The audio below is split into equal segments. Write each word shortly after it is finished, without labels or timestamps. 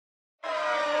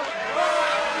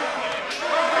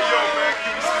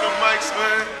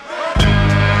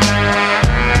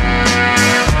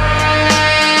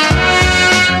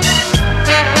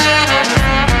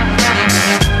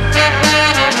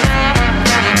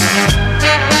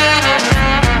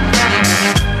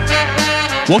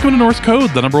Welcome to Norse Code,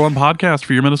 the number one podcast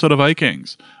for your Minnesota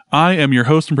Vikings. I am your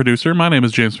host and producer. My name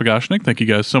is James Pagashnik. Thank you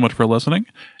guys so much for listening.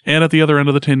 And at the other end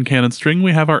of the tin cannon string,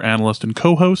 we have our analyst and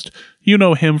co-host. You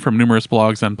know him from numerous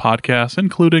blogs and podcasts,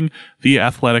 including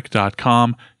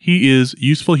theathletic.com. He is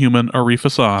useful human Arif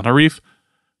Hassan. Arif,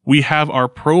 we have our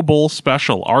Pro Bowl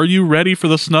special. Are you ready for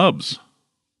the snubs?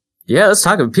 Yeah, let's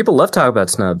talk. People love talking about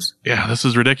snubs. Yeah, this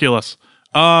is ridiculous.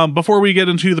 Before we get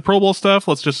into the Pro Bowl stuff,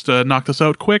 let's just knock this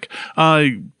out quick.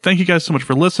 Thank you guys so much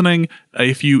for listening.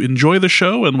 If you enjoy the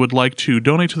show and would like to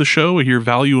donate to the show or hear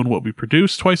value in what we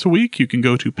produce twice a week, you can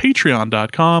go to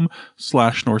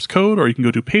patreon.com/norsecode, or you can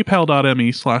go to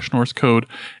paypal.me/norsecode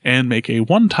and make a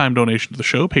one-time donation to the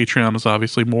show. Patreon is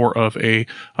obviously more of a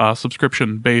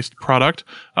subscription-based product.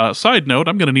 Side note,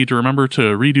 I'm going to need to remember to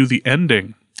redo the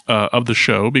ending of the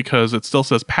show because it still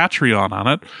says Patreon on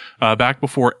it, back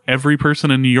before every person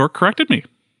in New York corrected me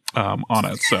on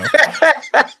it. So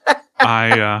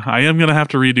I am going to have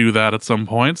to redo that at some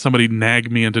point. Somebody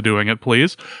nag me into doing it,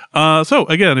 please. So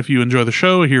again, if you enjoy the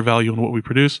show, hear value in what we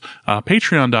produce,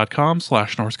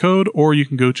 patreon.com/norsecode, or you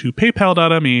can go to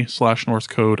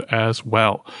paypal.me/norsecode as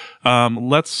well.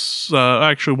 Let's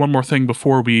actually one more thing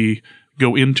before we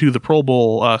go into the Pro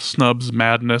Bowl snubs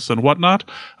madness and whatnot.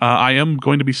 I am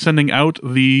going to be sending out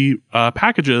the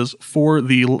packages for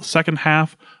the second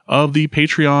half of the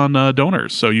Patreon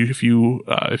donors. So if you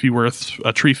were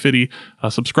a Tree Fitty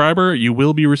subscriber, you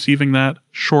will be receiving that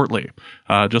shortly.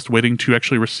 Just waiting to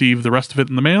actually receive the rest of it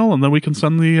in the mail, and then we can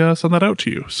send that out to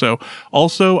you. So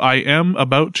also, I am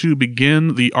about to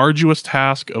begin the arduous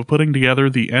task of putting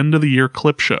together the end of the year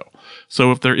clip show.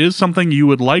 So if there is something you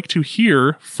would like to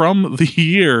hear from the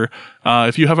year,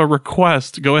 if you have a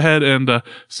request, go ahead and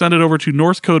send it over to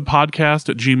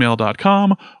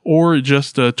norsecodepodcast@gmail.com, or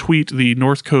just tweet the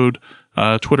Norse Code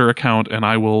Twitter account, and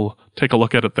I will take a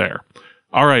look at it there.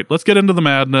 All right, let's get into the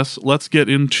madness. Let's get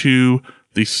into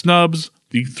the snubs.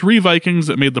 The three Vikings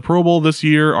that made the Pro Bowl this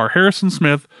year are Harrison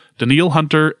Smith, Danielle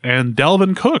Hunter, and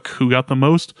Dalvin Cook, who got the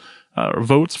most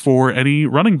votes for any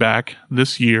running back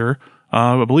this year.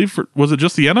 I believe, was it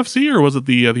just the NFC or was it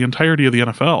the entirety of the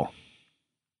NFL?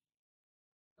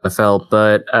 NFL,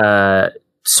 but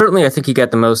certainly I think he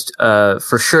got the most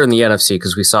for sure in the NFC,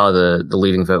 because we saw the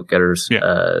leading vote getters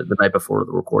the night before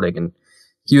the recording, and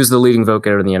he was the leading vote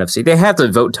getter in the NFC. They have the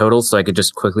vote totals, so I could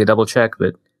just quickly double check,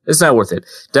 but it's not worth it.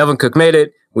 Dalvin Cook made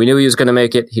it. We knew he was going to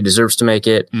make it. He deserves to make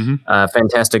it. Mm-hmm.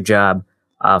 Fantastic job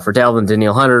for Dalvin.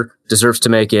 Danielle Hunter deserves to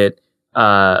make it.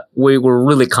 We were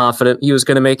really confident he was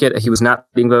going to make it. He was not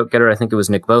being vote getter. I think it was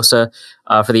Nick Bosa,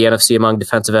 for the NFC among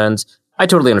defensive ends. I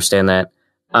totally understand that.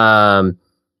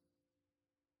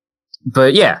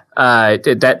 But yeah,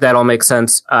 that all makes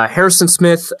sense. Harrison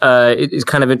Smith, is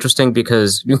kind of interesting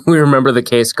because we remember the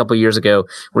case a couple of years ago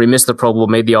where he missed the Pro Bowl,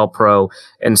 made the All-Pro.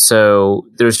 And so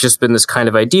there's just been this kind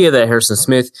of idea that Harrison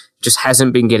Smith just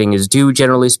hasn't been getting his due,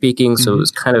 generally speaking. So it was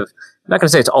kind of, I'm not going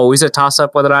to say it's always a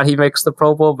toss-up whether or not he makes the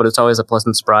Pro Bowl, but it's always a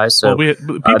pleasant surprise. So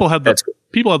people had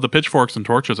the pitchforks and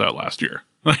torches out last year.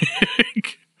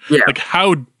 Like,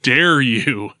 how dare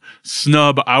you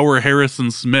snub our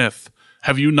Harrison Smith?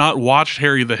 Have you not watched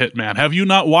Harry the Hitman? Have you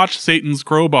not watched Satan's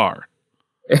Crowbar?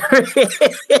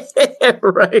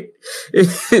 Right.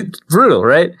 It's brutal,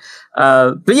 right?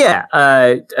 But yeah,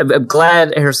 I'm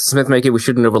glad Harrison Smith make it. We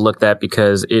shouldn't overlook that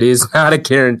because it is not a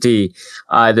guarantee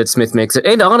that Smith makes it.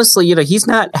 And honestly, he's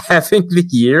not having the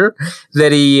year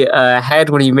that he had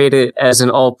when he made it as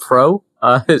an All-Pro.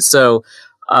 So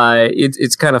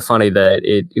it's kind of funny that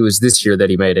it was this year that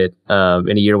he made it,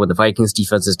 in a year when the Vikings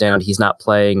defense is down. He's not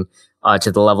playing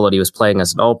to the level that he was playing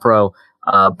as an All-Pro.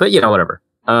 But whatever.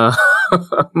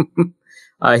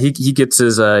 He gets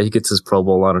his Pro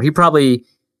Bowl honor. He probably,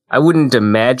 I wouldn't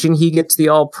imagine he gets the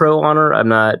All-Pro honor. I'm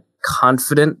not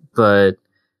confident, but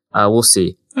we'll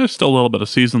see. There's still a little bit of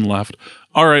season left.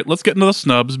 All right, let's get into the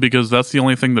snubs because that's the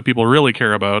only thing that people really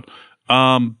care about.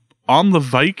 On the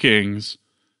Vikings,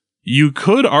 you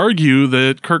could argue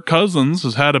that Kirk Cousins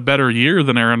has had a better year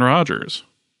than Aaron Rodgers.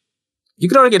 You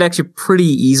could argue it actually pretty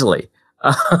easily.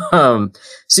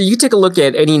 So you take a look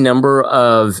at any number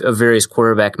of various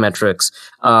quarterback metrics.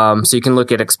 So you can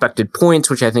look at expected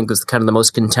points, which I think is kind of the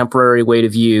most contemporary way to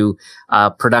view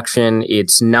production.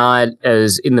 It's not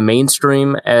as in the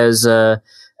mainstream as a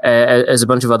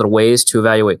bunch of other ways to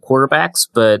evaluate quarterbacks,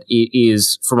 but it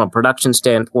is, from a production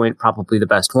standpoint, probably the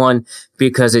best one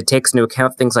because it takes into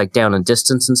account things like down and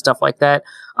distance and stuff like that.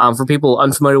 For people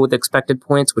unfamiliar with expected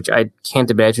points, which I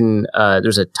can't imagine,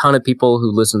 there's a ton of people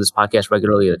who listen to this podcast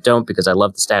regularly that don't because I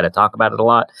love the stat. I talk about it a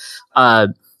lot.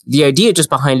 The idea just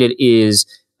behind it is,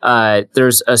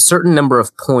 there's a certain number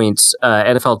of points,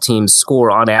 NFL teams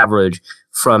score on average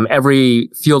from every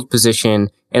field position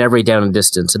and every down and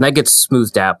distance. And that gets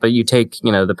smoothed out. But you take,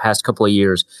 the past couple of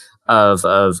years of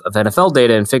NFL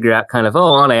data and figure out kind of,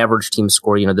 on average teams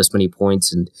score, this many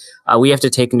points. And, we have to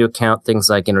take into account things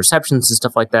like interceptions and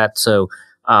stuff like that. So,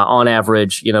 on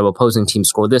average, opposing teams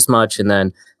score this much. And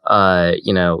then,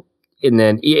 and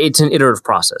then it's an iterative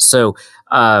process. So,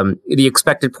 the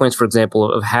expected points, for example,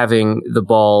 of having the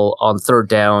ball on third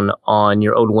down on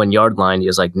your own 1 yard line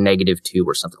is like -2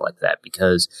 or something like that,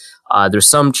 because, there's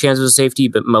some chance of safety,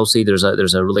 but mostly there's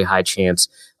a really high chance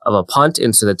of a punt.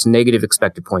 And so that's negative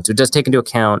expected points. So it does take into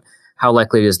account how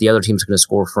likely it is the other team's going to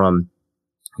score from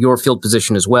your field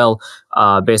position as well,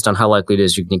 based on how likely it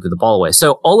is you can give the ball away.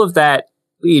 So all of that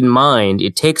in mind,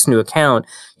 it takes into account,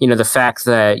 the fact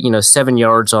that, 7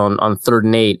 yards on 3rd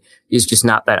and 8 is just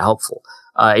not that helpful.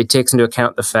 It takes into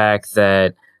account the fact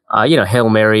that, Hail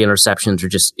Mary interceptions are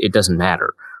just, it doesn't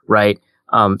matter, right?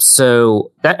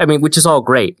 So that, which is all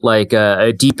great. Like,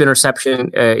 a deep interception,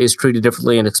 is treated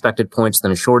differently in expected points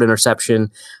than a short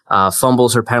interception.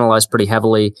 Fumbles are penalized pretty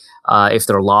heavily. If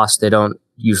they're lost, they don't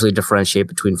usually differentiate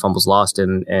between fumbles lost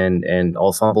and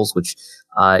all fumbles, which,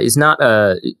 is not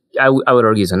I would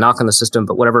argue is a knock on the system,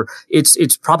 but whatever.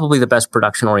 It's probably the best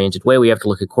production oriented way. We have to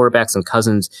look at quarterbacks, and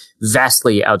Cousins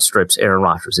vastly outstrips Aaron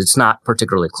Rodgers. It's not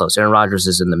particularly close. Aaron Rodgers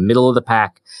is in the middle of the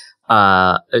pack,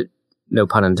 no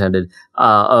pun intended,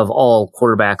 of all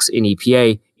quarterbacks in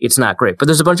EPA. It's not great, but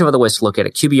there's a bunch of other ways to look at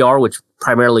it. QBR, which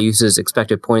primarily uses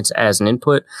expected points as an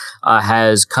input,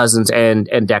 has Cousins and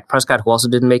Dak Prescott, who also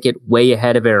didn't make it, way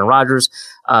ahead of Aaron Rodgers.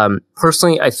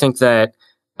 Personally, I think that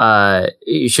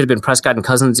it should have been Prescott and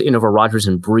Cousins in over Rodgers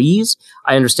and Breeze.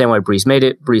 I understand why Breeze made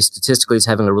it. Breeze statistically is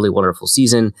having a really wonderful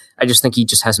season. I just think he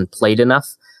just hasn't played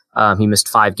enough. He missed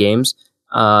 5 games.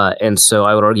 And so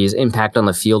I would argue his impact on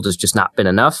the field has just not been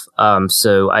enough.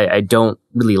 So I don't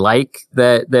really like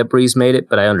that Breeze made it,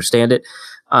 but I understand it.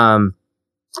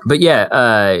 But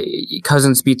yeah,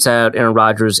 Cousins beats out Aaron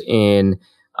Rodgers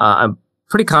I'm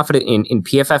pretty confident in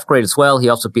PFF grade as well. He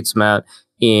also beats him out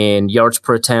in yards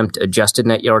per attempt, adjusted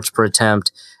net yards per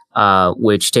attempt,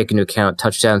 which take into account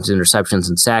touchdowns, interceptions,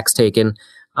 and sacks taken.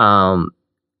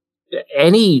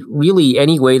 Any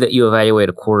way that you evaluate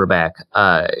a quarterback,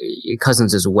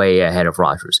 Cousins is way ahead of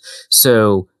Rodgers.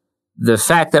 So the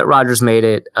fact that Rodgers made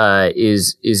it,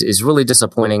 is really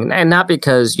disappointing. And not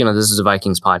because, this is a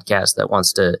Vikings podcast that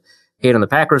wants to hate on the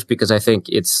Packers, because I think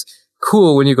it's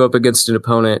cool when you go up against an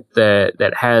opponent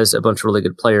that has a bunch of really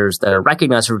good players that are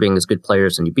recognized for being as good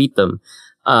players and you beat them.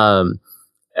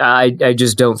 I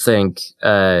just don't think,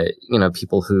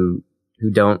 people who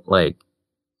don't like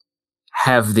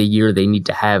have the year they need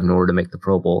to have in order to make the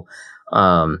Pro Bowl,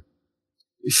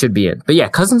 should be in. But yeah,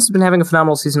 Cousins has been having a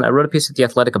phenomenal season. I wrote a piece at The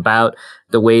Athletic about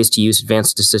the ways to use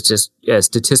advanced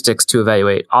statistics to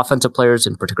evaluate offensive players,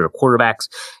 in particular quarterbacks.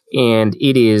 And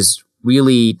it is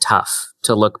really tough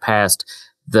to look past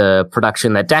the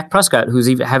production that Dak Prescott, who's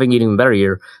having an even better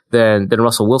year than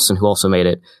Russell Wilson, who also made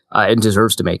it, and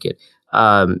deserves to make it.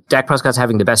 Dak Prescott's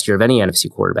having the best year of any NFC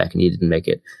quarterback, and he didn't make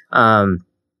it.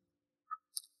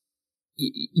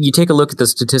 You take a look at the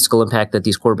statistical impact that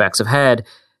these quarterbacks have had,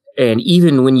 and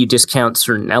even when you discount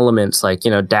certain elements, like,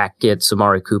 Dak gets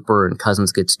Amari Cooper and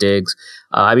Cousins gets Diggs,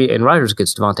 and Rodgers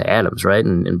gets Devonta Adams, right?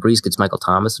 And Breeze gets Michael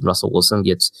Thomas, and Russell Wilson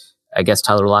gets, I guess,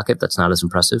 Tyler Lockett. That's not as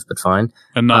impressive, but fine.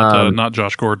 And not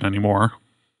Josh Gordon anymore.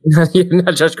 Yeah,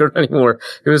 not Josh Gordon anymore.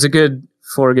 It was a good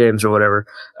 4 games or whatever.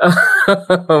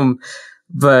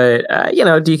 But,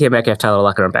 DK Metcalf, Tyler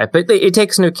Lockett are back. But it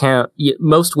takes into account,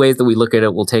 most ways that we look at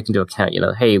it will take into account,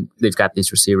 hey, they've got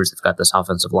these receivers, they've got this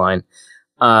offensive line.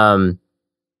 Rodgers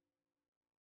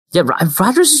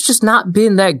has just not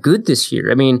been that good this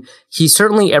year. He's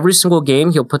certainly, every single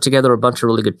game, he'll put together a bunch of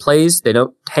really good plays. They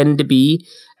don't tend to be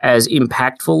as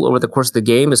impactful over the course of the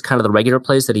game as kind of the regular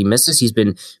plays that he misses. He's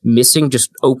been missing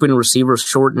just open receivers,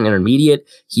 short and intermediate.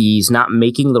 He's not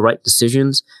making the right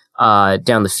decisions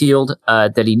down the field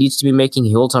that he needs to be making.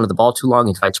 He holds onto the ball too long.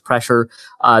 He fights pressure.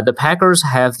 The Packers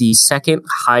have the second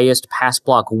highest pass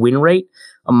block win rate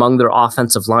among their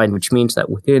offensive line, which means that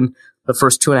within the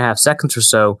first 2.5 seconds or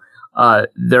so,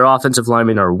 their offensive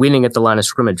linemen are winning at the line of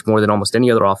scrimmage more than almost any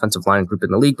other offensive line group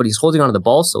in the league. But he's holding onto the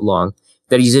ball so long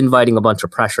that he's inviting a bunch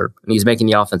of pressure, and he's making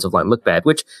the offensive line look bad,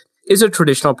 which is a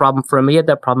traditional problem for him. He had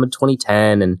that problem in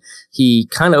 2010, and he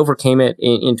kind of overcame it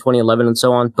in 2011 and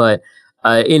so on. But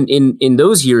in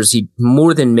those years, he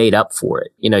more than made up for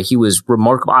it. He was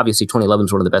remarkable. Obviously, 2011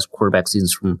 is one of the best quarterback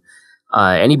seasons from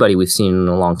anybody we've seen in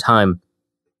a long time,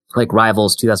 like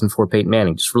rivals 2004 Peyton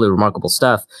Manning, just really remarkable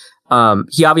stuff.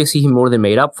 He more than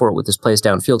made up for it with his plays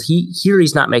downfield.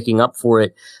 He's not making up for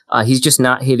it. He's just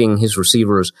not hitting his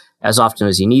receivers as often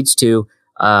as he needs to.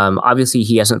 Obviously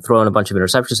he hasn't thrown a bunch of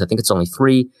interceptions. I think it's only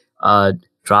 3.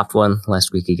 Dropped one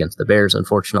last week against the Bears,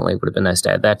 unfortunately. Would have been nice to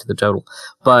add that to the total.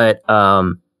 But,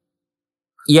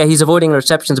 yeah, he's avoiding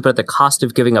interceptions, but at the cost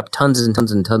of giving up tons and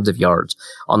tons and tons of yards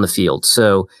on the field.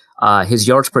 So, his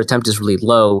yards per attempt is really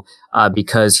low,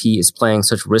 because he is playing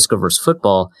such risk-averse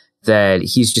football that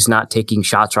he's just not taking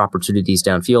shots or opportunities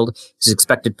downfield. His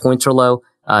expected points are low,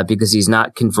 because he's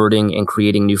not converting and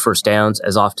creating new first downs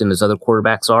as often as other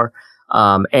quarterbacks are.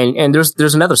 And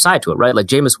there's another side to it, right? Like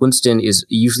Jameis Winston is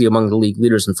usually among the league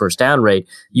leaders in first down rate.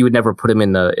 You would never put him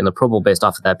in the Pro Bowl based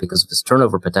off of that because of his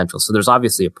turnover potential. So there's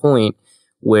obviously a point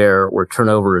where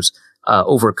turnovers,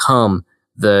 overcome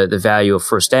the value of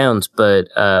first downs, but,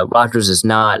 Rodgers is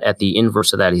not at the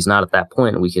inverse of that. He's not at that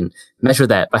point. And we can measure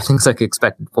that by things like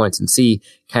expected points and see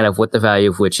kind of what the value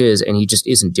of which is. And he just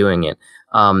isn't doing it.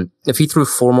 If he threw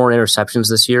 4 more interceptions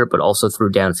this year, but also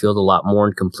threw downfield a lot more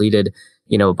and completed,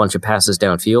 a bunch of passes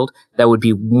downfield, that would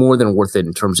be more than worth it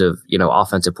in terms of,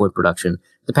 offensive point production.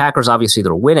 The Packers, obviously,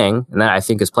 they're winning, and that I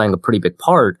think is playing a pretty big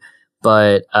part,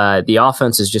 but, the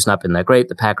offense has just not been that great.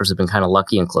 The Packers have been kind of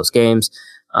lucky in close games.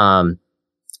 I'd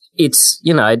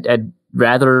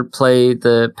rather play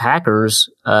the Packers,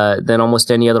 than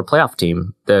almost any other playoff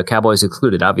team, the Cowboys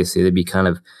included. Obviously, they'd be kind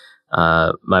of,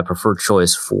 my preferred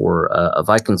choice for a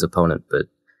Vikings opponent, but,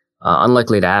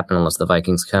 unlikely to happen unless the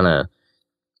Vikings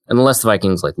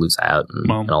like lose out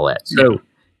and all that. So,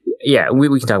 yeah, we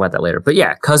can talk about that later. But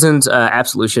yeah, Cousins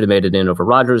absolutely should have made it in over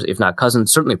Rodgers. If not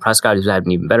Cousins, certainly Prescott, who's had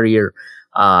an even better year.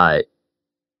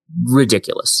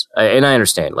 Ridiculous. And I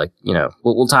understand,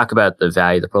 we'll talk about the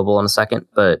value of the Pro Bowl in a second,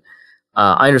 but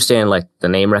I understand, the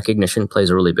name recognition plays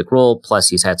a really big role. Plus,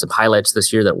 he's had some highlights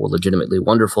this year that were legitimately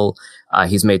wonderful.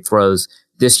 He's made throws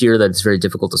this year that it's very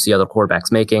difficult to see other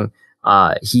quarterbacks making.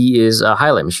 He is a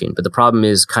highlight machine, but the problem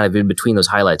is kind of in between those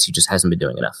highlights, he just hasn't been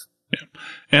doing enough. Yeah.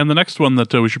 And the next one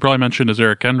that we should probably mention is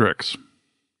Eric Kendricks.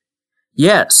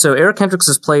 Yeah. So Eric Kendricks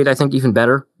has played, I think, even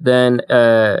better than,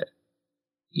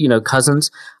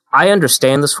 Cousins. I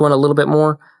understand this one a little bit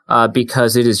more,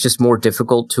 because it is just more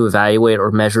difficult to evaluate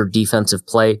or measure defensive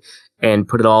play and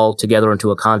put it all together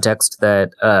into a context that,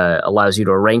 allows you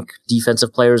to rank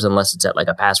defensive players unless it's at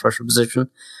a pass rusher position.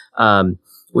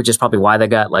 Which is probably why they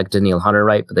got Danielle Hunter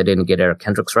right, but they didn't get Eric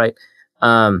Kendricks right.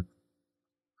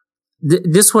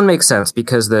 This one makes sense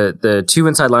because the 2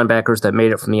 inside linebackers that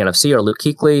made it from the NFC are Luke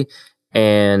Kuechly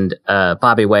and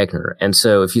Bobby Wagner. And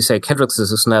so if you say Kendricks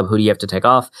is a snub, who do you have to take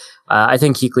off? I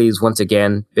think Kuechly's once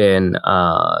again been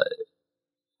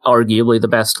arguably the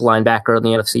best linebacker in the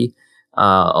NFC,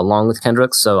 along with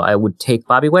Kendricks. So I would take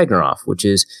Bobby Wagner off, which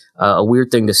is a weird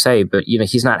thing to say, but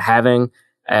he's not having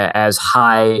as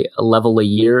high a level a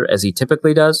year as he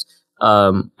typically does.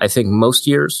 I think most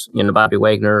years, Bobby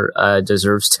Wagner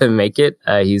deserves to make it.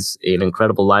 He's an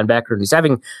incredible linebacker, and he's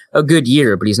having a good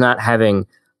year, but he's not having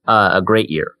a great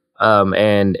year.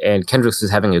 And Kendricks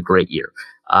is having a great year.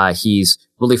 He's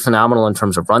really phenomenal in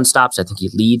terms of run stops. I think he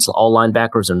leads all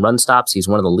linebackers in run stops. He's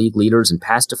one of the league leaders in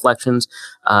pass deflections.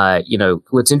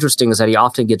 What's interesting is that he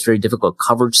often gets very difficult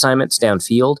coverage assignments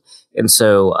downfield. And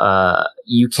so,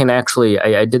 you can actually,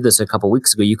 I did this a couple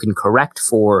weeks ago, you can correct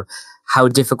for how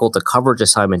difficult the coverage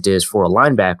assignment is for a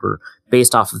linebacker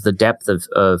based off of the depth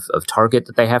of target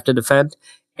that they have to defend,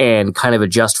 and kind of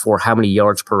adjust for how many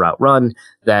yards per route run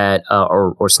that,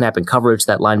 or snap and coverage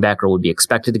that linebacker would be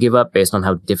expected to give up based on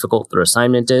how difficult their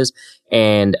assignment is.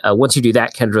 And, once you do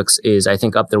that, Kendricks is, I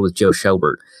think, up there with Joe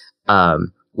Schobert,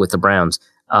 with the Browns,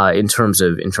 in terms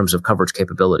of coverage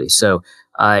capability. So,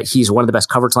 he's one of the best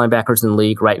coverage linebackers in the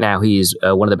league. Right now, he's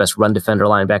one of the best run defender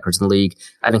linebackers in the league.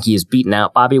 I think he has beaten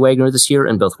out Bobby Wagner this year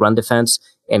in both run defense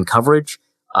and coverage.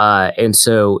 And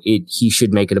so he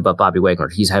should make it above Bobby Wagner.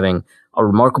 He's having a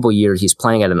remarkable year. He's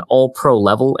playing at an all-pro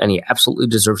level, and he absolutely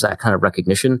deserves that kind of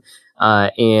recognition.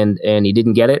 And he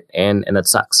didn't get it, and that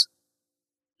sucks.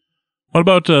 What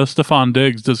about Stephon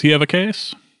Diggs? Does he have a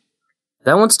case?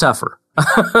 That one's tougher.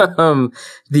 The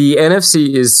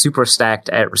NFC is super stacked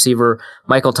at receiver.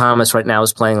 Michael Thomas right now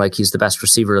is playing like he's the best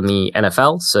receiver in the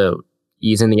NFL. So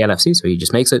he's in the NFC, so he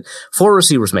just makes it. 4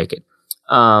 receivers make it.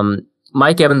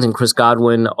 Mike Evans and Chris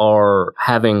Godwin are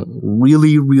having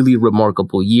really, really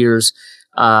remarkable years.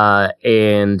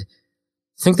 And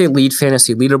I think they lead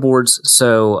fantasy leaderboards.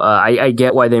 So, I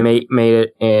get why they made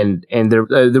it, and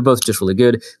they're both just really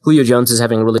good. Julio Jones is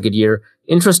having a really good year.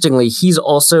 Interestingly, he's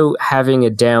also having a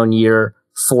down year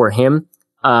for him.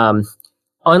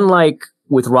 Unlike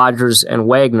with Rodgers and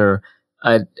Wagner,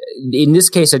 in this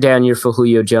case, a down year for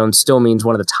Julio Jones still means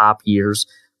one of the top years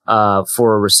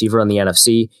for a receiver on the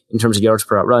NFC in terms of yards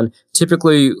per route run.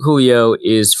 Typically, Julio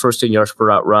is first in yards per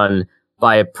route run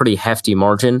by a pretty hefty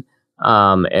margin.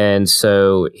 And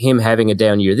so him having a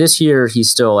down year this year, he's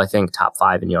still, I think, top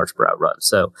 5 in yards per route run.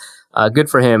 So good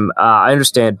for him. I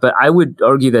understand, but I would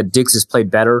argue that Diggs has played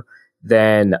better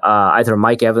than either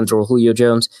Mike Evans or Julio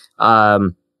Jones.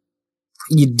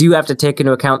 You do have to take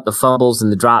into account the fumbles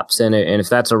and the drops, and if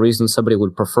that's a reason somebody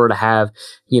would prefer to have,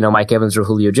 Mike Evans or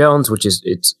Julio Jones, which is,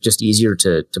 it's just easier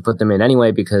to put them in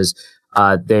anyway because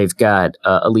they've got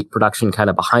elite production kind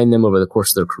of behind them over the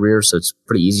course of their career, so it's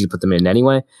pretty easy to put them in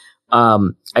anyway.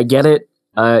 I get it.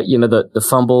 The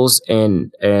fumbles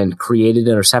and created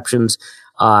interceptions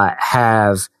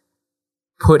have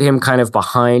put him kind of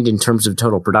behind in terms of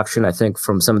total production, I think,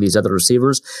 from some of these other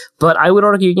receivers. But I would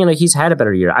argue, he's had a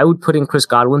better year. I would put in Chris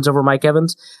Godwin over Mike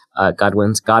Evans.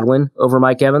 Godwin over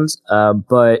Mike Evans.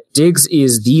 But Diggs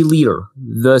is the leader,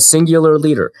 the singular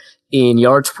leader in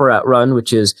yards per route run,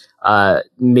 which is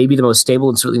maybe the most stable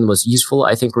and certainly the most useful,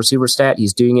 I think, receiver stat.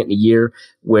 He's doing it in a year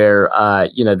where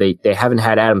they haven't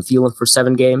had Adam Thielen for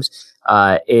 7 games,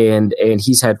 and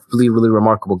he's had really, really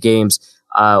remarkable games.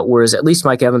 Whereas at least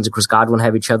Mike Evans and Chris Godwin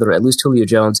have each other. At least Julio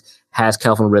Jones has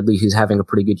Calvin Ridley, who's having a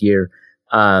pretty good year.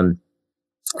 And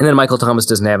then Michael Thomas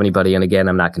doesn't have anybody. And again,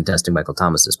 I'm not contesting Michael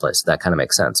Thomas's play, so that kind of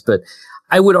makes sense. But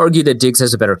I would argue that Diggs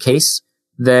has a better case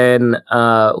than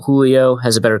Julio,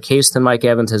 has a better case than Mike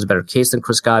Evans, has a better case than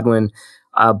Chris Godwin.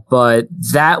 But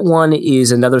that one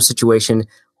is another situation,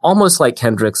 almost like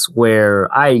Kendrick's,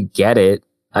 where I get it.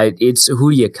 It's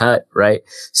who do you cut, right?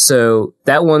 So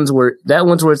that one's where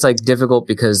it's like difficult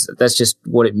because that's just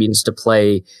what it means to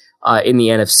play in the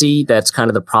NFC. That's kind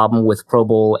of the problem with Pro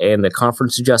Bowl and the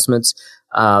conference adjustments,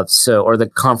 or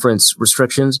the conference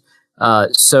restrictions.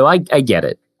 So I get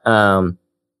it.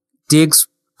 Diggs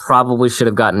probably should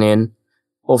have gotten in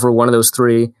over one of those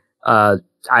 3. I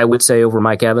would say over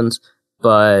Mike Evans,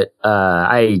 but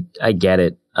I get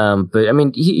it. But I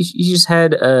mean, he just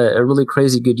had a really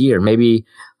crazy good year. Maybe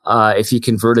if he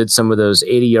converted some of those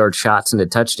 80-yard shots into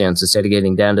touchdowns instead of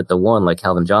getting down at the 1 like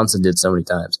Calvin Johnson did so many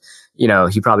times,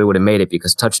 he probably would have made it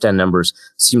because touchdown numbers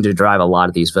seem to drive a lot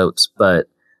of these votes. But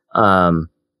I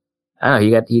don't know.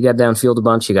 He got downfield a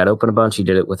bunch. He got open a bunch. He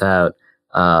did it without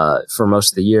for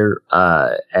most of the year.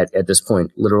 At this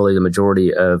point, literally the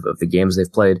majority of the games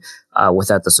they've played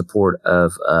without the support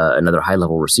of another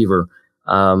high-level receiver.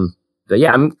 But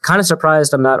yeah, I'm kind of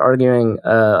surprised I'm not arguing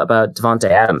about Devontae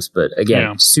Adams. But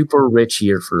again, super rich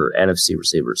year for NFC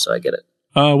receivers, so I get it.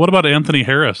 What about Anthony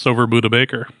Harris over Budda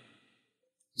Baker?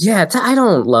 Yeah, I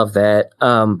don't love that.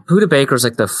 Budda Baker's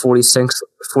like the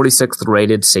 46th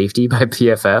rated safety by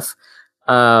PFF,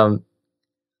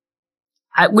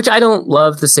 which I don't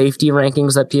love the safety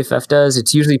rankings that PFF does.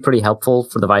 It's usually pretty helpful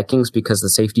for the Vikings because the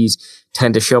safeties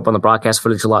tend to show up on the broadcast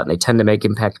footage a lot, and they tend to make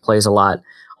impact plays a lot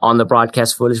on the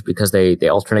broadcast footage because they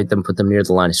alternate them, put them near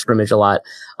the line of scrimmage a lot.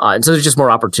 And so there's just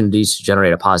more opportunities to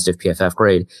generate a positive PFF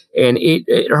grade. And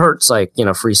it hurts like,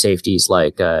 free safeties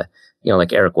like,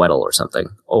 like Eric Weddle or something,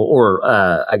 or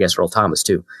I guess Earl Thomas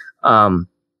too. But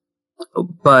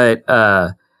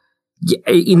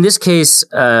in this case,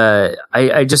 I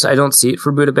don't see it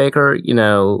for Budda Baker.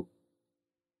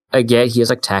 I get he has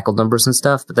like tackle numbers and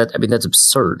stuff, but that's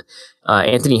absurd.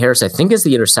 Anthony Harris, I think, is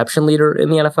the interception leader in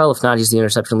the NFL. If not, he's the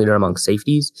interception leader among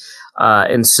safeties.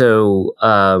 And so,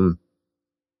 I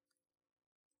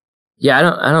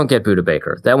don't get Budda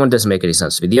Baker. That one doesn't make any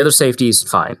sense to me. The other safeties,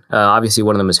 fine. Obviously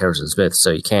one of them is Harrison Smith,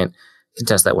 so you can't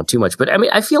contest that one too much. But I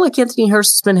mean, I feel like Anthony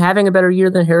Harris has been having a better year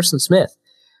than Harrison Smith.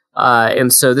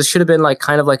 And so this should have been like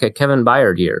kind of like a Kevin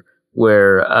Byard year,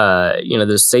 where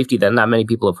there's safety that not many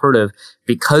people have heard of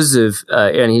because of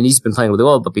and he's been playing really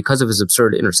well, but because of his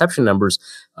absurd interception numbers,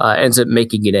 ends up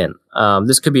making it in.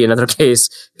 This could be another case,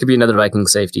 could be another Viking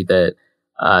safety that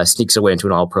sneaks away into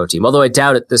an all-pro team. Although I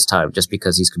doubt it this time, just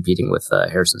because he's competing with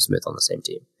Harrison Smith on the same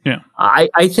team. Yeah,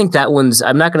 I think that one's.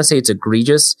 I'm not going to say it's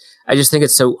egregious. I just think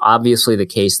it's so obviously the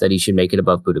case that he should make it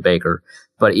above Budda Baker.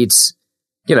 But it's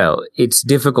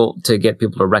difficult to get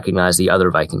people to recognize the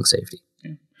other Viking safety.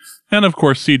 And of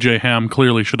course, CJ Ham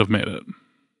clearly should have made it.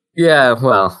 Yeah,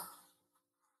 well,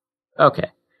 okay.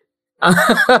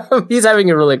 He's having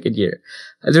a really good year.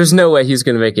 There's no way he's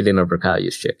going to make it in over Kyle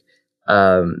Juszczyk.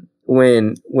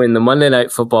 When the Monday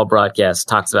Night Football broadcast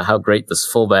talks about how great this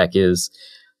fullback is,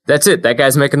 that's it. That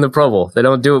guy's making the Pro Bowl. They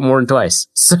don't do it more than twice.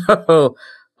 So,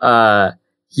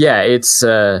 it's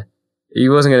he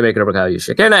wasn't going to make it over Kyle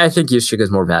Juszczyk. And I think Juszczyk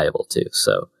is more valuable too.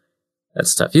 So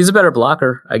that's tough. He's a better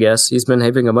blocker, I guess. He's been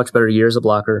having a much better year as a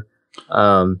blocker.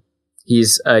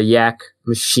 He's a yak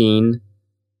machine,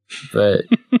 but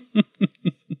I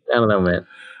don't know, man.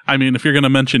 I mean, if you're going to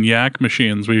mention yak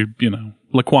machines,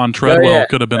 Laquan Treadwell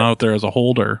could have been out there as a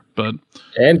holder, but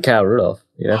and Kyle Rudolph,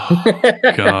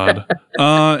 God.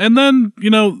 And then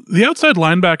the outside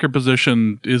linebacker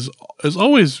position is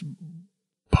always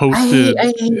posted. I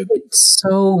hate it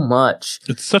so much.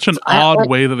 It's such an odd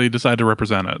way that they decide to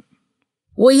represent it.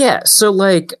 Well, yeah. So,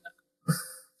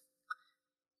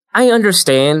 I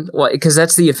understand why, because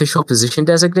that's the official position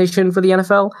designation for the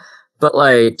NFL, but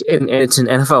and it's an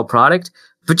NFL product.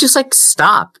 But just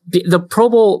stop. The Pro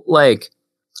Bowl,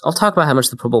 I'll talk about how much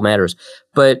the Pro Bowl matters,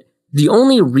 but the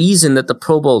only reason that the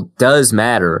Pro Bowl does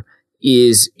matter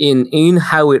is in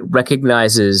how it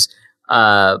recognizes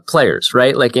players,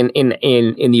 right?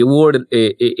 In the award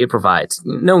it provides.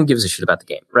 No one gives a shit about the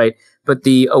game, right? But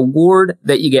the award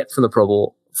that you get from the Pro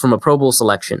Bowl, from a Pro Bowl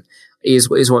selection, is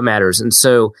what matters. And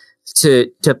so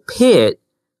to pit,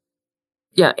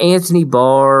 Anthony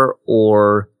Barr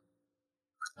or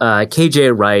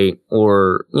KJ Wright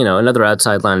or, another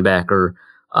outside linebacker,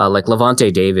 like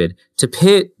Levante David, to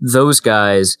pit those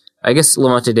guys. I guess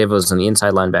Levante David was on the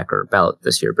inside linebacker ballot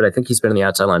this year, but I think he's been on the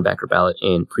outside linebacker ballot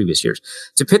in previous years.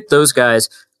 To pit those guys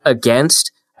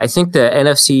against, I think the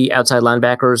NFC outside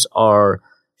linebackers are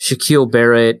Shaquille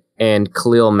Barrett and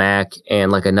Khalil Mack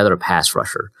and another pass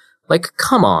rusher.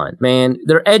 Come on, man.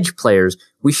 They're edge players.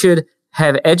 We should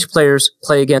have edge players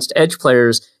play against edge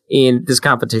players in this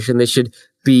competition. They should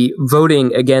be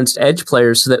voting against edge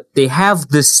players so that they have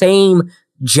the same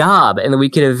job and then we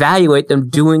can evaluate them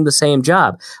doing the same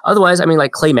job. Otherwise,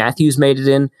 Clay Matthews made it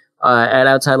in at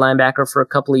outside linebacker for a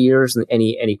couple of years and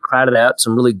he crowded out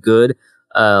some really good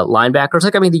linebackers.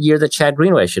 The year that Chad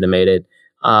Greenway should have made it,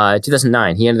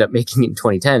 2009. He ended up making it in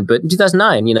 2010, but in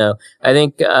 2009, I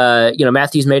think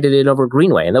Matthews made it in over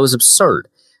Greenway, and that was absurd.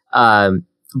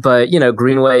 But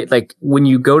Greenway, when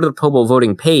you go to the Pro Bowl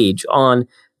voting page on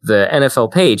the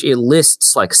NFL page, it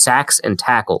lists sacks and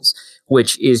tackles,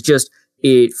 which is just,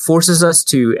 it forces us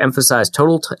to emphasize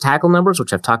total tackle numbers,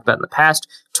 which I've talked about in the past.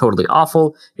 Totally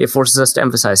awful. It forces us to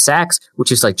emphasize sacks,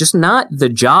 which is just not the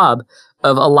job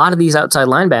of a lot of these outside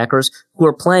linebackers who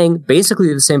are playing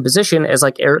basically the same position as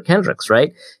Eric Kendricks,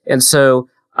 right? And so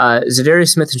Zadarius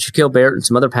Smith and Shaquille Barrett and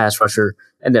some other pass rusher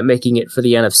end up making it for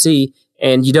the NFC,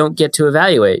 and you don't get to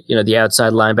evaluate, the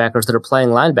outside linebackers that are playing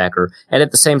linebacker. And at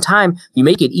the same time, you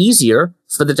make it easier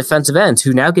for the defensive ends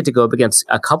who now get to go up against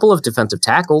a couple of defensive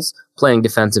tackles playing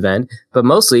defensive end, but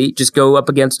mostly just go up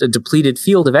against a depleted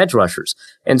field of edge rushers.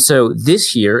 And so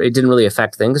this year, it didn't really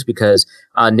affect things because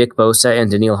Nick Bosa and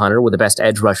Daniil Hunter were the best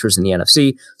edge rushers in the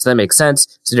NFC. So that makes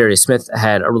sense. Zadarius Smith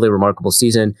had a really remarkable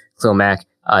season. Khalil Mack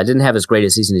didn't have as great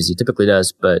a season as he typically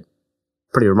does, but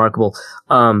pretty remarkable.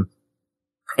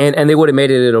 And they would have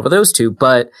made it over those two.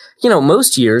 But,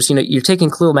 most years, you're taking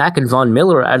Khalil Mack and Von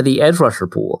Miller out of the edge rusher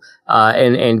pool,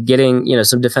 and getting,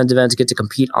 some defensive ends get to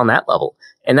compete on that level.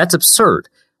 And that's absurd.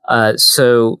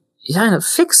 So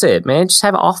fix it, man. Just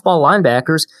have off-ball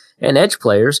linebackers and edge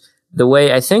players the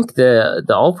way I think the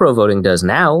All-Pro voting does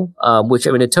now, which,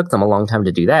 it took them a long time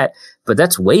to do that, but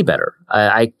that's way better.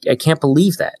 I can't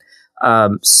believe that.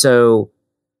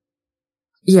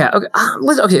 Yeah.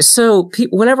 Okay. So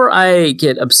whenever I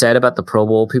get upset about the Pro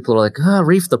Bowl, people are like, "Oh,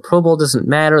 Reef, the Pro Bowl doesn't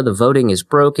matter. The voting is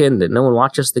broken. That no one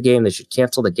watches the game. They should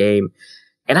cancel the game."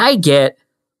 And I get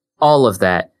all of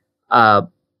that.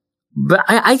 But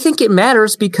I think it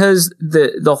matters because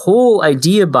the whole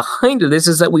idea behind this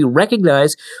is that we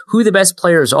recognize who the best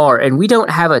players are, and we don't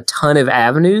have a ton of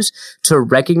avenues to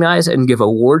recognize and give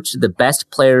awards to the best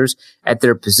players at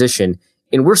their position.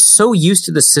 And we're so used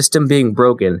to the system being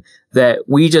broken that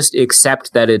we just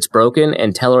accept that it's broken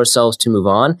and tell ourselves to move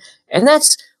on. And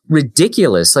that's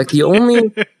ridiculous. The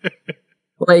only,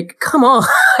 come on.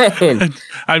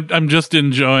 I'm just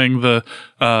enjoying the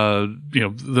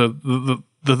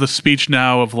speech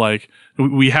now of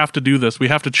we have to do this. We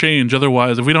have to change.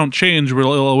 Otherwise, if we don't change,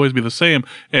 it'll always be the same.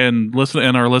 And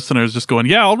our listeners just going,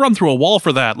 yeah, I'll run through a wall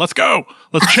for that. Let's go.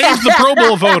 Let's change the Pro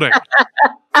Bowl voting.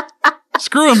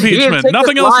 Screw impeachment.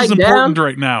 Nothing else is important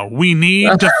right now. We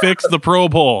need to fix the Pro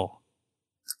Bowl.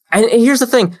 And here's the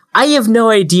thing. I have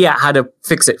no idea how to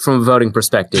fix it from a voting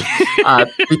perspective,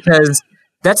 because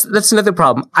that's another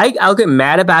problem. I'll get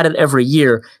mad about it every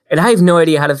year, and I have no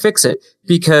idea how to fix it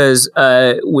because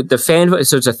with the fan,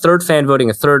 so it's a third fan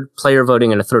voting, a third player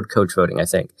voting, and a third coach voting, I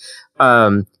think.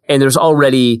 And there's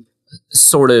already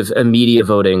sort of a media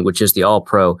voting, which is the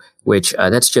All-Pro, which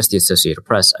that's just the Associated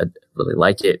Press. I'd really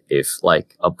like it if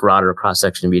a broader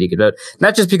cross-section of media could vote.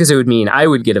 Not just because it would mean I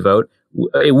would get a vote,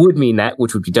 it would mean that,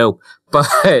 which would be dope.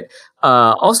 But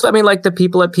also, I mean, like the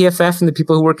people at PFF and the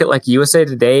people who work at like USA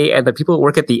Today and the people who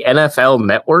work at the NFL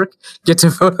Network get to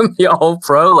vote on the All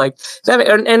Pro, like that,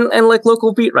 and like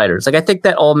local beat writers. Like I think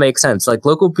that all makes sense. Like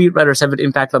local beat writers have an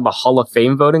impact on the Hall of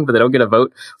Fame voting, but they don't get a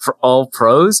vote for All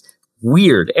Pros.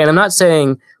 Weird. And I'm not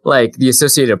saying like the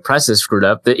Associated Press is screwed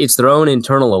up. It's their own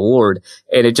internal award.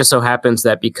 And it just so happens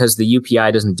that because the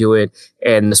UPI doesn't do it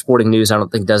and the Sporting News, I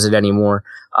don't think does it anymore,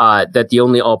 that the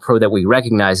only All Pro that we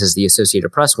recognize is the Associated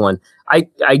Press one.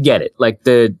 I get it. Like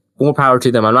the more power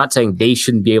to them. I'm not saying they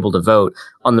shouldn't be able to vote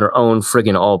on their own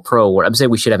friggin' All Pro, where I'm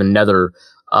saying we should have another,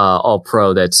 All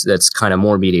Pro that's kind of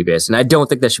more media based. And I don't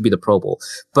think that should be the Pro Bowl,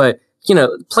 but you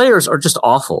know, players are just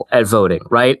awful at voting,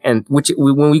 right? And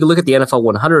when we look at the NFL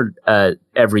 100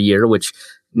 every year, which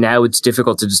now it's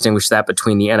difficult to distinguish that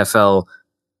between the NFL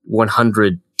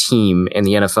 100 team and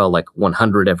the NFL like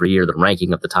 100 every year, the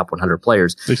ranking of the top 100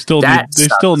 players. They still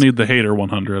need the hater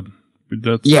 100.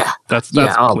 That's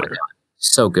clear. Oh my God.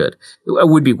 So good. It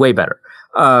would be way better.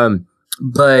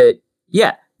 But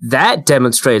yeah, that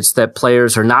demonstrates that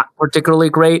players are not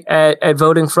particularly great at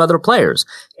voting for other players.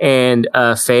 And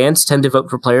fans tend to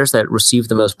vote for players that receive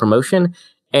the most promotion.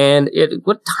 And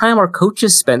what time are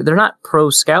coaches spent? They're not pro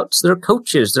scouts. They're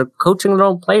coaches. They're coaching their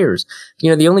own players.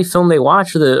 You know, the only film they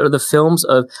watch are the films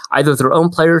of either their own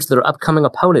players, their upcoming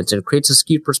opponents, and it creates a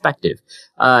skewed perspective.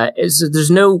 There's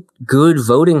no good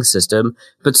voting system,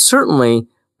 but certainly,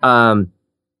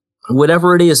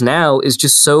 whatever it is now is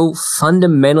just so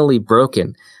fundamentally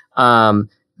broken.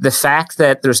 The fact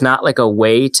that there's not like a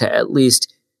way to at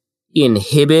least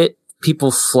inhibit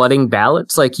people flooding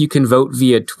ballots, like you can vote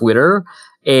via Twitter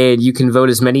and you can vote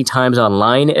as many times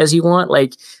online as you want,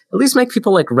 like at least make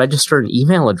people like register an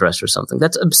email address or something.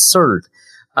 That's absurd.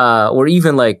 Or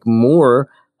even like more,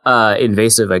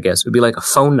 invasive, I guess, would be like a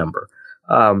phone number.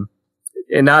 And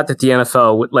not that the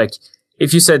NFL would like,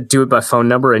 if you said do it by phone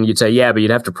number and you'd say, yeah, but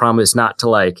you'd have to promise not to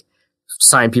like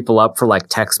sign people up for like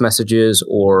text messages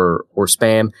or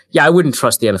spam. Yeah, I wouldn't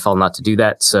trust the NFL not to do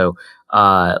that. So,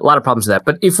 a lot of problems with that.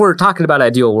 But if we're talking about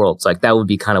ideal worlds, like that would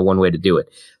be kind of one way to do it.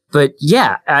 But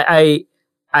yeah,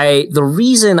 the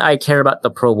reason I care about the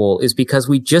Pro Bowl is because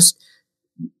we just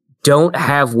don't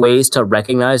have ways to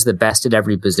recognize the best at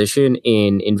every position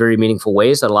in very meaningful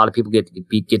ways that a lot of people get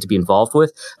to be involved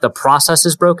with. The process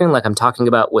is broken, like I'm talking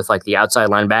about with like the outside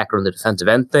linebacker and the defensive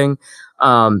end thing.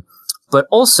 But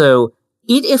also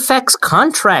it affects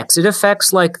contracts. It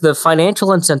affects like the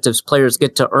financial incentives players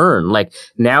get to earn. Like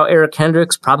now Eric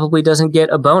Hendricks probably doesn't get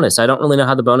a bonus. I don't really know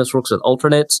how the bonus works with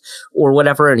alternates or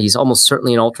whatever. And he's almost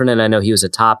certainly an alternate. I know he was a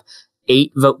top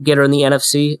 8 vote getter in the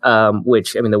NFC,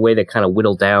 which, I mean, the way they kind of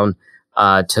whittled down,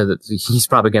 he's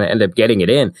probably going to end up getting it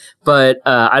in. But,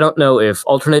 I don't know if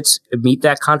alternates meet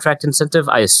that contract incentive.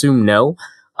 I assume no.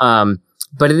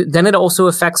 But then it also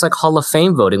affects like Hall of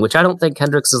Fame voting, which I don't think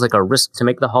Hendricks is like a risk to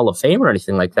make the Hall of Fame or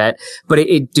anything like that. But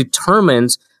it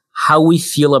determines how we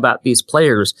feel about these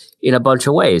players in a bunch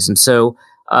of ways. And so,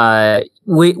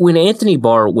 when Anthony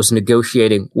Barr was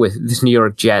negotiating with the New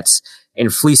York Jets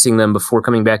and fleecing them before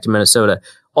coming back to Minnesota,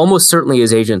 almost certainly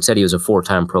his agent said he was a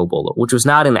 4-time Pro Bowler, which was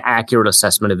not an accurate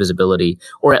assessment of his ability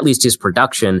or at least his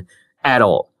production at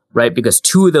all. Right? Because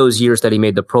 2 of those years that he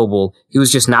made the Pro Bowl, he was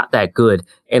just not that good.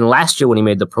 And last year when he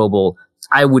made the Pro Bowl,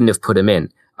 I wouldn't have put him in.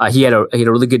 He had a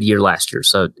really good year last year.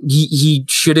 So he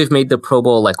should have made the Pro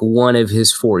Bowl like one of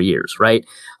his 4 years, right?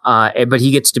 But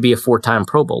he gets to be a 4-time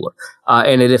Pro Bowler.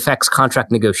 And it affects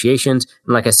contract negotiations.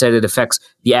 And like I said, it affects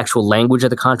the actual language of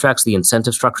the contracts, the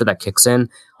incentive structure that kicks in.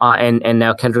 And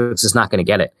now Kendricks is not going to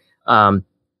get it.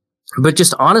 But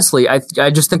just honestly, I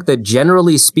just think that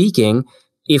generally speaking,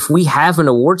 if we have an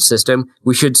award system,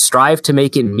 we should strive to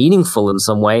make it meaningful in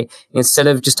some way instead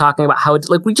of just talking about how it's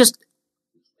like we just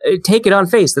take it on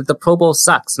face that the Pro Bowl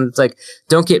sucks. And it's like,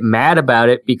 don't get mad about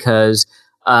it because,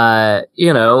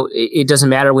 it doesn't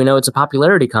matter. We know it's a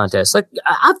popularity contest. Like,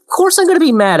 of course I'm going to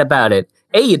be mad about it.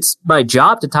 A, it's my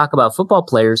job to talk about football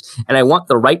players and I want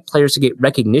the right players to get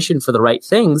recognition for the right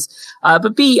things.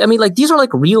 But B, I mean, like these are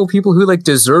like real people who like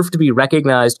deserve to be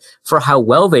recognized for how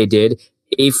well they did.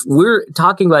 If we're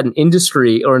talking about an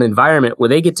industry or an environment where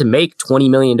they get to make $20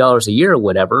 million a year or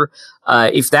whatever,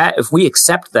 if we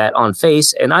accept that on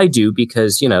face, and I do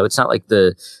because, it's not like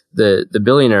the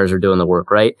billionaires are doing the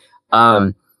work, right?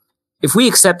 If we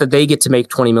accept that they get to make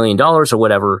 $20 million or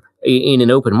whatever in an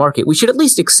open market, we should at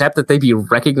least accept that they be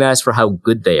recognized for how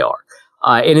good they are.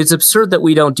 And it's absurd that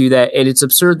we don't do that. And it's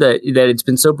absurd that it's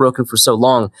been so broken for so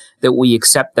long that we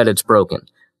accept that it's broken.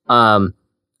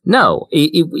 No,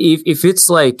 if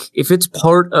it's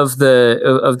part of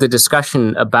the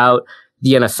discussion about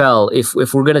the NFL,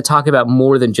 if we're going to talk about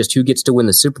more than just who gets to win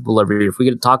the Super Bowl every year, if we're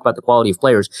going to talk about the quality of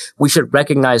players, we should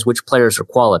recognize which players are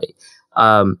quality.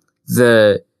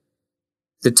 The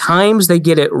times they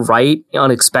get it right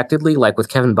unexpectedly, like with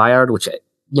Kevin Byard, which,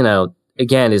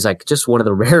 again, is like just one of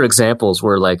the rare examples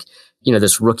where like,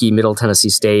 this rookie Middle Tennessee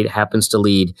State happens to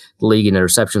lead the league in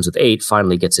interceptions with 8,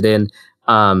 finally gets it in.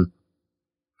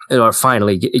 Or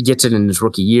finally gets it in his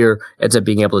rookie year, ends up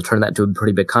being able to turn that into a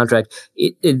pretty big contract.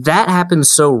 That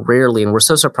happens so rarely, and we're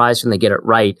so surprised when they get it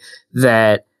right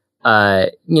that,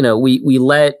 we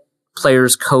let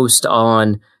players coast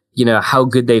on, how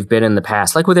good they've been in the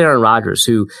past. Like with Aaron Rodgers,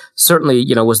 who certainly,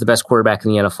 was the best quarterback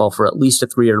in the NFL for at least a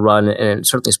 3-year run, and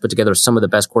certainly has put together some of the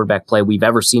best quarterback play we've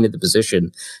ever seen at the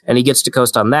position. And he gets to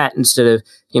coast on that instead of,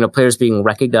 players being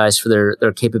recognized for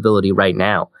their capability right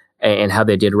now and how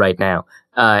they did right now.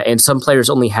 And some players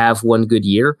only have one good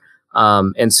year.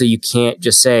 And so you can't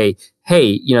just say,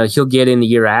 hey, he'll get in the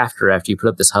year after you put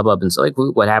up this hubbub. And so like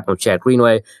what happened with Chad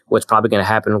Greenway, what's probably going to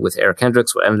happen with Eric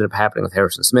Hendricks, what ended up happening with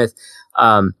Harrison Smith.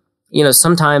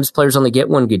 Sometimes players only get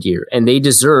one good year, and they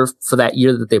deserve for that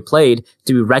year that they played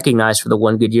to be recognized for the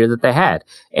one good year that they had.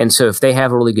 And so if they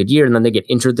have a really good year and then they get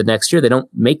injured the next year, they don't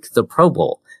make the Pro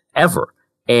Bowl ever.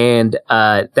 And,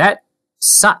 that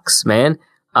sucks, man.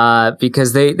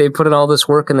 Because they put in all this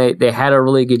work and they had a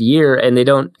really good year and they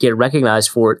don't get recognized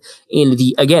for it in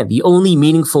the only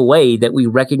meaningful way that we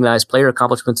recognize player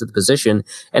accomplishments at the position.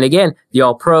 And again, the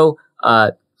All-Pro,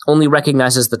 only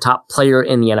recognizes the top player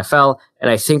in the NFL.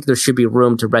 And I think there should be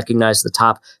room to recognize the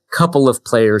top couple of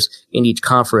players in each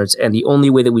conference. And the only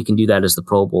way that we can do that is the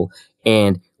Pro Bowl.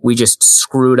 And we just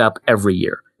screw it up every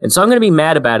year. And so I'm going to be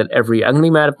mad about it every year. I'm going to be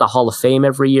mad at the Hall of Fame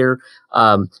every year,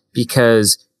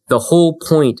 because the whole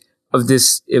point of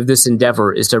this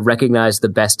endeavor is to recognize the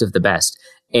best of the best.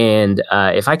 And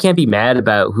if I can't be mad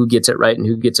about who gets it right and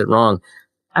who gets it wrong,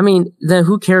 I mean, then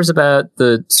who cares about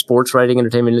the sports writing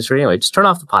entertainment industry anyway? Just turn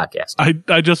off the podcast.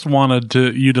 I just wanted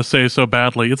you to say so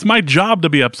badly. It's my job to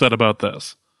be upset about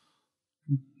this.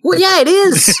 Well, yeah, it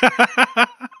is.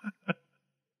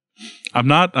 I'm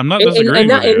not disagreeing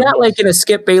with you. And not like in a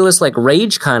Skip Bayless like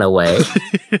rage kind of way.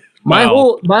 My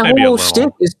whole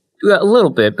shtick is a little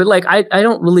bit, but like I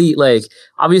don't really like.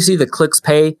 Obviously, the clicks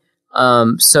pay,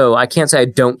 so I can't say I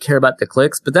don't care about the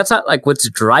clicks. But that's not like what's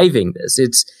driving this.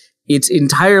 It's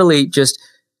entirely just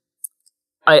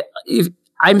if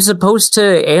I'm supposed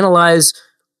to analyze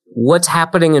what's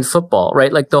happening in football,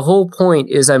 right? Like the whole point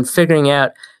is I'm figuring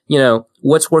out,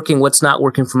 what's working, what's not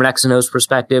working from an X and O's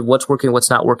perspective, what's working, what's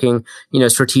not working,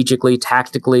 strategically,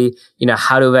 tactically,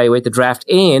 how to evaluate the draft.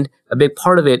 And a big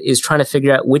part of it is trying to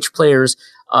figure out which players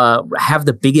have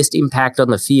the biggest impact on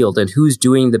the field and who's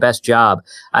doing the best job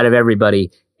out of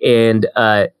everybody. And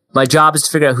my job is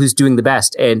to figure out who's doing the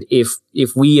best. And if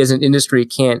we as an industry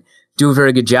can't do a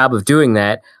very good job of doing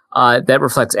that, that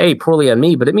reflects poorly on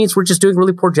me, but it means we're just doing a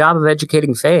really poor job of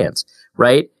educating fans,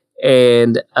 right?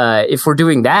 And if we're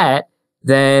doing that,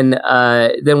 then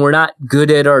we're not good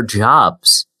at our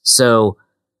jobs. So,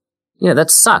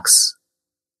 that sucks.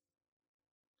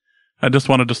 I just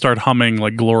wanted to start humming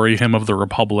like "Glory Hymn of the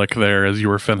Republic" there as you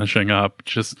were finishing up,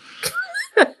 just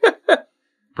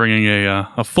bringing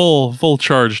a full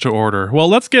charge to order. Well,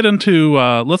 let's get into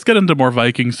more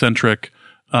Viking centric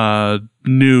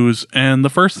news. And the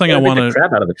first thing I want to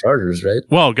crap out of the Chargers, right?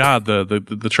 Well, God,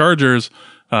 the Chargers,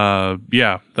 that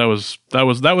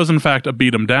was in fact a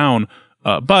beat 'em down.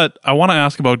 But I want to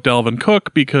ask about Dalvin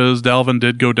Cook, because Dalvin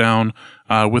did go down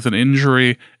with an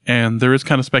injury, and there is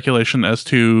kind of speculation as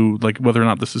to like whether or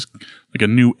not this is like a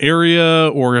new area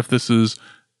or if this is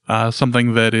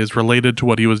something that is related to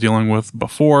what he was dealing with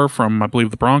before from, I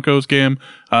believe, the Broncos game.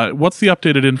 What's the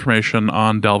updated information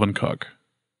on Dalvin Cook?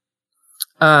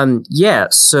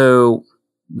 So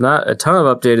not a ton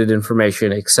of updated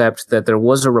information, except that there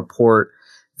was a report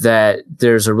that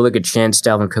there's a really good chance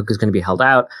Dalvin Cook is going to be held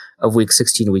out of week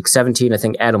 16 to week 17. I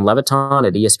think Adam Leviton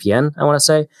at ESPN, I want to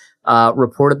say,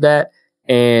 reported that.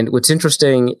 And what's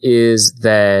interesting is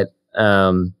that,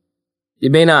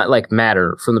 it may not like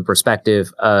matter from the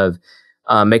perspective of,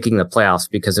 making the playoffs,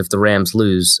 because if the Rams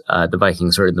lose, the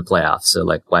Vikings are in the playoffs. So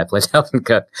like, why play Dalvin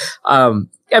Cook?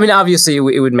 I mean, obviously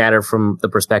it would matter from the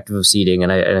perspective of seeding,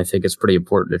 and I think it's pretty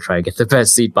important to try and get the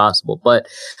best seed possible. But,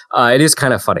 it is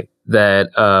kind of funny that,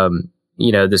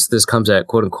 this comes at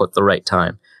quote unquote the right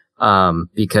time,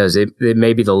 because it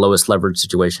may be the lowest leverage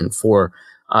situation for,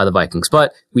 the Vikings.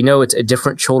 But we know it's a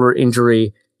different shoulder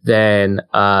injury than,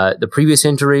 the previous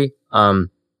injury.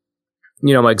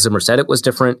 Mike Zimmer said it was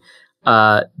different.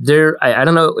 I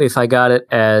don't know if I got it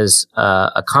as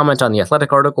a comment on the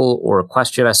Athletic article or a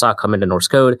question I saw come into Norse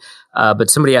Code, but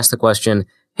somebody asked the question,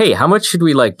 hey, how much should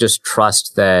we just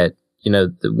trust that,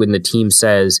 when the team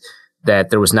says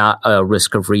that there was not a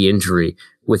risk of re-injury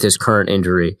with his current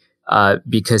injury,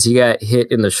 because he got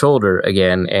hit in the shoulder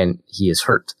again and he is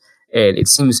hurt. And it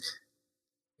seems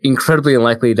incredibly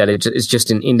unlikely that it's just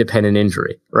an independent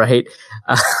injury, right?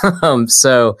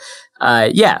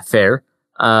 Yeah, fair.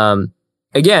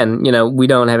 Again, we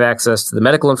don't have access to the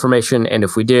medical information, and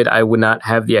if we did, I would not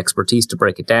have the expertise to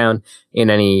break it down in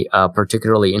any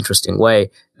particularly interesting way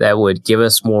that would give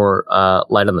us more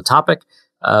light on the topic.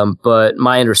 But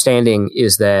my understanding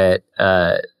is that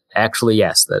actually,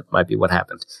 yes, that might be what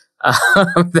happened.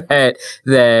 That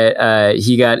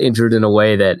he got injured in a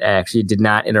way that actually did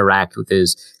not interact with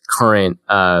his current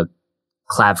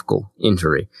clavicle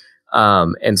injury.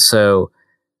 And so,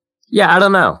 yeah, I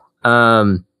don't know.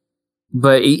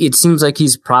 But it seems like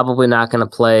he's probably not going to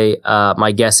play.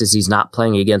 My guess is he's not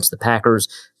playing against the Packers.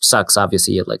 Sucks,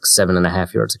 obviously, at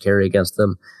 7.5 yards of carry against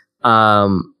them.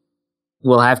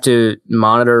 We'll have to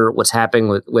monitor what's happening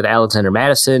with Alexander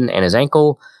Madison and his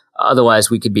ankle. Otherwise,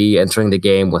 we could be entering the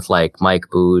game with Mike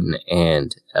Boone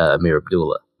and Amir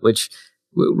Abdullah, which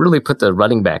really put the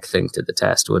running back thing to the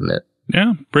test, wouldn't it?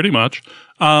 Yeah, pretty much.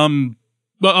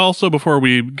 But also, before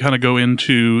we kind of go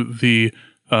into the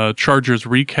Chargers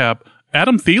recap,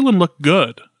 Adam Thielen looked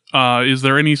good. Is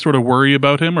there any sort of worry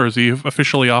about him, or is he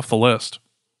officially off the list?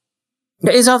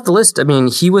 Yeah, he's off the list. I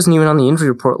mean, he wasn't even on the injury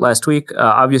report last week.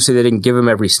 Obviously, they didn't give him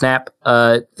every snap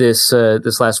this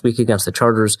last week against the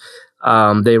Chargers.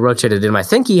 They rotated him. I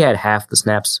think he had half the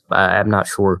snaps. I'm not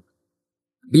sure.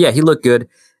 But yeah, he looked good.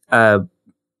 The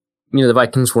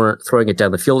Vikings weren't throwing it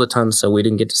down the field a ton, so we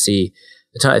didn't get to see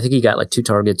a ton. I think he got 2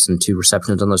 targets and 2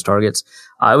 receptions on those targets.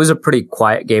 It was a pretty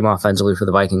quiet game offensively for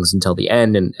the Vikings until the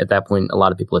end, and at that point, a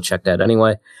lot of people had checked out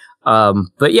anyway.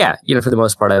 But yeah, for the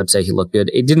most part, I would say he looked good.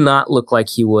 It did not look like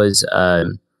he was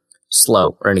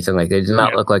slow or anything like that. It did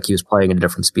not look like he was playing at a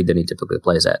different speed than he typically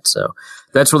plays at. So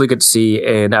that's really good to see,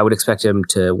 and I would expect him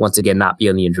to once again not be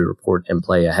on the injury report and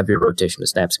play a heavier rotation of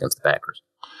snaps against the Packers.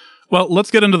 Well, let's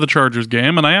get into the Chargers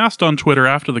game, and I asked on Twitter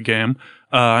after the game,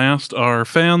 I asked our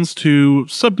fans to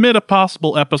submit a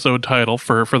possible episode title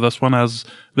for this one, as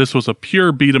this was a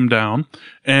pure beat 'em down,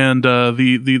 and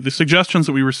the suggestions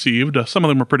that we received, some of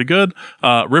them were pretty good.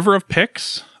 River of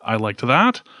Picks, I liked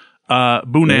that.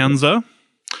 Bonanza.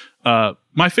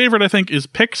 My favorite, I think, is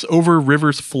Picks over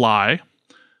Rivers Fly.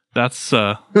 That's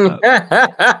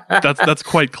that's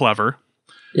quite clever.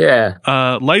 Yeah.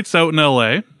 Lights Out in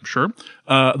LA, sure.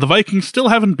 The Vikings still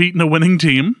haven't beaten a winning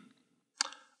team.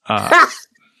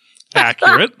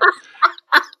 Accurate.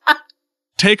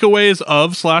 Takeaways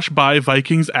of /by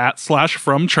Vikings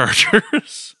 @/from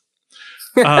Chargers.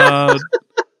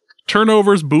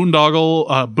 Turnovers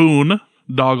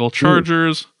Boondoggle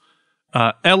Chargers.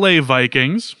 LA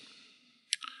Vikings.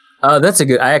 That's a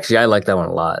good. I like that one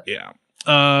a lot. Yeah.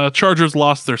 Chargers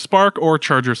lost their spark, or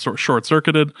Chargers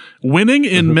short-circuited. Winning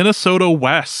in Minnesota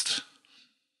West.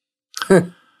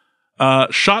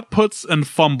 Shot puts and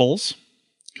fumbles,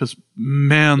 because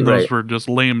man, those were just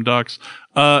lame ducks.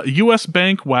 US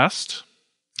Bank West.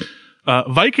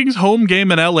 Vikings home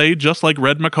game in LA, just like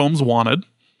Red McCombs wanted.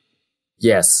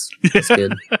 Yes, that's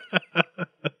good.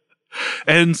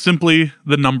 And simply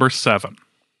the number 7.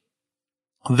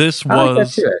 This was, I like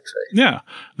that too, actually. Yeah,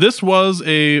 this was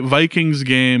a Vikings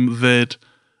game that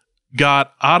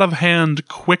got out of hand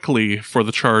quickly for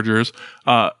the Chargers.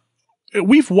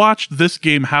 We've watched this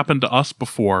game happen to us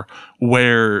before,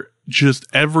 where just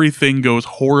everything goes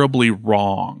horribly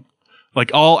wrong.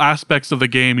 All aspects of the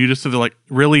game, you just say,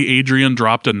 really, Adrian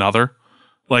dropped another?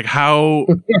 How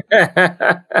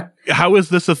is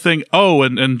this a thing? Oh,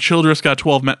 and Childress got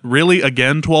 12 men. Really?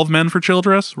 Again, 12 men for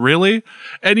Childress? Really?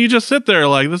 And you just sit there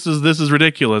this is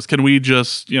ridiculous. Can we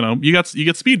just, you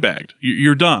get speed bagged.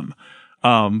 You're done.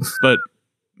 But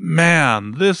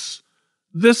man, this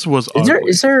was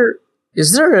ugly.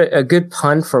 Is there a good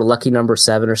pun for lucky number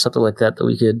 7 or something like that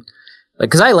we could,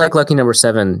 because I like lucky number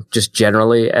 7 just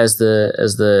generally as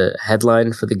the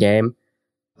headline for the game,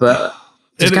 but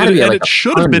it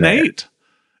should have been 8.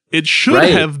 It should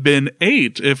have been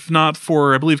 8, if not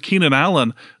for, I believe, Keenan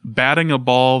Allen batting a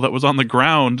ball that was on the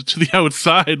ground to the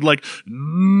outside.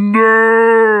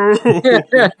 No!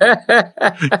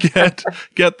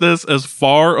 Get this as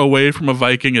far away from a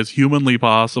Viking as humanly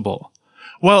possible.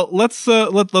 Well, let's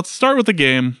start with the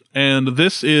game, and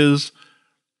this is,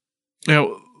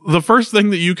 the first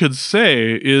thing that you could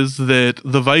say is that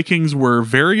the Vikings were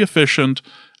very efficient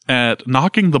at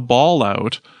knocking the ball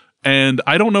out And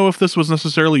I don't know if this was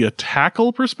necessarily a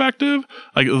tackle perspective,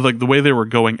 like the way they were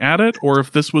going at it, or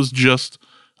if this was just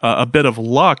a bit of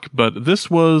luck, but this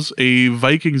was a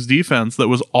Vikings defense that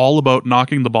was all about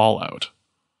knocking the ball out.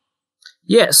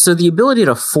 Yeah, so the ability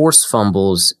to force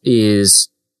fumbles is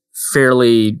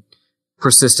fairly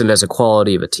persistent as a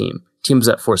quality of a team. Teams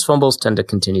that force fumbles tend to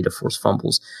continue to force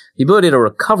fumbles. The ability to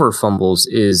recover fumbles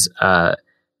is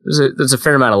there's a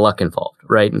fair amount of luck involved,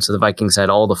 right? And so the Vikings had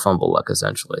all the fumble luck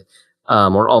essentially,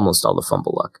 or almost all the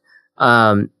fumble luck.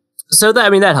 So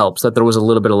that helps that there was a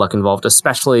little bit of luck involved,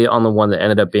 especially on the one that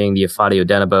ended up being the Ifeadi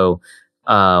Odenigbo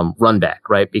run back,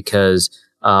 right? Because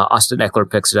Austin Eckler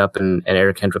picks it up and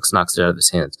Eric Hendricks knocks it out of his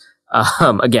hands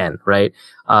again, right?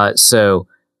 So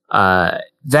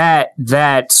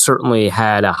that certainly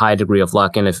had a high degree of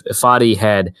luck, and if Ifeadi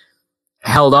had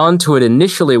held on to it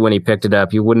initially when he picked it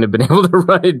up, he wouldn't have been able to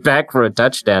run it back for a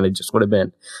touchdown. It just would have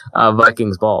been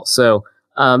Vikings ball. So,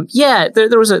 there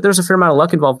was a fair amount of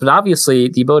luck involved, but obviously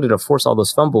the ability to force all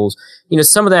those fumbles,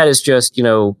 some of that is just,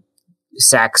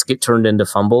 sacks get turned into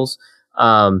fumbles.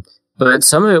 But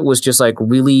some of it was just like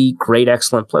really great,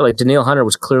 excellent play. Like Danielle Hunter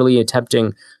was clearly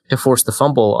attempting to force the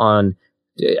fumble on,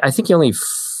 I think he only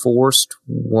forced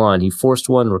one. He forced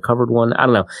one, recovered one. I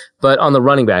don't know. But on the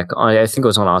running back, I think it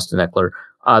was on Austin Eckler,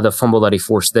 the fumble that he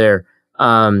forced there,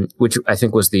 which I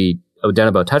think was the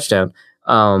Odenigbo touchdown.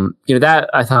 That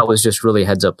I thought was just really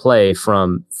heads up play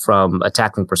from a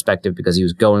tackling perspective because he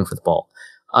was going for the ball.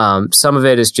 Some of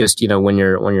it is just, when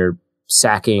you're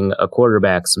sacking a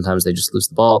quarterback, sometimes they just lose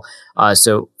the ball.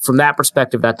 So from that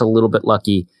perspective, that's a little bit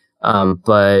lucky.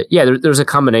 But yeah, there's a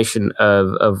combination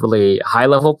of really high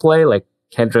level play, like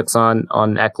Hendricks on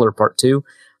Eckler part 2,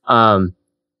 and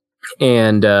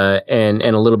a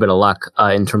little bit of luck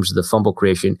in terms of the fumble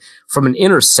creation. From an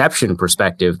interception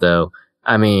perspective, though,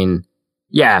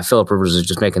 Phillip Rivers is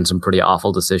just making some pretty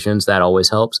awful decisions. That always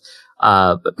helps.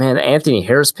 But man, the Anthony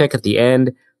Harris pick at the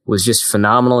end was just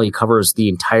phenomenal. He covers the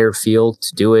entire field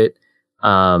to do it.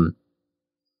 I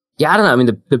don't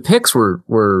know. The picks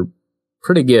were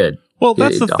pretty good. Well,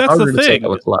 that's the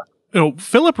thing.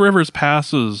 Phillip Rivers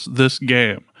passes this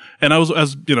game, and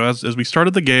as we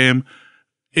started the game,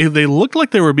 they looked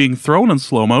like they were being thrown in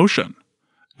slow motion.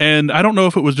 And I don't know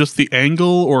if it was just the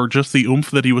angle or just the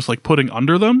oomph that he was like putting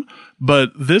under them,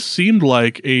 but this seemed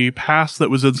like a pass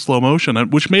that was in slow motion,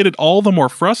 which made it all the more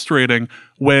frustrating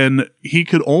when he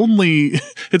could only,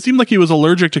 it seemed like he was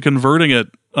allergic to converting it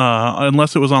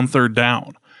unless it was on third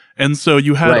down. And so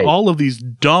you had all of these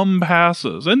dumb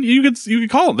passes, and you could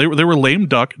call them, they were lame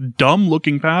duck, dumb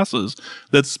looking passes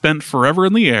that spent forever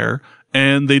in the air,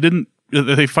 and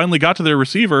they finally got to their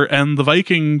receiver, and the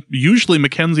Viking, usually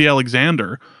Mackenzie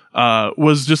Alexander,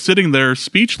 was just sitting there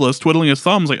speechless, twiddling his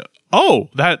thumbs like, oh,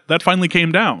 that finally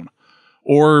came down.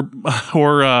 Or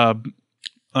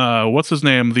what's his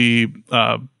name?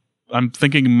 I'm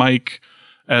thinking Mike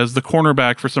as the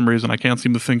cornerback for some reason. I can't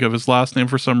seem to think of his last name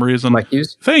for some reason. Mike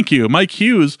Hughes? Thank you. Mike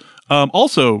Hughes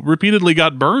also repeatedly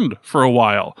got burned for a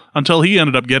while until he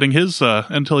ended up getting his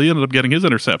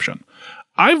interception.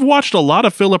 I've watched a lot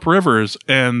of Phillip Rivers,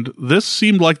 and this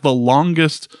seemed like the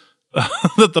longest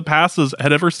that the passes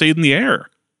had ever stayed in the air.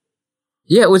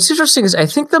 Yeah, what's interesting is I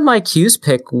think the Mike Hughes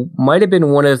pick might have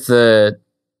been one of the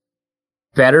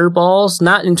better balls,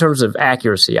 not in terms of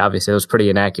accuracy. Obviously, it was pretty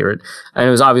inaccurate, and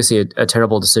it was obviously a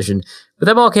terrible decision. But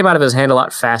that ball came out of his hand a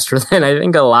lot faster than I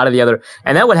think a lot of the other,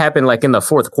 and that would happen like in the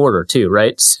fourth quarter too,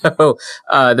 right? So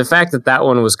the fact that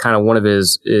one was kind of one of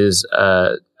his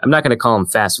I'm not going to call them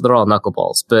fast; they're all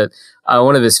knuckleballs, but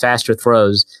one of his faster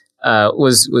throws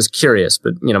was curious.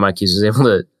 But Mike Hughes was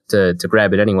able to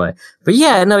grab it anyway. But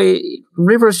yeah, no,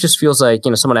 Rivers just feels like,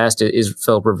 someone asked, is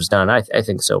Phillip Rivers done? I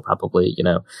think so, probably.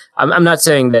 I'm not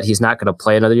saying that he's not going to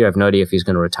play another year. I have no idea if he's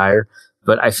going to retire,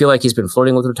 but I feel like he's been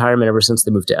flirting with retirement ever since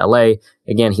they moved to LA.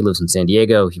 Again, he lives in San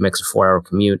Diego. He makes a 4-hour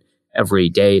commute every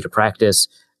day to practice.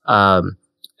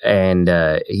 And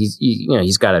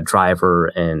he's got a driver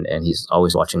and he's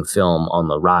always watching film on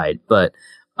the ride, but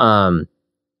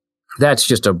that's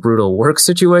just a brutal work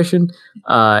situation.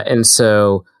 And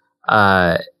so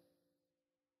that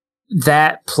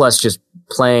plus just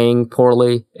playing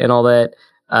poorly and all that,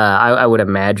 I would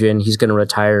imagine he's going to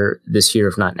retire this year,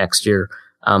 if not next year.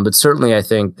 But certainly I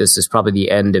think this is probably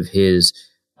the end of his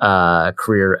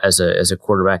career as a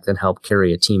quarterback that helped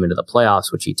carry a team into the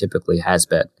playoffs, which he typically has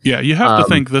been. Yeah, you have to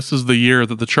think this is the year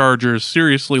that the Chargers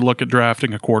seriously look at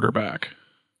drafting a quarterback.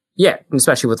 Yeah,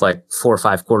 especially with like 4 or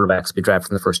 5 quarterbacks to be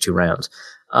drafted in the first 2 rounds.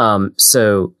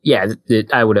 So yeah,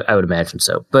 I would imagine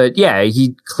so. But yeah,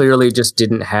 he clearly just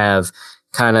didn't have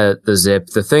kind of the zip.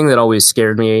 The thing that always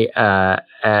scared me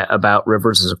about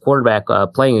Rivers as a quarterback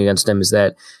playing against him is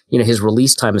that, his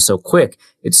release time is so quick.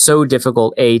 It's so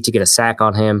difficult, A, to get a sack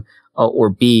on him, or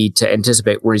B, to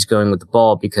anticipate where he's going with the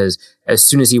ball, because as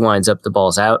soon as he winds up, the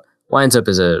ball's out. Winds up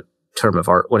is a term of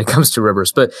art when it comes to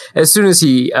Rivers, but as soon as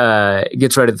he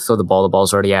gets ready to throw the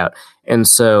ball's already out. And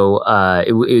so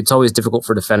it's always difficult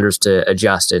for defenders to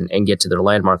adjust and get to their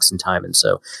landmarks in time. And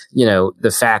so,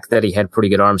 the fact that he had pretty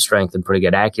good arm strength and pretty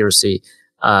good accuracy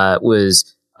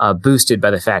was boosted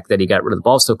by the fact that he got rid of the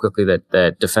ball so quickly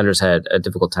that defenders had a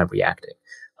difficult time reacting,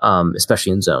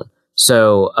 especially in zone.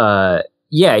 So,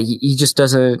 he just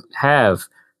doesn't have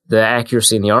the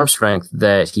accuracy and the arm strength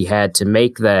that he had to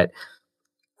make that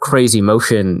crazy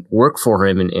motion work for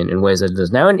him in ways that it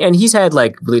does now. And he's had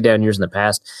like really down years in the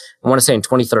past. I want to say in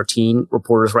 2013,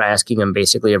 reporters were asking him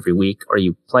basically every week, are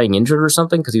you playing injured or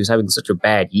something? Because he was having such a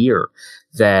bad year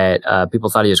that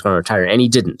people thought he was going to retire, and he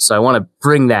didn't. So I want to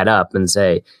bring that up and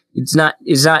say it's not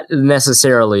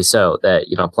necessarily so that,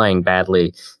 playing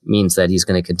badly means that he's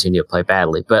going to continue to play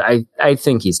badly. But I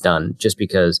think he's done, just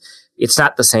because it's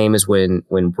not the same as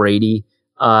when Brady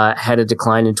had a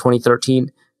decline in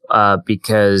 2013.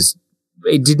 Because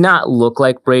it did not look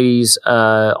like Brady's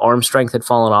arm strength had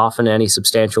fallen off in any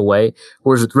substantial way.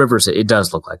 Whereas with Rivers, it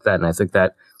does look like that. And I think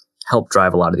that helped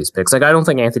drive a lot of these picks. Like, I don't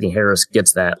think Anthony Harris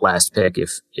gets that last pick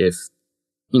if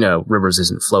Rivers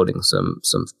isn't floating some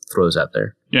throws out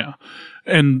there. Yeah.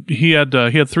 And he had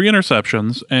 3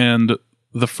 interceptions, and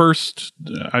the first,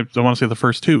 I want to say the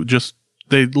first 2, just,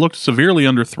 they looked severely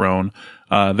underthrown.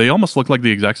 They almost looked like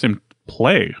the exact same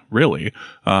play, really.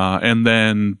 And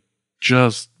then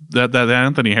just that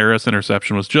Anthony Harris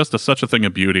interception was just such a thing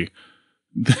of beauty.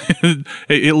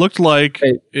 It looked like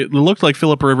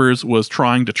Phillip Rivers was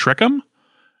trying to trick him,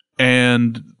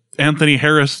 and Anthony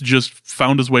Harris just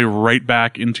found his way right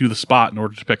back into the spot in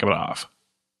order to pick it off.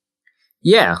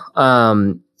 Yeah.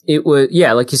 It was,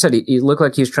 like you said, it looked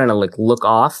like he was trying to look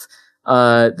off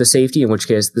the safety, in which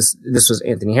case this was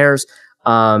Anthony Harris.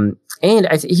 And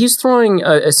he's throwing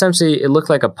essentially, it looked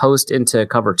like a post into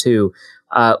cover 2,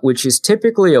 which is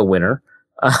typically a winner.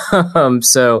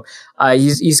 So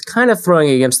he's kind of throwing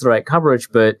against the right coverage,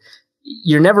 but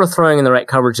you're never throwing in the right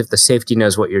coverage if the safety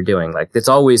knows what you're doing. Like, it's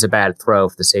always a bad throw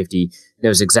if the safety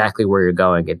knows exactly where you're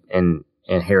going, and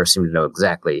Harris seemed to know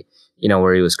exactly,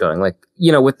 where he was going. Like,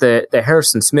 with the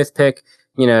Harrison Smith pick,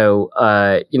 he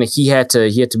had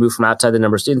to move from outside the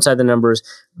numbers to inside the numbers,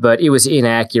 but it was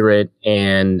inaccurate,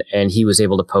 and he was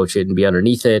able to poach it and be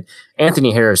underneath it.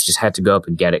 Anthony Harris just had to go up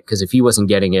and get it, because if he wasn't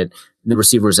getting it, the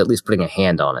receiver was at least putting a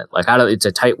hand on it. Like, it's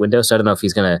a tight window, so I don't know if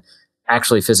he's going to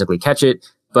actually physically catch it,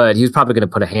 but he was probably going to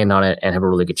put a hand on it and have a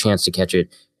really good chance to catch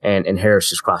it. And Harris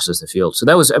just crosses the field. So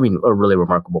that was, a really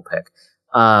remarkable pick.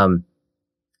 I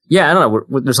don't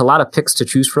know. There's a lot of picks to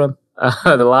choose from,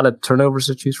 a lot of turnovers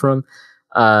to choose from.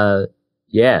 All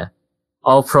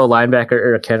pro linebacker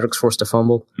Eric Kendricks forced a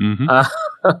fumble.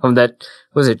 Mm-hmm. That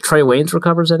was it. Trey Waynes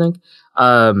recovers, I think.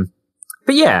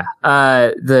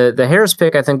 The Harris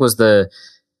pick, I think, was the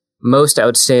most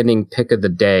outstanding pick of the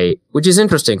day, which is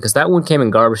interesting because that one came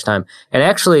in garbage time. And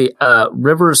actually,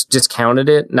 Rivers discounted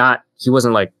it. He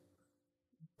wasn't like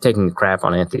taking a crap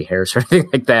on Anthony Harris or anything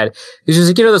like that. He's just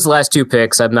like, those last 2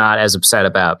 picks I'm not as upset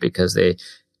about because they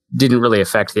didn't really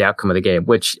affect the outcome of the game,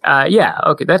 which,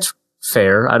 okay, that's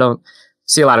fair. I don't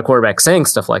see a lot of quarterbacks saying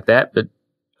stuff like that, but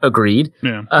agreed.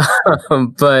 Yeah.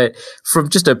 But from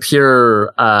just a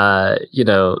pure,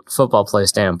 football play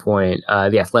standpoint,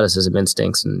 the athleticism,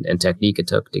 instincts, and technique it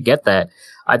took to get that,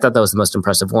 I thought that was the most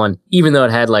impressive one, even though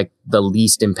it had like the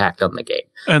least impact on the game.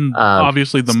 And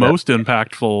obviously the most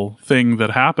impactful thing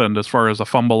that happened as far as a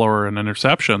fumble or an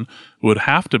interception would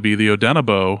have to be the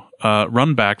Odenigbo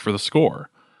run back for the score.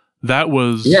 That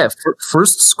was... Yeah,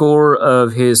 first score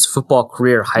of his football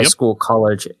career, high school,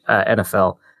 college,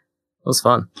 NFL. It was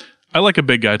fun. I like a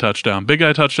big guy touchdown. Big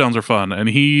guy touchdowns are fun, and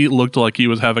he looked like he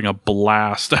was having a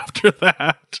blast after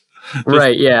that.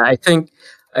 Right, yeah.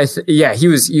 He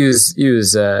was,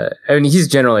 he's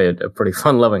generally a pretty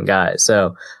fun-loving guy,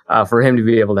 so for him to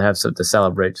be able to have something to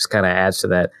celebrate just kind of adds to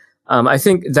that. I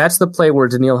think that's the play where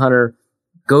Danielle Hunter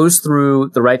goes through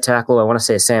the right tackle, I want to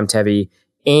say Sam Tevy,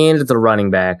 and the running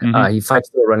back. Mm-hmm. He fights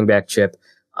through a running back chip.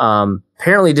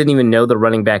 Apparently didn't even know the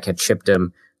running back had chipped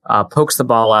him. Pokes the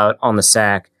ball out on the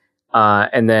sack.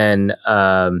 And then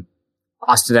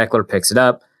Austin Eckler picks it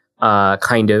up. Or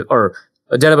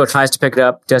Odenigbo tries to pick it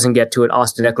up, doesn't get to it.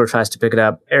 Austin Eckler tries to pick it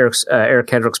up. Eric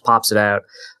Kendricks pops it out.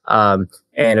 And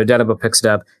Odenigbo picks it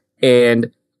up.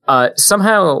 And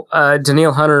somehow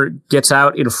Danielle Hunter gets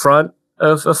out in front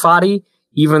of Fadi,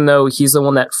 even though he's the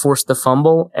one that forced the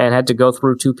fumble and had to go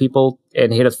through two people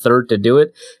and hit a third to do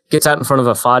it, gets out in front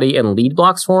of Afadi and lead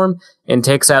blocks for him and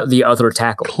takes out the other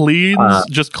tackle.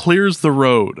 Just clears the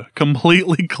road,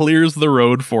 completely clears the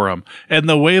road for him. And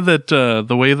the way that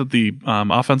the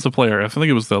offensive player, I think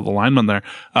it was the lineman there,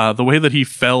 the way that he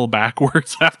fell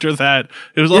backwards after that,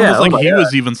 it was almost like he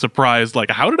was even surprised,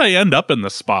 like, how did I end up in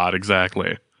this spot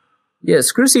exactly? Yeah,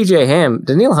 screw CJ Ham.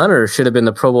 Danielle Hunter should have been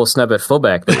the Pro Bowl snub at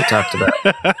fullback that we talked about.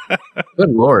 Good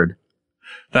Lord.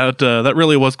 That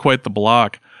really was quite the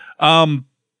block. The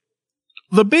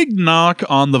big knock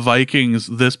on the Vikings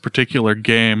this particular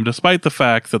game, despite the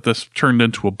fact that this turned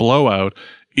into a blowout,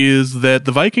 is that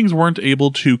the Vikings weren't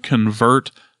able to convert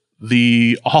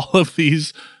all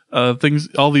these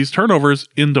turnovers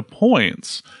into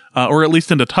points, or at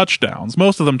least into touchdowns.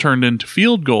 Most of them turned into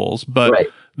field goals, but right.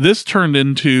 This turned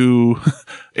into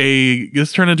a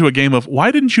game of,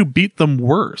 why didn't you beat them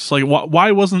worse? Like,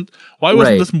 why wasn't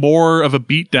this more of a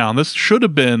beatdown? This should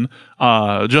have been,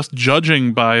 just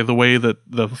judging by the way that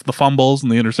the fumbles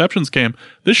and the interceptions came,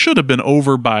 this should have been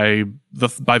over by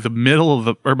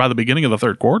the beginning of the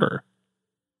third quarter.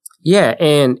 Yeah,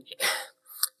 and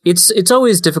it's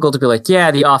always difficult to be like,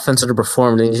 yeah, the offense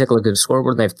underperformed, and you take a look at the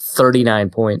scoreboard and they have 39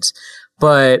 points.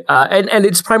 But, and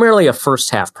it's primarily a first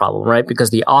half problem, right?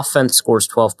 Because the offense scores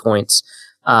 12 points.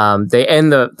 They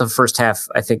end the first half,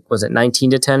 I think, was it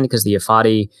 19-10 because the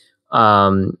Afadi,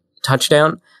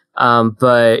 touchdown.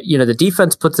 But, the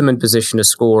defense puts them in position to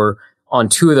score on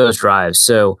two of those drives.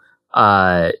 So,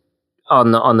 on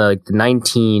the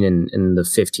 19 and the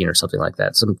 15 or something like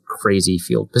that, some crazy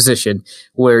field position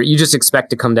where you just expect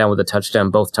to come down with a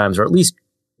touchdown both times, or at least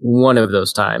one of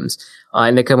those times.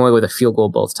 And they come away with a field goal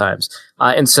both times.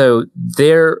 And so they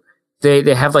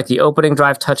have like the opening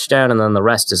drive touchdown, and then the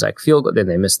rest is like field goal. Then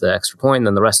they miss the extra point, and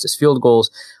then the rest is field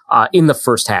goals, in the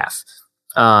first half.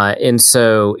 And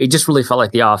so it just really felt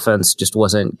like the offense just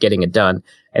wasn't getting it done.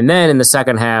 And then in the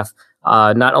second half,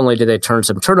 not only did they turn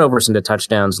some turnovers into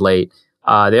touchdowns late,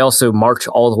 they also march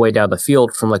all the way down the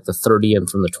field from like the 30 and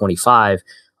from the 25,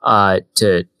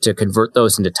 to convert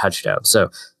those into touchdowns. So,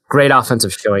 great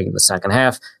offensive showing in the second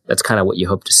half. That's kind of what you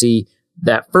hope to see.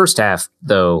 That first half,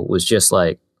 though, was just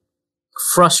like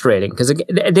frustrating because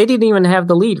they didn't even have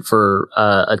the lead for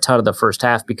a ton of the first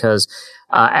half because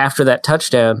after that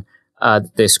touchdown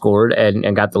they scored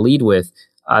and got the lead with,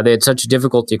 they had such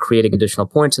difficulty creating additional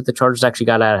points that the Chargers actually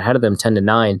got out ahead of them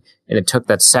 10-9, and it took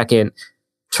that second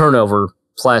turnover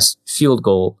plus field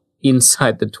goal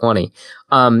inside the 20.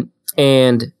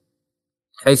 And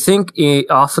I think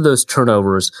off of those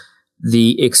turnovers,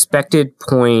 the expected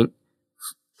point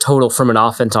total from an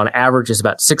offense on average is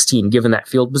about 16, given that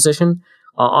field position.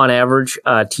 On average,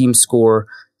 teams score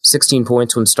 16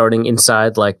 points when starting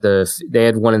inside, they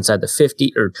had one inside the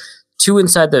 50, or two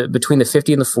between the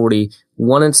 50 and the 40,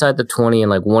 one inside the 20, and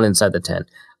like one inside the 10.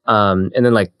 And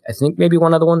then I think maybe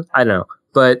one other one. I don't know.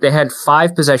 But they had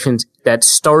 5 possessions that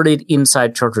started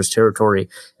inside Chargers territory.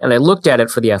 And I looked at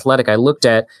it for The Athletic. I looked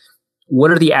at,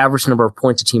 what are the average number of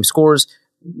points a team scores?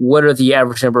 What are the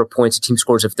average number of points a team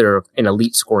scores if they're an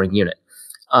elite scoring unit?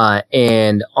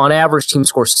 And on average, team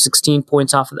scores 16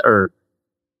 points off of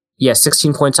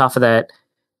 16 points off of that,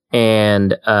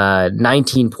 and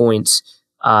 19 points.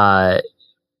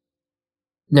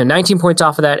 19 points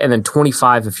off of that, and then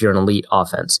 25 if you're an elite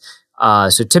offense.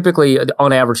 So typically,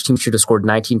 on average, teams should have scored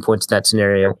 19 points in that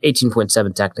scenario,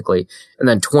 18.7 technically, and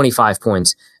then 25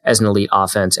 points as an elite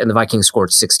offense, and the Vikings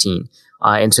scored 16.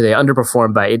 And so they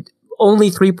underperformed by only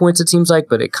 3 points, it seems like,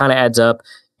 but it kind of adds up.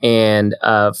 And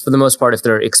for the most part, if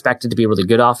they're expected to be a really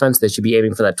good offense, they should be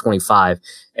aiming for that 25,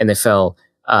 and they fell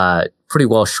pretty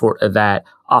well short of that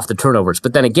off the turnovers.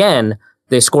 But then again,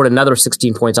 they scored another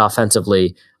 16 points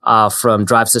offensively from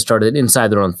drives that started inside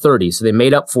their own 30. So they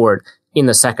made up for it in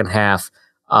the second half,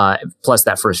 plus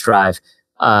that first drive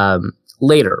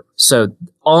later. So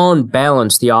on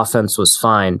balance, the offense was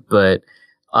fine, but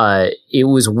it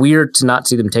was weird to not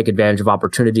see them take advantage of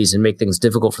opportunities and make things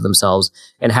difficult for themselves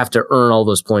and have to earn all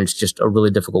those points just a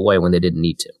really difficult way when they didn't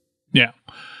need to. Yeah.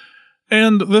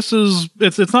 And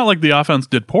it's not like the offense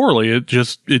did poorly. It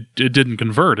didn't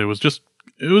convert. It was just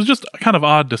kind of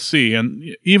odd to see. And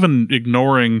even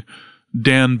ignoring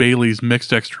Dan Bailey's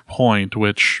mixed extra point,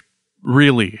 which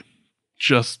really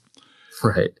just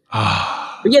right.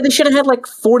 But yeah, they should have had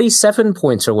 47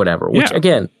 points or whatever, which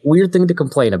again, weird thing to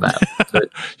complain about. But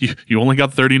you only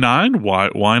got 39.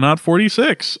 Why not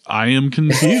 46? I am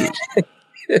confused.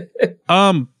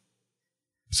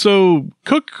 So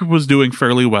Cook was doing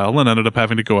fairly well and ended up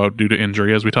having to go out due to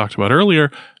injury, as we talked about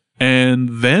earlier.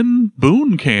 And then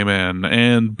Boone came in,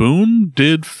 and Boone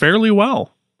did fairly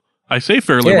well. I say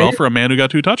fairly well for a man who got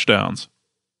 2 touchdowns.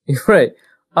 Right.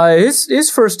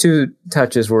 His first 2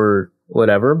 touches were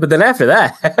whatever, but then after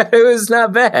that, it was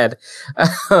not bad.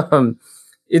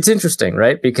 It's interesting,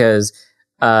 right? Because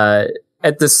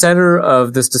at the center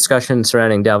of this discussion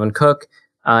surrounding Dalvin Cook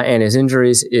and his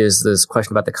injuries is this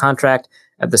question about the contract.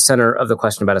 At the center of the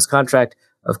question about his contract,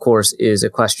 of course, is a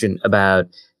question about,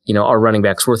 are running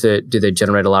backs worth it? Do they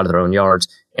generate a lot of their own yards?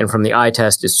 And from the eye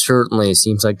test, it certainly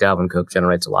seems like Dalvin Cook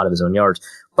generates a lot of his own yards.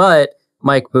 But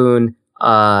Mike Boone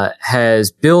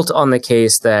has built on the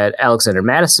case that Alexander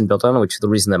Mattison built on, which is the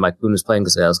reason that Mike Boone was playing,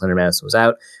 because Alexander Mattison was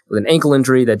out with an ankle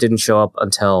injury that didn't show up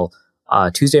until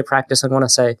Tuesday practice, I want to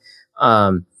say.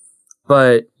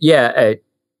 But yeah,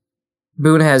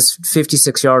 Boone has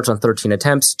 56 yards on 13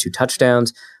 attempts, 2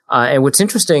 touchdowns. And what's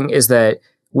interesting is that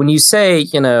when you say,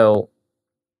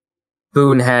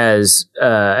 Boone has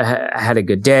had a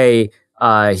good day,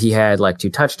 he had like 2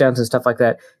 touchdowns and stuff like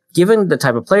that. Given the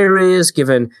type of player he is,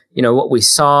 given, what we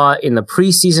saw in the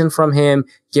preseason from him,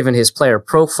 given his player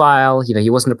profile, he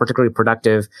wasn't a particularly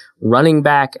productive running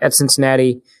back at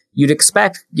Cincinnati. You'd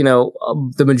expect,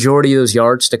 the majority of those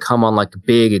yards to come on like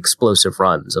big explosive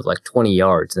runs of like 20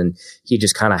 yards. And he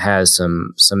just kind of has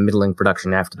some middling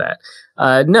production after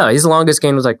that. No, his longest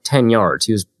gain was like 10 yards.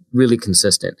 He was really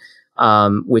consistent,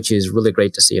 which is really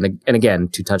great to see. And again,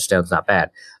 2 touchdowns, not bad.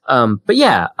 But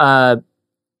yeah,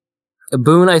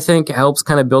 Boone, I think, helps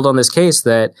kind of build on this case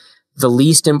that the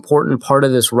least important part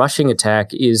of this rushing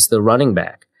attack is the running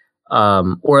back.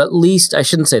 Or at least, I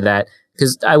shouldn't say that,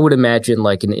 because I would imagine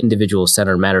like an individual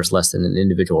center matters less than an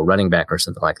individual running back or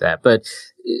something like that. But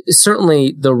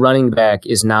certainly the running back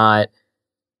is not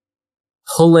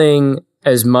pulling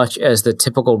as much as the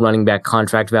typical running back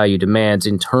contract value demands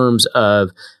in terms of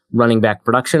running back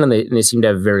production, and they seem to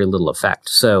have very little effect.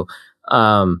 So,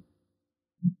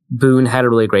 Boone had a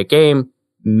really great game.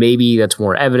 Maybe that's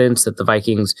more evidence that the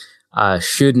Vikings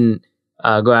shouldn't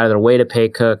go out of their way to pay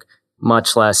Cook,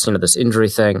 much less, this injury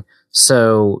thing.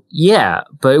 So, yeah,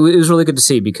 but it was really good to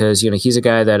see because, he's a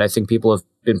guy that I think people have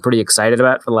been pretty excited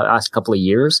about for the last couple of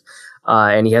years.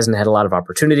 And he hasn't had a lot of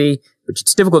opportunity, which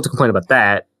it's difficult to complain about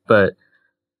that. But,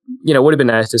 it would have been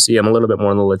nice to see him a little bit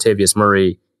more in the Latavius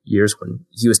Murray years when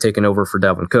he was taking over for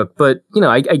Dalvin Cook. But,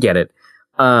 I get it.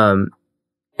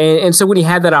 And so when he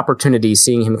had that opportunity,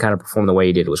 seeing him kind of perform the way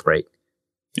he did was great.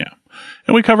 Yeah.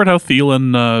 And we covered how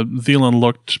Thielen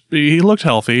looked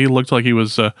healthy. He looked like he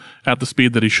was at the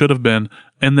speed that he should have been.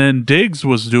 And then Diggs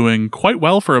was doing quite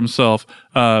well for himself,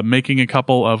 making a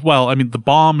couple of, the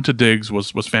bomb to Diggs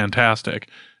was fantastic.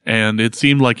 And it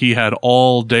seemed like he had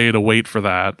all day to wait for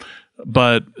that.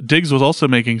 But Diggs was also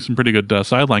making some pretty good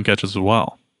sideline catches as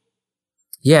well.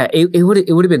 Yeah, it would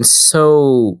have been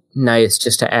so nice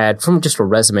just to add, from just a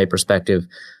resume perspective,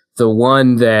 the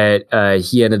one that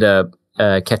he ended up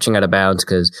catching out of bounds,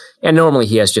 and normally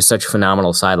he has just such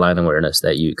phenomenal sideline awareness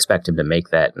that you expect him to make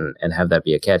that and have that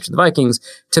be a catch. The Vikings,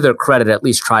 to their credit, at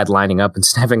least tried lining up and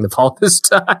snapping the ball this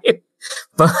time.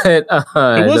 But it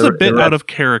was a bit out of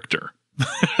character.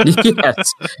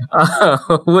 Yes.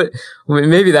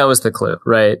 Maybe that was the clue,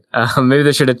 right? Maybe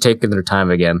they should have taken their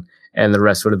time again. And the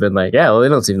rest would have been like, yeah, well, they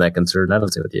don't seem that concerned. I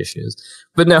don't see what the issue is.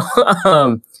 But no,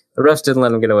 the refs didn't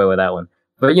let him get away with that one.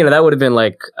 But, that would have been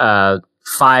like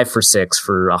 5 for 6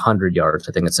 for 100 yards,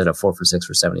 I think, instead of 4 for 6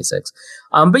 for 76.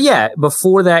 But yeah,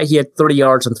 before that, he had 30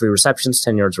 yards on 3 receptions,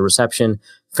 10 yards of reception.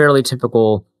 Fairly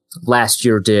typical last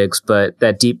year Diggs, but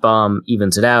that deep bomb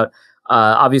evens it out.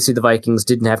 Obviously, the Vikings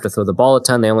didn't have to throw the ball a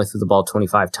ton. They only threw the ball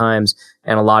 25 times.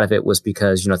 And a lot of it was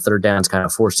because, third downs kind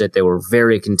of forced it. They were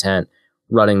very content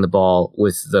running the ball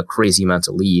with the crazy amounts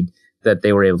of lead that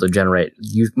they were able to generate,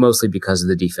 mostly because of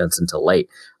the defense until late.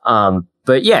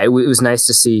 But yeah, it was nice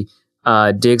to see.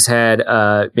 Diggs had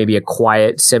maybe a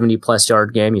quiet 70-plus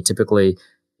yard game. You typically,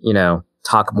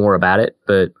 talk more about it.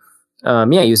 But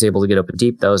yeah, he was able to get open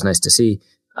deep. That was nice to see.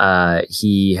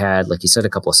 He had, like you said, a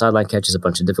couple of sideline catches, a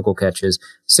bunch of difficult catches,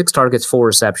 6 targets, 4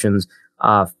 receptions,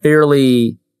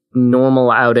 fairly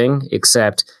normal outing,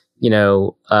 except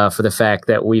for the fact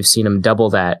that we've seen him double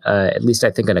that, at least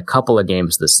I think in a couple of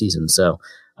games this season. So,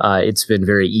 it's been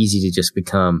very easy to just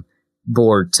become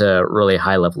bored to really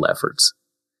high level efforts.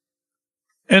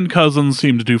 And Cousins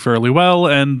seemed to do fairly well,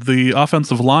 and the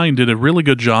offensive line did a really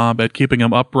good job at keeping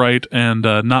him upright and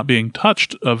not being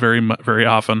touched very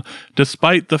often,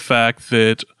 despite the fact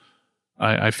that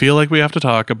I feel like we have to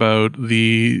talk about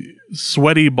the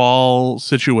sweaty ball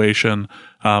situation,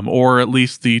 or at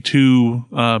least the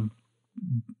 2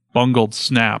 bungled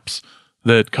snaps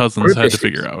that Cousins had to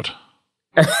figure out.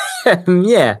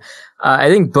 Yeah, I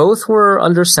think both were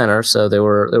under center, so there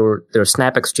were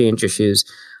snap exchange issues.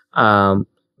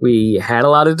 we had a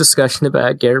lot of discussion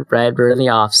about Garrett Bradbury in the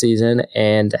offseason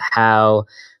and how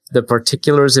the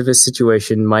particulars of his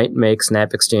situation might make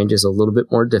snap exchanges a little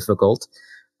bit more difficult.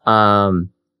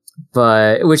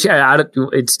 But which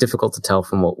it's difficult to tell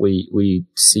from what we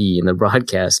see in the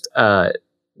broadcast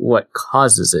what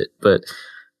causes it. But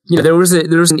there was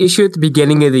an issue at the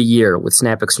beginning of the year with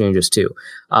snap exchanges too,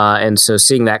 and so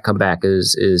seeing that come back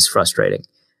is frustrating.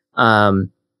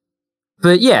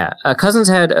 But yeah, Cousins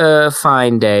had a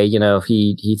fine day.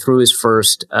 He threw his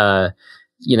first at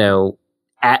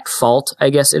fault, I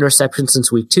guess, interception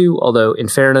since week 2. Although in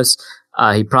fairness,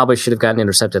 he probably should have gotten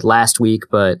intercepted last week,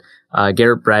 but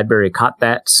Garrett Bradbury caught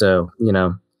that. So,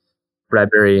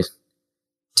 Bradbury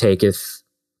taketh,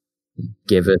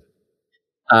 giveth.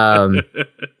 Like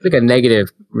a negative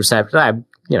reception. I,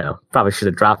 probably should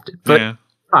have dropped it, but yeah.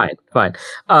 Fine.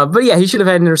 But yeah, he should have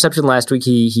had an interception last week.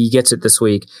 He gets it this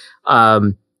week.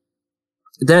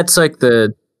 That's like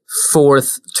the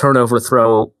 4th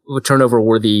turnover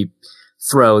worthy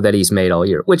throw that he's made all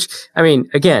year, which, I mean,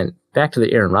 again, back to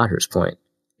the Aaron Rodgers point.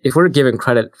 If we're giving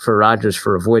credit for Rodgers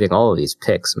for avoiding all of these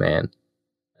picks, man,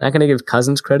 not going to give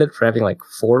Cousins credit for having like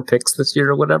 4 picks this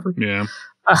year or whatever. Yeah.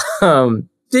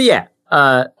 Yeah.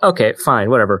 Okay, fine,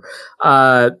 whatever.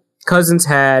 Cousins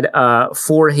had,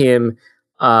 for him,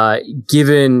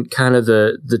 given kind of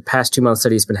the past 2 months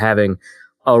that he's been having,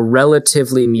 a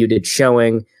relatively muted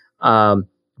showing,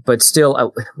 but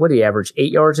still, what did he average?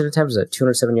 8 yards an attempt? Is that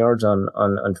 207 yards on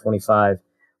 25?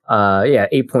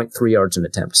 8.3 yards an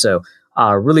attempt. So,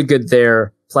 really good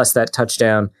there. Plus that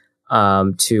touchdown,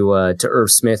 to Irv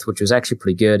Smith, which was actually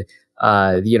pretty good.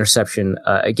 The interception,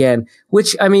 again,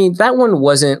 which, I mean, that one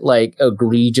wasn't like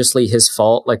egregiously his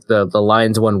fault, like the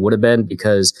Lions one would have been,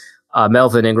 because,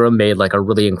 Melvin Ingram made like a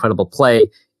really incredible play,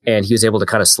 and he was able to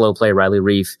kind of slow play Riley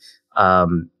Reif,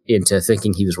 into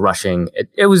thinking he was rushing.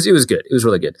 It was good. It was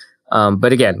really good.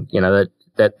 But again,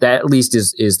 that at least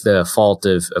is the fault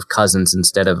of Cousins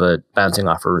instead of bouncing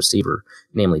off a receiver,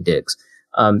 namely Diggs.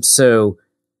 So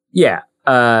yeah,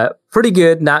 pretty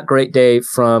good, not great day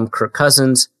from Kirk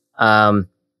Cousins. Yeah,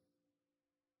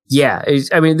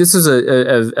 I mean, this is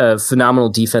a phenomenal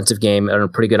defensive game and a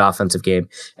pretty good offensive game.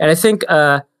 And I think,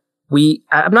 I'm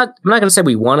not going to say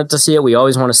we wanted to see it. We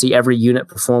always want to see every unit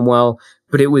perform well,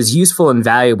 but it was useful and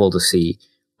valuable to see,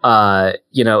 a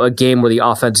game where the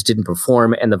offense didn't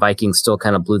perform and the Vikings still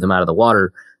kind of blew them out of the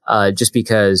water, just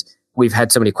because we've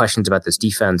had so many questions about this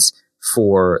defense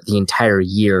for the entire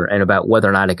year and about whether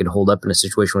or not it could hold up in a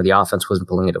situation where the offense wasn't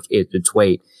pulling its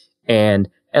weight. And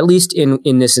at least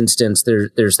in this instance,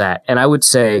 there's that. And I would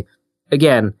say,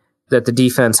 again, that the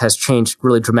defense has changed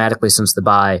really dramatically since the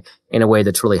bye in a way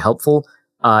that's really helpful.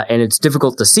 And it's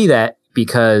difficult to see that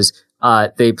because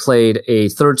they played a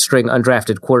 3rd string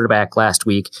undrafted quarterback last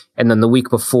week, and then the week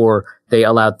before they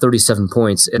allowed 37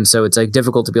 points. And so it's like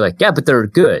difficult to be like, yeah, but they're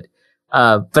good.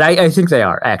 But I think they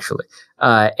are actually.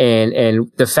 And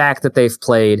the fact that they've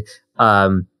played,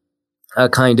 a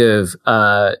kind of,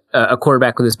 a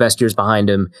quarterback with his best years behind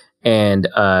him and,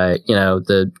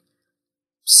 the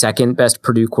 2nd best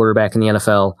Purdue quarterback in the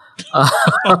NFL.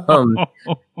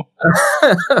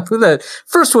 The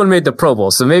first one made the Pro Bowl,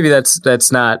 so maybe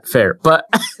that's not fair. But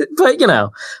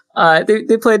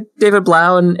they played David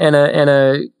Blau and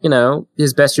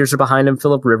his best years are behind him,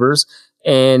 Phillip Rivers.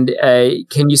 And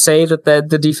can you say that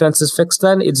the defense is fixed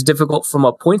then? It's difficult from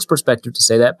a points perspective to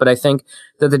say that, but I think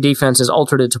that the defense has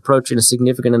altered its approach in a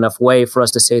significant enough way for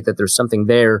us to say that there's something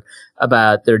there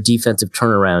about their defensive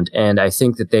turnaround. And I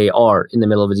think that they are in the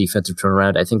middle of a defensive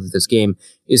turnaround. I think that this game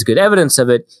is good evidence of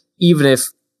it, even if,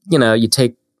 you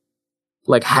take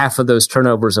like half of those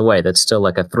turnovers away. That's still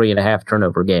like a 3.5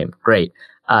 turnover game. Great.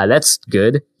 That's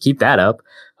good. Keep that up.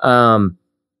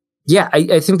 Yeah,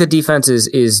 I think the defense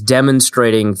is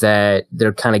demonstrating that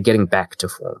they're kind of getting back to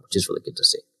form, which is really good to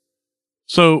see.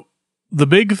 So the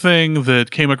big thing that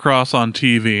came across on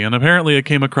TV, and apparently it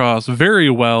came across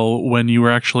very well when you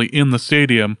were actually in the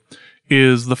stadium,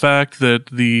 is the fact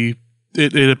that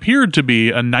it appeared to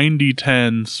be a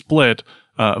 90-10 split,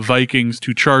 Vikings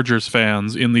to Chargers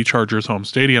fans in the Chargers home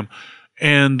stadium.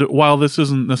 And while this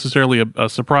isn't necessarily a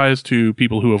surprise to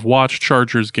people who have watched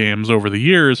Chargers games over the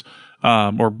years,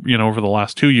 over the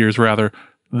last 2 years rather,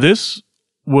 this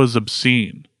was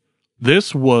obscene.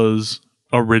 This was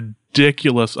a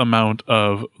ridiculous amount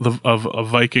of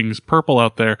Vikings purple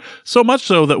out there. So much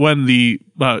so that when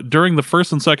during the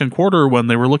first and second quarter, when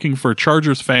they were looking for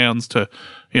Chargers fans to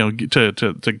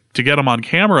get them on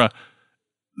camera,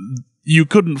 you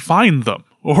couldn't find them.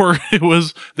 or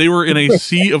they were in a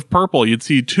sea of purple. You'd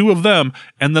see two of them,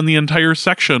 and then the entire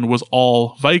section was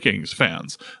all Vikings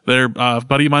fans. Their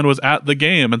buddy of mine was at the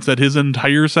game and said his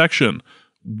entire section,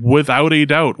 without a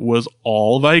doubt, was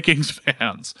all Vikings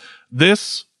fans.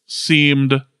 This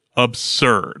seemed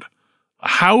absurd.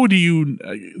 How do you,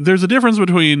 there's a difference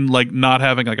between like not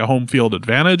having like a home field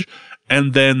advantage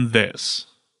and then this.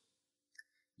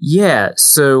 Yeah,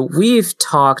 so we've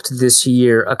talked this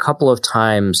year a couple of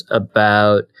times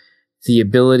about the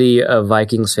ability of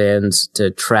Vikings fans to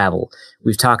travel.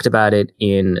 We've talked about it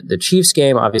in the Chiefs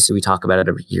game. Obviously, we talk about it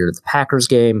every year at the Packers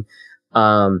game.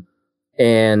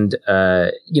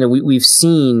 We've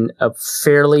seen a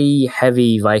fairly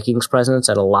heavy Vikings presence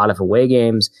at a lot of away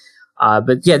games.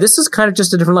 But yeah, this is kind of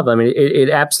just a different level. I mean, it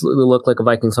absolutely looked like a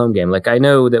Vikings home game. Like, I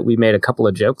know that we made a couple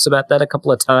of jokes about that a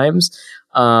couple of times.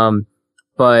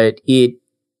 But it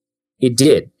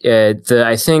did.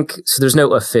 I think so. There's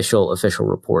no official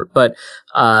report, but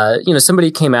somebody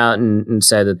came out and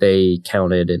said that they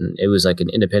counted, and it was like an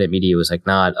independent media. It was like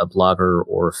not a blogger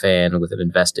or a fan with an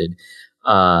invested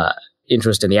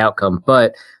interest in the outcome,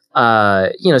 but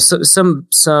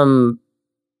some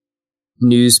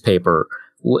newspaper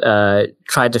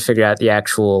tried to figure out the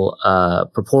actual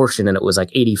proportion, and it was like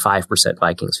 85%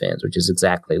 Vikings fans, which is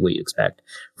exactly what you expect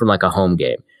from like a home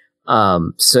game.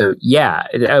 So yeah,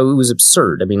 it was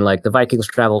absurd. I mean, like, the Vikings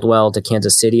traveled well to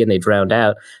Kansas City and they drowned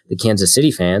out the Kansas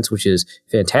City fans, which is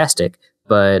fantastic.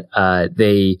 But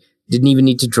they didn't even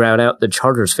need to drown out the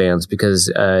Chargers fans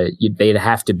because they'd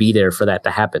have to be there for that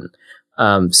to happen.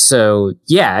 So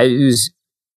yeah, it was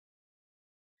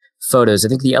photos. I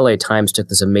think the LA Times took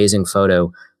this amazing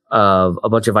photo of a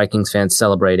bunch of Vikings fans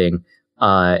celebrating.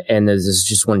 And there's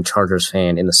just one Chargers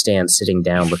fan in the stands sitting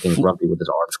down looking grumpy with his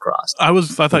arms crossed. I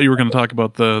thought you were going to talk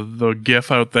about the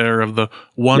GIF out there of the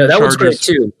one that Chargers, was great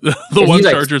too. the one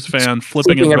Chargers fan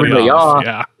flipping everybody off.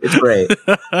 Yeah, it's great.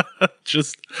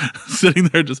 Just sitting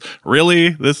there, just really,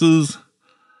 this is.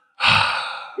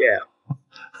 Yeah,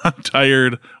 I'm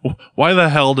tired. Why the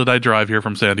hell did I drive here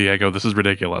from San Diego? This is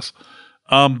ridiculous.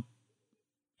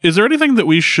 Is there anything that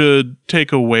we should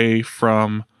take away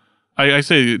from? I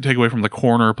say take away from the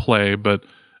corner play, but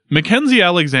Mackenzie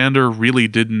Alexander really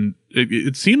didn't.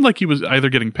 It seemed like he was either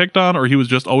getting picked on or he was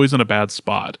just always in a bad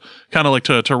spot. Kind of like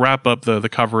to wrap up the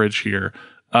coverage here.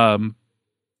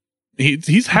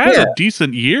 He's had a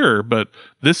decent year, but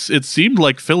it seemed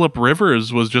like Phillip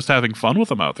Rivers was just having fun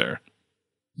with him out there.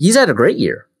 He's had a great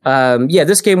year.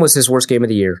 This game was his worst game of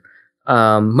the year.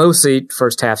 Mostly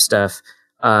first half stuff.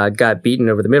 Got beaten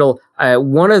over the middle.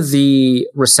 One of the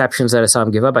receptions that I saw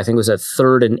him give up, I think, was at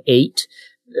 3rd and 8.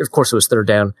 Of course, it was third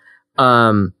down.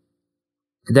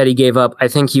 That he gave up. I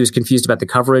think he was confused about the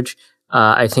coverage.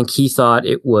 I think he thought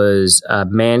it was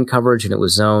man coverage and it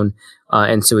was zone,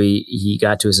 and so he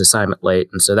got to his assignment late.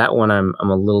 And so that one I'm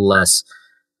a little less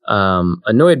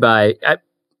annoyed by.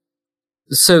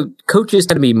 So coaches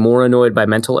tend to be more annoyed by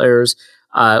mental errors.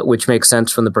 Which makes sense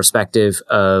from the perspective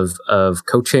of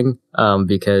coaching,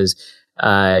 because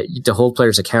to hold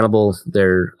players accountable,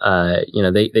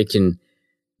 they can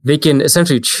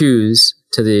essentially choose,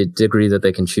 to the degree that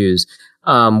they can choose,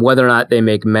 whether or not they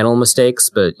make mental mistakes.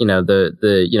 But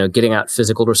getting out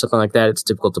physical or something like that, it's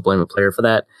difficult to blame a player for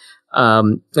that.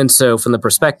 And so from the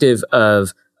perspective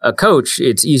of a coach,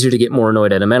 it's easier to get more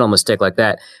annoyed at a mental mistake like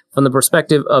that. From the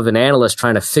perspective of an analyst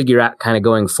trying to figure out kind of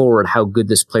going forward how good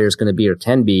this player is going to be or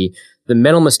can be, the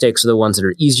mental mistakes are the ones that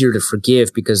are easier to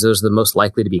forgive because those are the most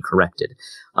likely to be corrected.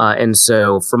 And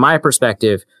so from my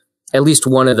perspective, at least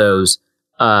one of those,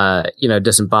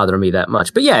 doesn't bother me that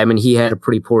much. But yeah, I mean, he had a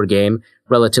pretty poor game,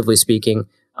 relatively speaking.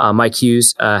 Mike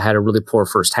Hughes had a really poor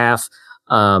first half.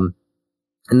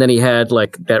 And then he had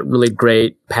like that really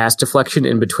great pass deflection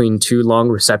in between two long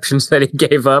receptions that he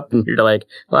gave up. And you're like,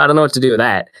 well, I don't know what to do with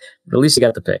that. But at least he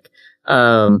got the pick.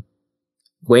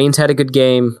 Wayne's had a good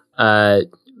game.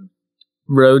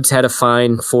 Rhodes had a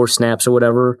fine 4 snaps or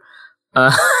whatever.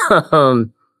 But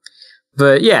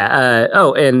yeah,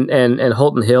 and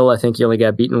Holton Hill, I think he only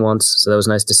got beaten once. So that was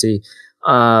nice to see.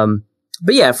 But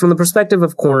yeah, from the perspective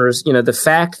of corners, the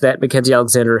fact that Mackenzie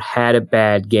Alexander had a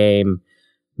bad game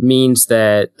means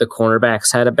that the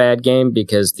cornerbacks had a bad game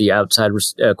because the outside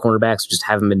cornerbacks just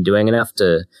haven't been doing enough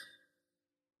to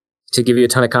give you a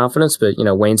ton of confidence. But,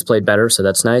 Wayne's played better, so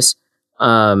that's nice.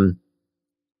 But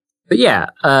yeah,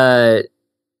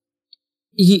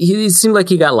 he seemed like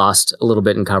he got lost a little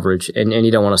bit in coverage, and you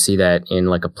don't want to see that in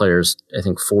like a player's, I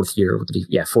think, fourth year with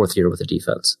the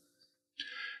defense.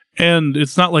 And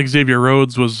it's not like Xavier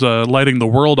Rhodes was lighting the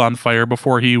world on fire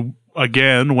before he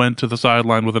again went to the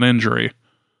sideline with an injury.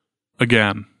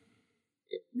 Again.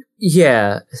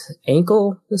 Yeah,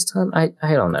 ankle this time. I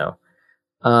don't know.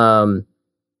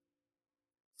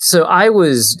 So I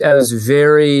was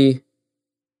very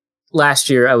last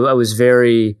year. I was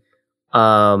very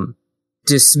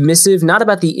dismissive, not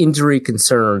about the injury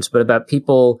concerns, but about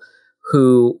people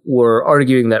who were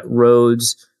arguing that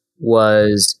Rhodes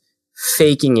was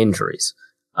faking injuries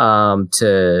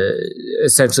to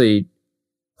essentially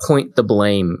point the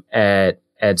blame at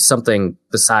something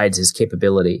besides his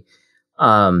capability.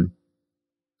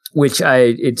 Which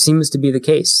it seems to be the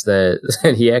case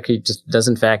that he actually just does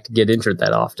in fact get injured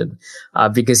that often,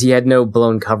 because he had no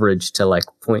blown coverage to like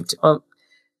point to.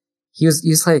 He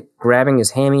was like grabbing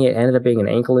his hammy. It ended up being an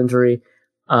ankle injury.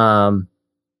 But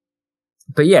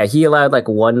yeah, he allowed like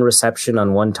one reception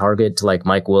on one target to like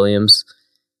Mike Williams.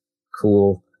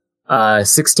 Cool.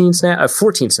 14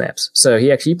 snaps. So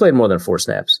he played more than 4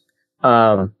 snaps.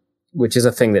 Which is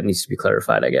a thing that needs to be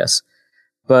clarified, I guess.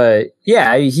 But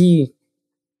yeah, he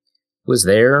was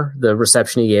there. The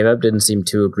reception he gave up didn't seem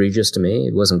too egregious to me.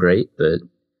 It wasn't great, but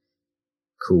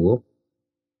cool.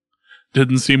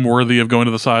 Didn't seem worthy of going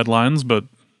to the sidelines, but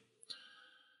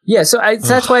yeah. So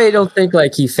that's why I don't think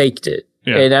like he faked it,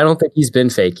 yeah. And I don't think he's been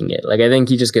faking it. Like I think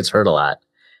he just gets hurt a lot.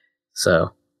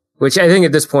 So, which I think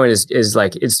at this point is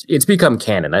like it's become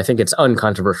canon. I think it's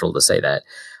uncontroversial to say that.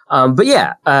 But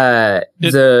yeah,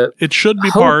 it should be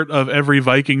part of every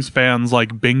Vikings fan's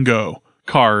like bingo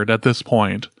card at this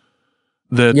point.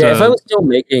 That, if I was still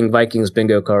making Vikings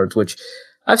bingo cards, which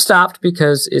I've stopped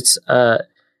because it's a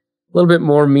little bit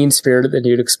more mean-spirited than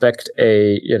you'd expect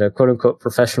a quote-unquote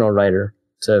professional writer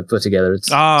to put together. It's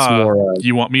more,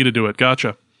 you want me to do it?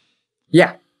 Gotcha.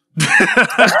 Yeah.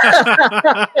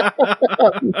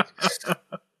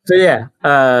 So yeah,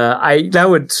 that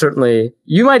would certainly.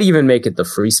 You might even make it the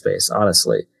free space.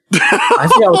 Honestly, I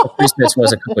forgot what the free space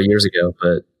was a couple of years ago,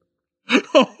 but.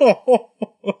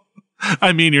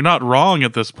 I mean, you're not wrong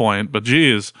at this point, but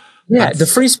geez. Yeah, the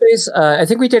free space, I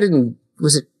think we did it in,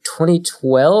 was it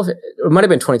 2012? It might have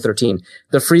been 2013.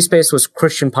 The free space was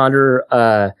Christian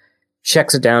Ponder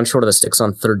checks it down short of the sticks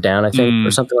on third down, I think, or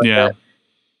something like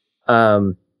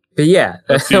that. But yeah,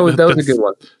 that was a good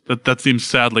one. That seems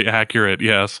sadly accurate,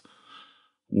 yes.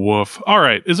 Woof. All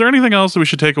right, is there anything else that we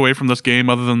should take away from this game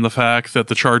other than the fact that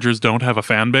the Chargers don't have a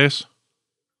fan base?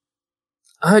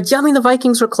 Yeah, I mean, the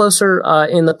Vikings are closer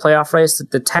in the playoff race.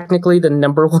 Technically, the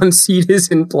number 1 seed is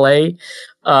in play.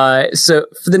 So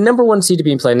for the number 1 seed to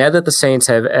be in play, now that the Saints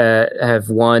have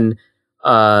won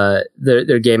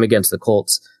their game against the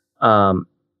Colts,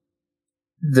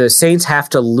 the Saints have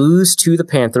to lose to the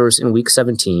Panthers in Week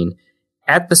 17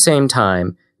 at the same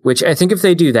time. Which I think if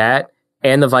they do that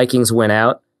and the Vikings win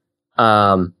out,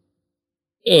 and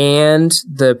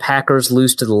the Packers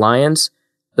lose to the Lions,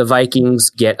 the Vikings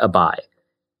get a bye.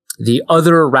 The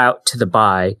other route to the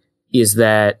bye is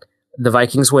that the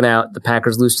Vikings win out, the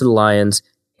Packers lose to the Lions,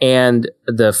 and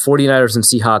the 49ers and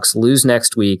Seahawks lose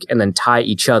next week and then tie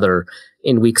each other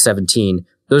in Week 17.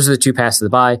 Those are the 2 paths to the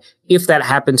bye. If that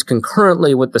happens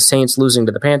concurrently with the Saints losing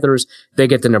to the Panthers, they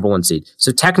get the number 1 seed.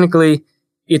 So technically,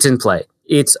 it's in play.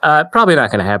 It's probably not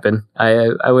going to happen. I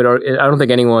don't think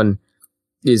anyone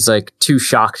is like too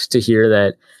shocked to hear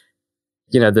that,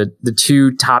 the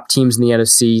 2 top teams in the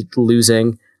NFC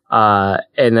losing.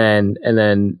 And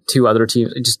then 2 other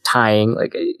teams just tying.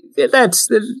 Like that's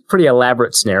a pretty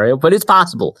elaborate scenario, but it's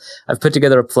possible. I've put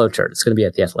together a flowchart. It's going to be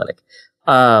at The Athletic.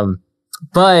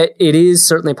 But it is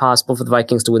certainly possible for the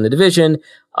Vikings to win the division.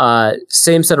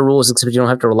 Same set of rules, except you don't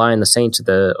have to rely on the Saints or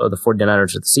the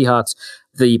 49ers or the Seahawks.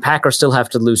 The Packers still have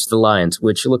to lose to the Lions,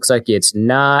 which looks like it's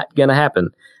not going to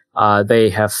happen. They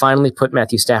have finally put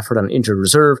Matthew Stafford on injured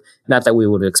reserve. Not that we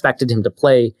would have expected him to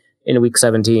play in Week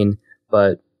 17,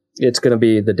 but it's going to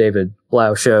be the David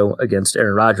Blau show against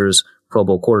Aaron Rodgers, Pro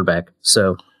Bowl quarterback.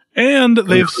 And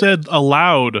they've said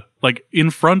aloud, like in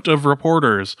front of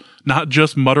reporters, not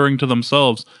just muttering to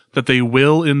themselves, that they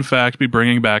will in fact be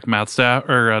bringing back not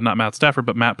Matt Stafford,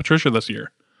 but Matt Patricia this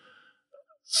year.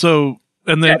 So,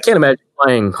 and then I can't imagine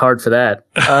playing hard for that.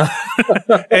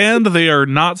 And they are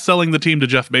not selling the team to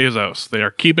Jeff Bezos. They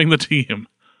are keeping the team.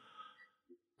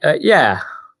 Yeah,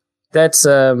 that's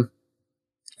got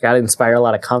to inspire a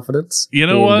lot of confidence. You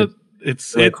know what?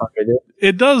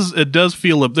 It does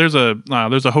feel there's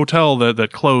a hotel that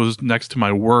closed next to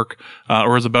my work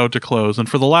or is about to close, and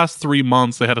for the last 3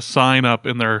 months they had a sign up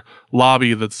in their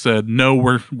lobby that said, "No,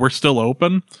 we're still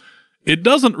open." It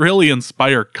doesn't really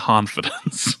inspire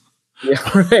confidence.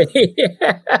 Yeah, right.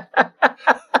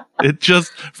 It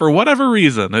just, for whatever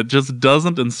reason, it just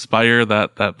doesn't inspire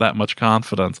that much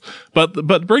confidence.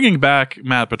 But bringing back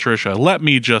Matt Patricia, let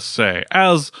me just say,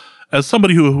 as as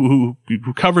somebody who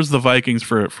covers the Vikings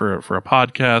for a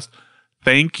podcast,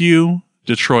 thank you,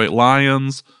 Detroit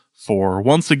Lions, for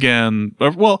once again,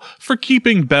 for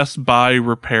keeping Best Buy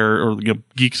repair or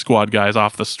Geek Squad guys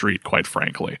off the street, quite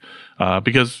frankly,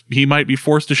 because he might be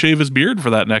forced to shave his beard for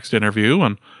that next interview,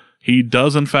 and he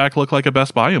does in fact look like a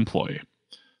Best Buy employee.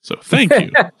 So thank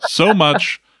you so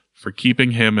much for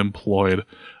keeping him employed.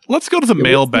 Let's go to the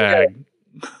mailbag.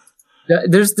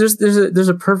 There's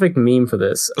a perfect meme for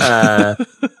this. It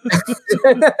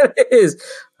is.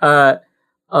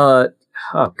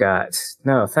 Oh God,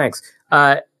 no, thanks.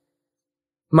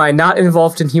 My not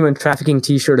involved in human trafficking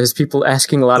t-shirt has people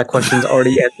asking a lot of questions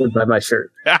already answered by my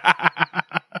shirt.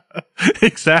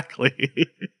 Exactly.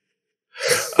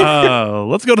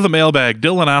 Let's go to the mailbag.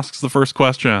 Dylan asks the first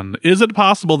question. Is it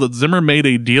possible that Zimmer made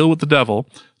a deal with the devil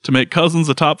to make Cousins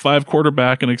a top 5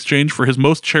 quarterback in exchange for his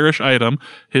most cherished item,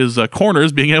 his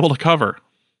corners being able to cover?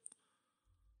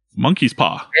 Monkey's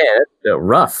paw. Yeah, that's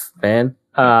rough, man.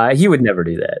 He would never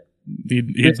do that.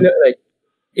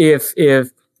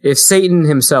 If Satan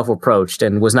himself approached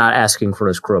and was not asking for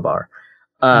his crowbar,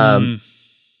 and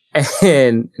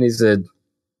he said,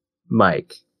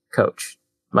 Coach,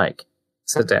 Mike,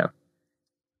 sit down.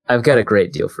 I've got a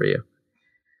great deal for you.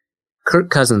 Kirk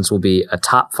Cousins will be a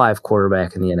top 5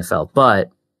 quarterback in the NFL,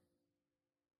 but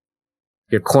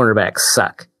your cornerbacks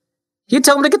suck. You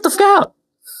tell him to get the fuck out.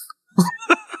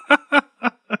 Are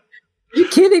you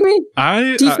kidding me?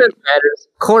 Defense matters.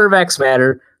 Quarterbacks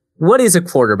matter. What is a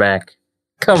quarterback?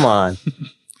 Come on.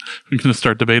 I'm going to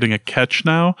start debating a catch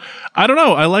now. I don't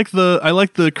know. I like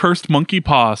the cursed monkey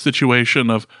paw situation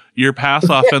of your pass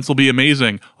offense will be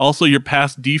amazing. Also, your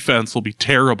pass defense will be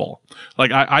terrible.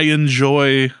 Like I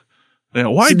enjoy.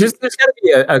 Why? So there's got to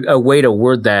be a way to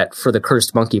word that for the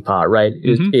cursed monkey paw, right?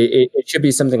 Mm-hmm. It should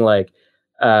be something like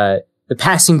the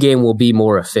passing game will be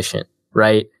more efficient,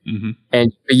 right? Mm-hmm.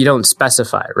 And you don't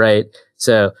specify, right?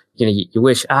 So you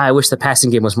wish I wish the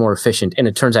passing game was more efficient, and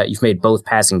it turns out you've made both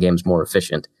passing games more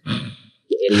efficient.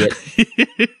 You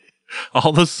idiot!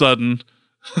 All of a sudden,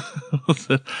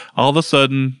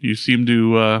 you seem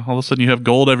to. All of a sudden, you have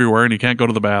gold everywhere, and you can't go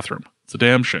to the bathroom. It's a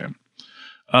damn shame.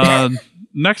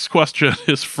 Next question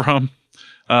is from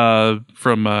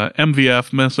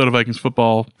MVF, Minnesota Vikings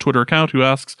football Twitter account, who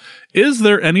asks, is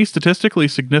there any statistically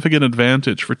significant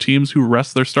advantage for teams who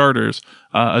rest their starters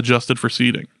adjusted for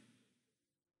seeding?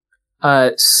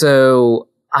 So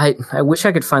I wish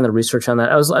I could find the research on that.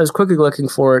 I was quickly looking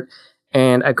for it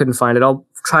and I couldn't find it. I'll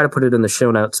try to put it in the show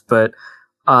notes, but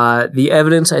the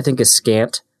evidence I think is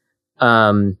scant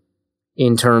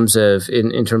in terms of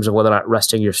whether or not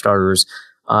resting your starters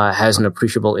has an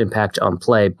appreciable impact on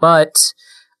play. But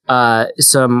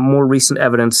some more recent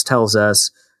evidence tells us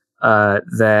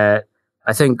that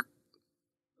I think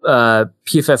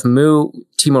PFF Moo,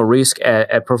 Timo Riesk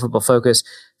at Pro Football Focus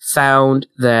found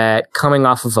that coming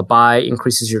off of a bye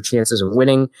increases your chances of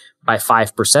winning by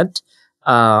 5%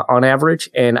 on average.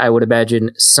 And I would imagine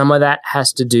some of that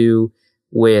has to do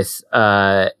with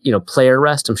player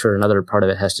rest. I'm sure another part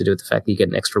of it has to do with the fact that you get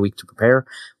an extra week to prepare.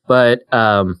 But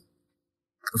from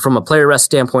a player rest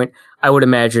standpoint, I would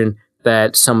imagine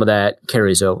that some of that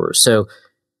carries over. So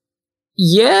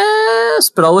yes,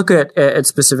 but I'll look at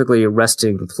specifically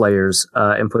resting players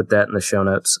and put that in the show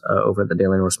notes over at the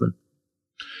Daily Norseman.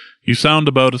 You sound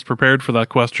about as prepared for that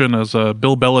question as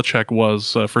Bill Belichick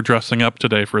was for dressing up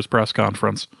today for his press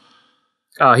conference.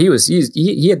 Oh, he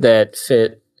had that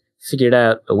figured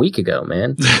out a week ago,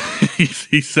 man.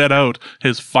 he set out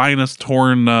his finest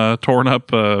torn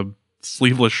up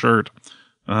sleeveless shirt,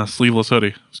 sleeveless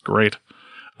hoodie. It's great.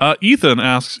 Ethan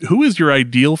asks, who is your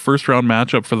ideal first round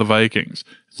matchup for the Vikings?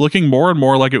 It's looking more and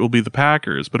more like it will be the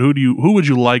Packers, but who would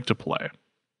you like to play?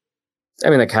 I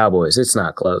mean, the Cowboys. It's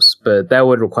not close, but that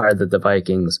would require that the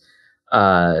Vikings,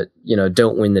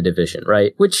 don't win the division,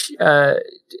 right? Which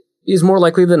is more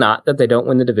likely than not that they don't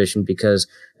win the division because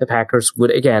the Packers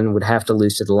would have to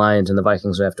lose to the Lions and the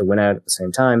Vikings would have to win out at the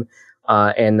same time.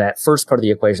 And that first part of the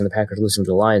equation, the Packers losing to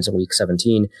the Lions in week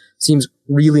 17, seems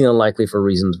really unlikely for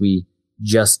reasons we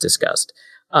just discussed.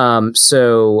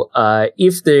 So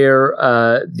if they're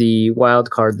the wild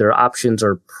card, their options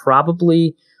are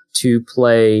probably to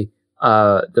play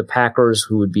the Packers,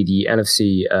 who would be the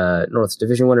NFC North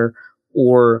division winner,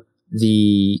 or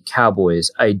the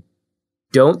Cowboys. I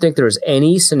don't think there's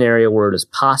any scenario where it is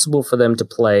possible for them to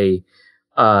play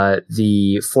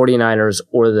the 49ers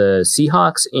or the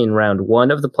Seahawks in round 1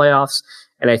 of the playoffs.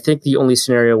 And I think the only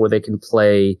scenario where they can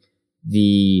play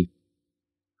the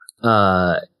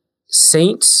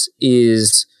Saints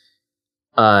is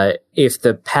if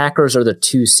the Packers are the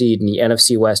 2 seed and the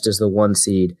NFC West is the 1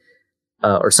 seed.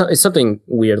 it's something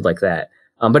weird like that.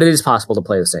 But it is possible to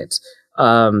play the Saints.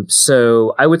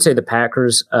 So I would say the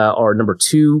Packers are number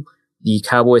 2, the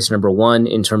Cowboys are number 1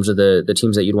 in terms of the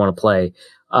teams that you'd want to play.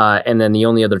 And then the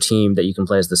only other team that you can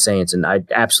play is the Saints. And I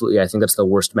think that's the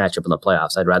worst matchup in the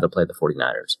playoffs. I'd rather play the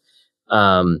 49ers.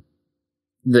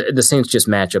 The Saints just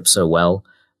match up so well.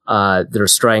 Their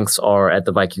strengths are at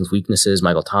the Vikings' weaknesses.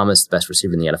 Michael Thomas, the best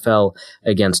receiver in the NFL,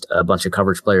 against a bunch of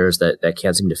coverage players that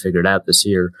can't seem to figure it out this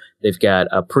year. They've got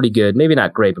a pretty good, maybe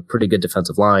not great, but pretty good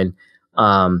defensive line.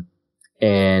 And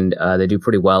they do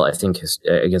pretty well, I think,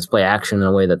 against play action in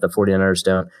a way that the 49ers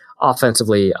don't.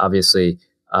 Offensively, obviously,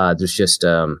 there's just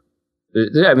a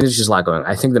lot going on.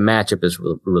 I think the matchup is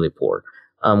really poor.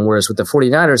 Whereas with the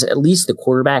 49ers, at least the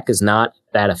quarterback is not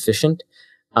that efficient.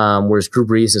 Whereas Drew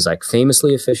Brees is like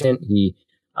famously efficient. He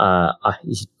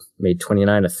made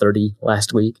 29 of 30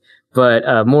 last week.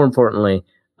 But more importantly,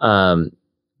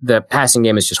 the passing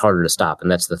game is just harder to stop. And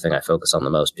that's the thing I focus on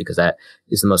the most, because that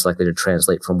is the most likely to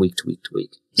translate from week to week to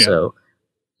week. Yeah. So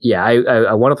yeah,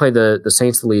 I want to play the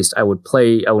Saints the least. I would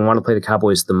want to play the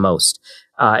Cowboys the most.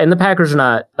 And the Packers are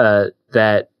not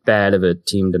that bad of a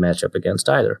team to match up against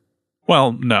either.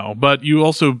 Well, no, but you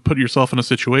also put yourself in a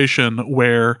situation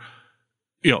where,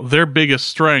 their biggest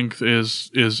strength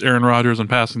is Aaron Rodgers and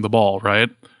passing the ball,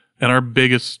 right? And our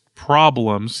biggest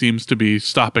problem seems to be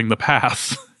stopping the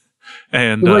pass.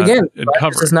 And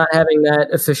Rodgers is not having that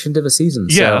efficient of a season.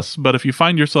 Yes, so. But if you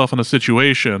find yourself in a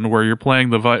situation where you're playing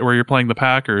the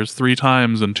Packers 3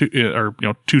 times and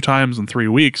 2 times in 3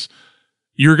 weeks,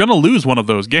 you're going to lose one of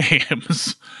those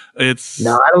games.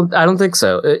 No, I don't think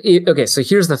so. Okay, so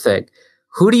here's the thing: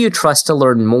 who do you trust to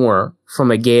learn more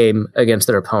from a game against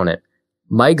their opponent?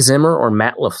 Mike Zimmer or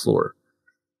Matt LaFleur?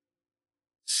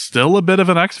 Still a bit of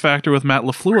an X factor with Matt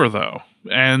LaFleur, though.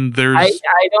 And there's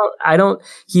I don't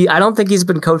think he's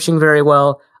been coaching very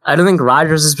well. I don't think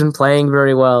Rodgers has been playing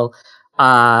very well.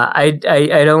 I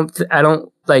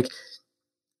don't like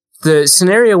the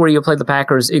scenario where you play the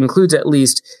Packers includes at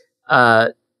least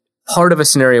part of a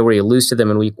scenario where you lose to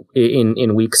them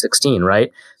in week 16,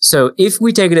 right? So if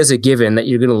we take it as a given that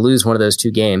you're going to lose one of those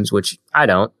 2 games, which I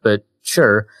don't, but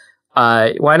sure.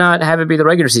 Why not have it be the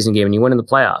regular season game and you win in the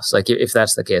playoffs? Like, if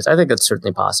that's the case, I think that's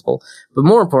certainly possible. But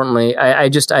more importantly, I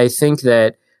think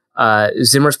that,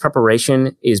 Zimmer's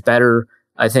preparation is better.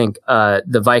 I think,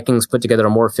 the Vikings put together a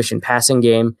more efficient passing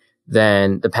game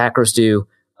than the Packers do,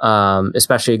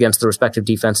 especially against the respective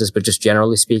defenses, but just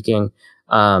generally speaking,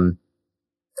 at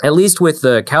least with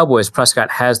the Cowboys,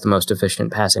 Prescott has the most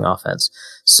efficient passing offense.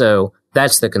 So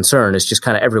that's the concern. It's just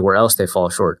kind of everywhere else they fall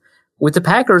short. With the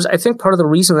Packers, I think part of the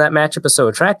reason that matchup is so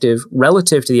attractive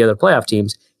relative to the other playoff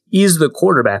teams is the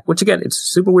quarterback, which again, it's a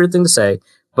super weird thing to say,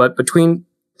 but between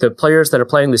the players that are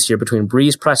playing this year, between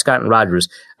Brees, Prescott, and Rodgers,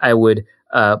 I would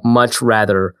much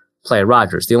rather play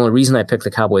Rodgers. The only reason I picked the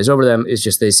Cowboys over them is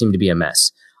just they seem to be a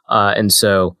mess. And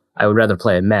so I would rather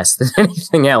play a mess than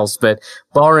anything else. But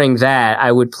barring that,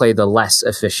 I would play the less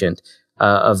efficient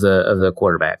of the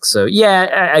quarterbacks. So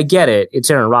yeah, I get it. It's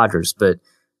Aaron Rodgers, but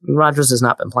Rodgers has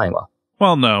not been playing well.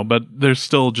 Well, no, but there's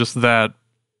still just that.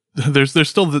 There's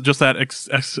still just that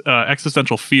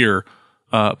existential fear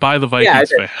by the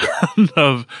Vikings fan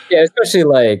especially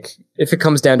like if it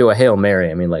comes down to a Hail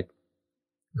Mary. I mean, like,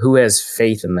 who has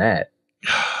faith in that?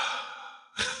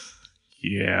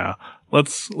 Yeah,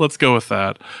 let's go with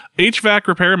that. HVAC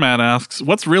Repairman asks,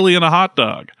 "What's really in a hot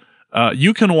dog?"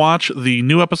 You can watch the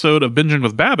new episode of Binging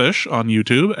with Babish on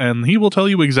YouTube, and he will tell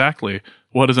you exactly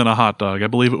what is in a hot dog. I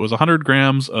believe it was 100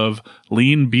 grams of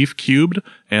lean beef cubed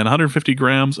and 150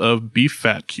 grams of beef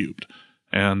fat cubed.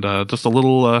 And just a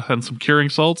little, and some curing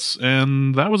salts,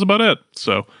 and that was about it.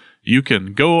 So you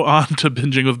can go on to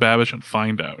Binging with Babish and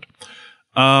find out.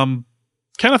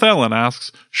 Kenneth Allen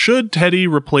asks, should Teddy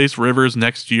replace Rivers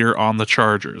next year on the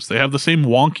Chargers? They have the same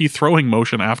wonky throwing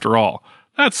motion after all.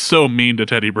 That's so mean to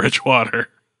Teddy Bridgewater.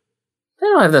 They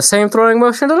don't have the same throwing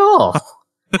motion at all.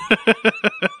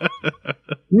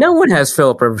 No one has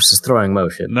Philip Rivers' throwing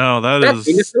motion. No,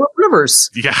 that's Philip Rivers.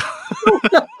 Yeah.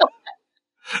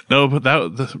 No, but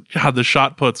the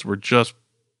shot puts were just.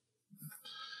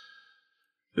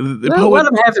 Let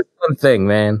him have his own thing,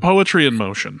 man. Poetry in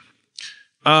motion.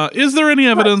 Is there any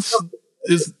evidence?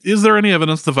 Is there any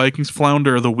evidence the Vikings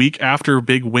flounder the week after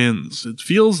big wins? It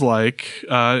feels like,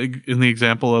 in the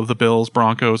example of the Bills,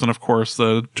 Broncos, and of course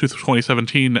the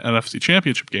 2017 NFC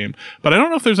Championship game, but I don't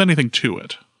know if there's anything to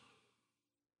it.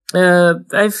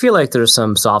 I feel like there's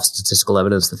some soft statistical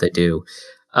evidence that they do.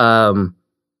 After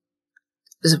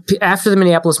the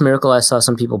Minneapolis Miracle, I saw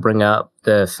some people bring up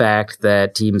the fact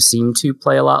that teams seem to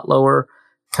play a lot lower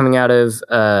coming out of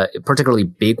particularly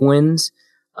big wins.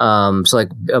 So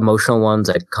like emotional ones,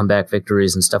 like comeback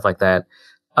victories and stuff like that.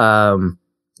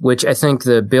 Which I think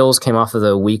the Bills came off of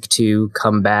the week 2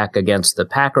 comeback against the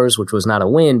Packers, which was not a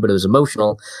win, but it was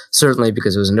emotional, certainly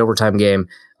because it was an overtime game.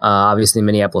 Obviously,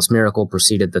 Minneapolis Miracle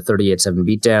preceded the 38-7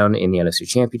 beatdown in the NFC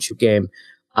Championship game.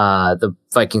 The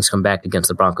Vikings come back against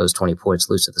the Broncos, 20 points,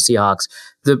 lose to the Seahawks.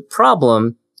 The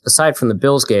problem, aside from the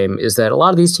Bills game, is that a lot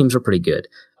of these teams are pretty good.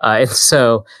 And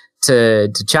so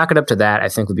to chalk it up to that, I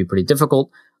think would be pretty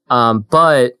difficult.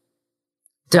 But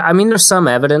there's some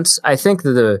evidence. I think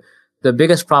that the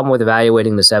biggest problem with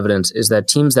evaluating this evidence is that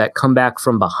teams that come back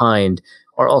from behind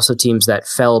are also teams that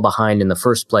fell behind in the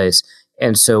first place,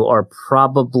 and so are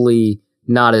probably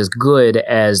not as good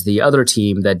as the other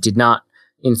team that did not,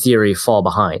 in theory, fall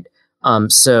behind.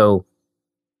 So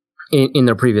in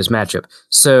their previous matchup.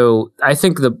 So I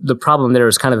think the problem there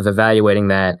is kind of evaluating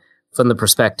that from the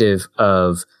perspective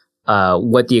of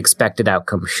what the expected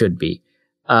outcome should be.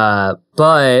 But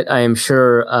I am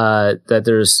sure that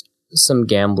there's some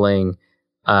gambling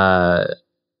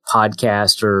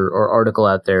podcast or article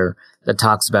out there that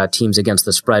talks about teams against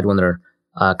the spread when they're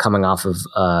coming off of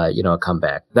a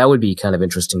comeback. That would be kind of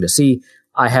interesting to see.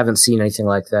 I haven't seen anything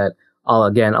like that.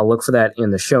 I'll look for that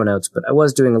in the show notes, but I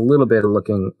was doing a little bit of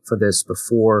looking for this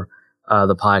before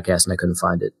the podcast and I couldn't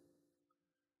find it.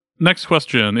 Next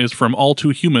question is from All Too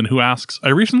Human, who asks, I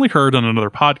recently heard on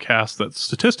another podcast that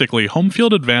statistically home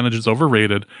field advantage is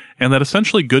overrated and that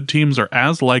essentially good teams are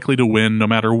as likely to win no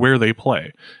matter where they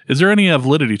play. Is there any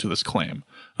validity to this claim?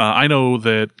 I know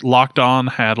that Locked On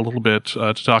had a little bit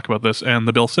to talk about this, and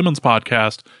the Bill Simmons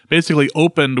podcast basically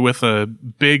opened with a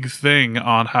big thing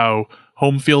on how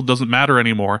home field doesn't matter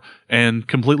anymore and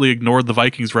completely ignored the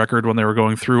Vikings record when they were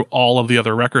going through all of the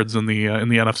other records in the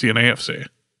NFC and AFC.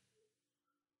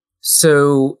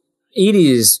 So it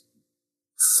is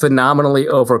phenomenally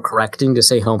overcorrecting to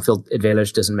say home field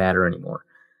advantage doesn't matter anymore.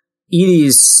 It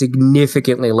is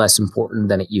significantly less important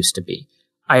than it used to be.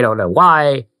 I don't know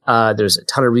why. There's a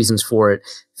ton of reasons for it.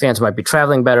 Fans might be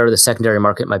traveling better. The secondary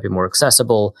market might be more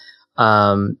accessible.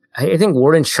 I think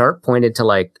Warden Sharp pointed to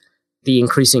like the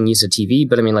increasing use of TV,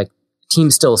 but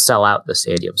teams still sell out the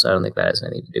stadium. So I don't think that has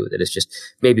anything to do with it. It's just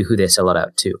maybe who they sell it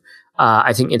out to.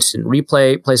 I think instant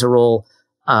replay plays a role.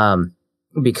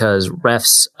 Because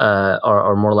refs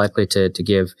are more likely to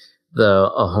give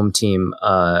a home team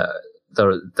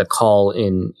the call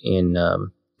in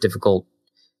difficult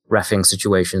reffing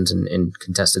situations and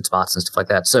contested spots and stuff like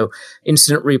that. So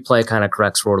instant replay kind of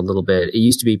corrects for it a little bit. It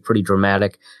used to be pretty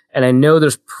dramatic, and I know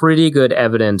there's pretty good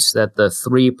evidence that the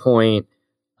 3-point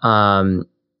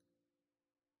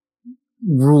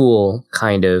rule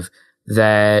kind of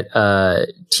that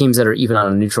teams that are even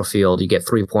on a neutral field, you get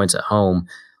 3 points at home.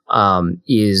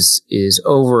 Is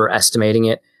overestimating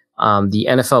it. The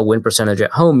NFL win percentage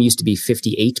at home used to be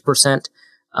 58%.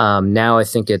 Now I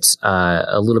think it's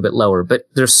a little bit lower, but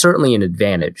there's certainly an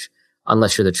advantage,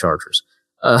 unless you're the Chargers,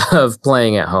 of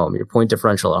playing at home. Your point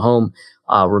differential at home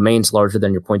remains larger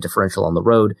than your point differential on the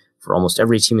road for almost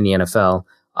every team in the NFL.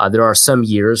 There are some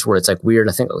years where it's like weird.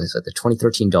 I think it was like the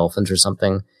 2013 Dolphins or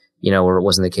something, where it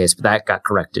wasn't the case, but that got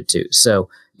corrected too. So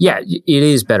yeah, it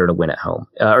is better to win at home,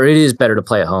 or it is better to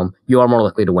play at home. You are more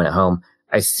likely to win at home.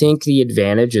 I think the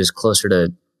advantage is closer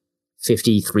to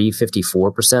 53,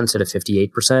 54% instead of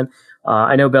 58%.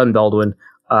 I know Ben Baldwin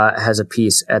has a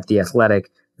piece at The Athletic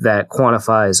that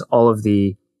quantifies all of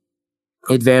the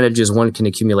advantages one can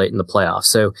accumulate in the playoffs.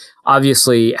 So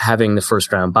obviously having the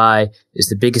first round bye is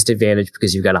the biggest advantage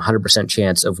because you've got a 100%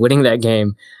 chance of winning that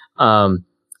game.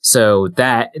 So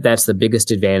that's the biggest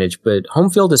advantage, but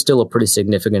home field is still a pretty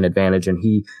significant advantage, and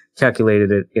he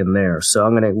calculated it in there. So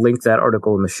I'm going to link that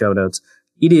article in the show notes.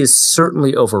 It is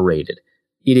certainly overrated.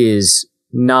 It is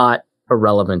not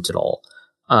irrelevant at all.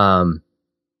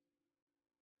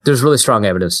 There's really strong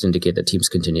evidence to indicate that teams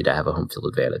continue to have a home field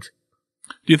advantage.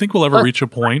 Do you think we'll ever reach a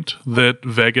point that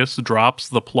Vegas drops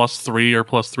the +3 or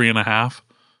 +3.5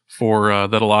 for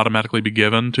that'll automatically be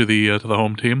given to the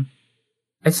home team?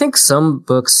 I think some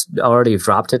books already have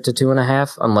dropped it to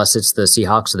 2.5, unless it's the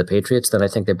Seahawks or the Patriots. Then I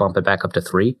think they bump it back up to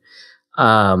 3,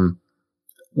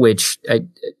 which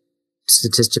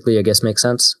statistically I guess makes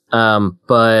sense. I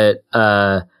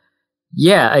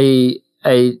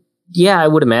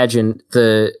would imagine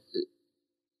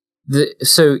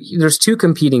so there's two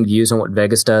competing views on what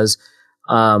Vegas does.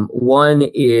 One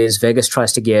is Vegas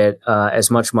tries to get as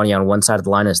much money on one side of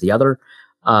the line as the other.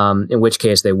 In which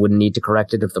case they wouldn't need to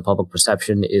correct it if the public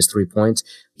perception is 3 points.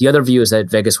 The other view is that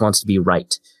Vegas wants to be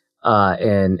right.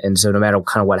 And so no matter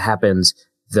kind of what happens,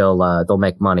 they'll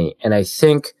make money. And I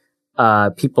think,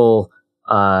 people,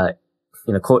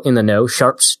 quote, in the know.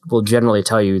 Sharps will generally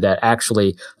tell you that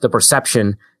actually the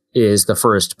perception is the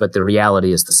first, but the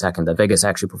reality is the second. That Vegas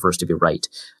actually prefers to be right,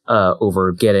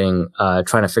 over trying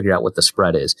to figure out what the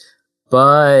spread is.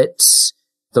 But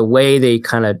the way they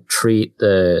kind of treat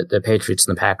the Patriots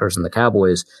and the Packers and the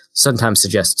Cowboys sometimes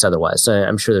suggests otherwise. So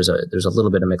I'm sure there's a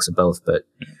little bit of mix of both, but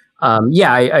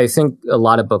I think a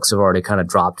lot of books have already kind of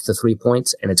dropped the 3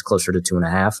 points and it's closer to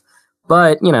 2.5.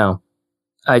 But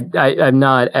I'm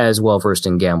not as well versed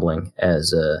in gambling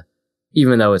as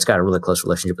even though it's got a really close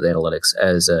relationship with analytics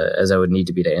as I would need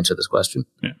to be to answer this question.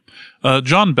 Yeah.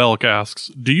 John Belk asks,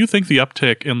 do you think the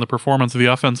uptick in the performance of the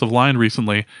offensive line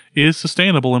recently is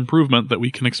sustainable improvement that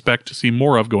we can expect to see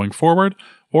more of going forward,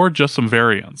 or just some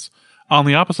variance? On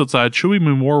the opposite side, should we be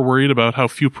more worried about how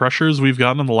few pressures we've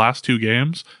gotten in the last 2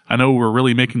 games? I know we're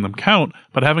really making them count,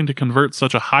 but having to convert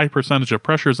such a high percentage of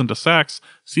pressures into sacks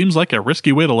seems like a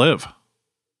risky way to live.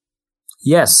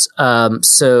 Yes.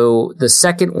 So the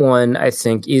second one, I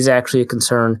think, is actually a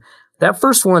concern. That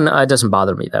first one doesn't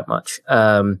bother me that much.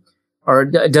 Or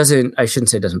doesn't, I shouldn't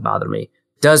say doesn't bother me.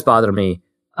 Does bother me.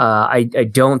 I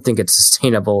don't think it's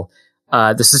sustainable.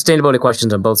 The sustainability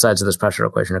questions on both sides of this pressure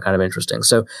equation are kind of interesting.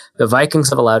 So the Vikings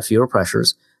have allowed fewer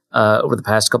pressures over the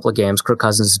past couple of games. Kirk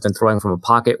Cousins has been throwing from a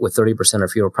pocket with 30% or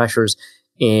fewer pressures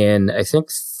in, I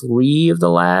think, 3 of the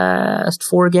last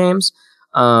 4 games.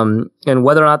 And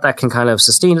whether or not that can kind of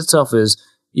sustain itself is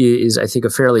I think a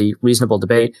fairly reasonable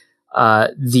debate.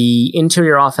 The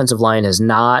interior offensive line has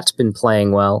not been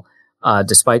playing well,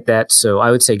 despite that. So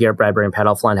I would say Garrett Bradbury and Pat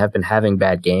Elflein have been having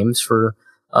bad games for,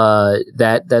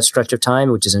 that stretch of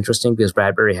time, which is interesting because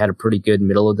Bradbury had a pretty good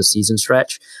middle of the season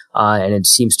stretch. And it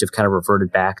seems to have kind of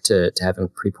reverted back to having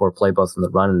pretty poor play both in the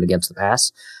run and against the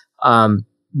pass.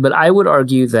 But I would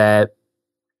argue that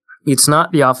it's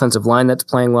not the offensive line that's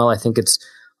playing well. I think it's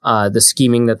the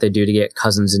scheming that they do to get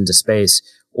Cousins into space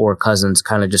or Cousins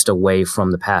kind of just away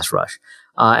from the pass rush.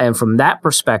 And from that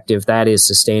perspective, that is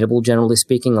sustainable, generally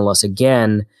speaking, unless,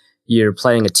 again, you're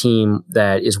playing a team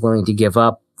that is willing to give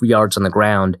up yards on the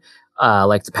ground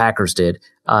like the Packers did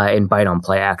and bite on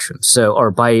play action, or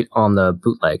bite on the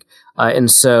bootleg.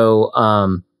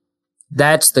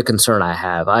 That's the concern I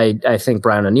have. I think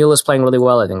Brian O'Neill is playing really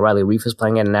well. I think Riley Reif is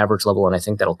playing at an average level, and I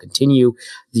think that'll continue.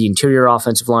 The interior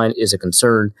offensive line is a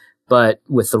concern, but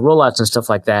with the rollouts and stuff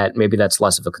like that, maybe that's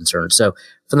less of a concern. So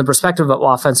from the perspective of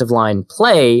offensive line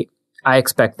play, I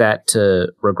expect that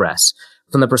to regress.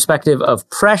 From the perspective of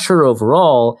pressure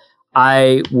overall,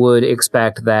 I would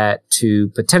expect that to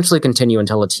potentially continue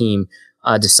until a team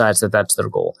decides that that's their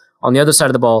goal. On the other side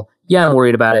of the ball, yeah, I'm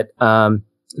worried about it.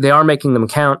 They are making them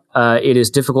count. It is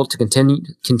difficult to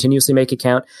continuously make it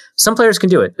count. Some players can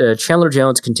do it. Chandler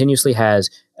Jones continuously has,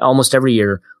 almost every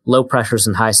year, low pressures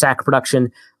and high sack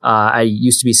production. I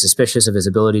used to be suspicious of his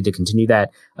ability to continue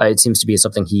that. It seems to be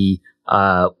something he,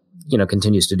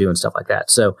 continues to do and stuff like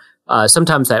that. So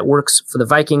sometimes that works for the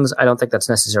Vikings. I don't think that's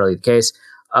necessarily the case.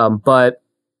 But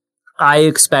I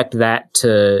expect that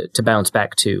to bounce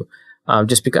back too.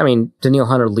 Just because, Danielle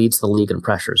Hunter leads the league in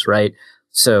pressures, right?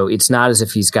 So it's not as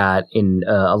if he's got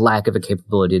a lack of a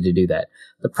capability to do that.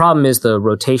 The problem is the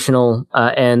rotational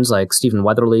ends, like Stephen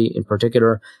Weatherly in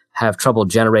particular, have trouble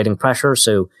generating pressure.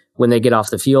 So when they get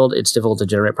off the field, it's difficult to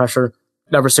generate pressure.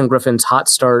 Everson Griffin's hot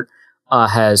start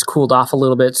has cooled off a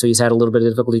little bit, so he's had a little bit of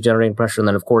difficulty generating pressure. And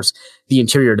then, of course, the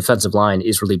interior defensive line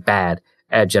is really bad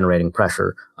at generating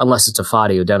pressure, unless it's a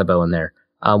Fadi Odenigbo in there,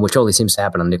 which only seems to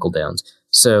happen on nickel downs.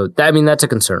 So, that's a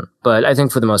concern. But I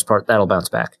think for the most part, that'll bounce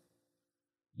back.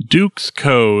 Duke's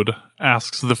Code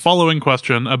asks the following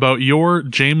question about your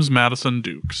James Madison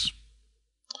Dukes.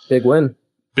 Big win.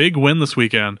 Big win this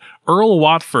weekend. Earl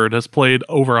Watford has played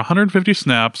over 150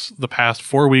 snaps the past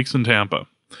 4 weeks in Tampa.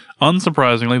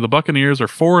 Unsurprisingly, the Buccaneers are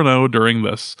 4-0 during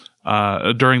this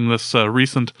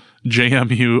recent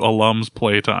JMU alums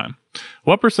playtime.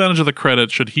 What percentage of the credit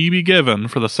should he be given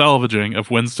for the salvaging of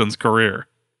Winston's career?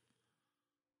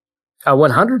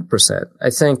 100%. I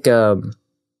think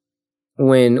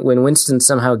when Winston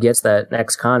somehow gets that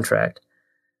next contract,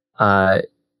 you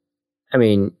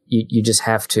just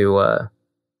have to.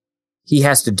 He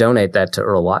has to donate that to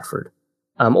Earl Watford,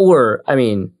 or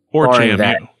JMU.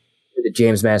 That, the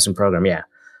James Madison program, yeah.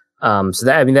 So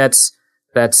that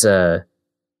that's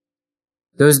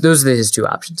those are his 2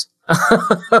 options.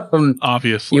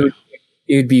 Obviously,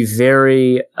 it would be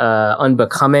very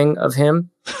unbecoming of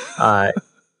him to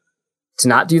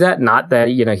not do that. Not that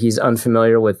he's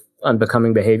unfamiliar with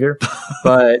unbecoming behavior,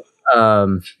 but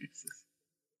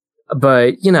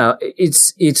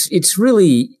it's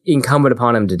really incumbent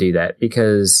upon him to do that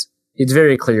because it's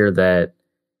very clear that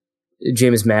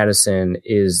James Madison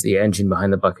is the engine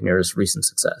behind the Buccaneers' recent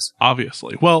success.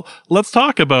 Obviously. Well, let's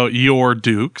talk about your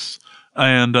Dukes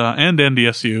and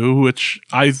NDSU, which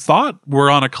I thought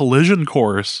were on a collision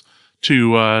course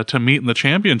to meet in the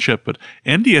championship, but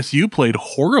NDSU played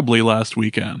horribly last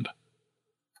weekend.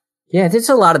 Yeah, there's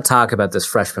a lot of talk about this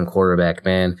freshman quarterback,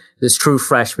 man. This true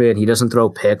freshman, he doesn't throw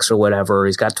picks or whatever.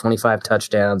 He's got 25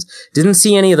 touchdowns. Didn't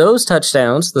see any of those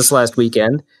touchdowns this last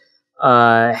weekend.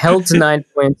 Held to 9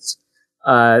 points,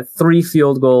 3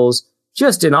 field goals,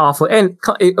 just an awful. And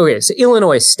okay, so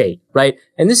Illinois State, right?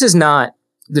 And this is not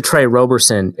the Trey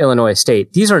Roberson Illinois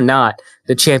State. These are not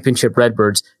the championship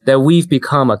Redbirds that we've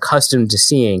become accustomed to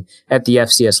seeing at the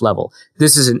FCS level.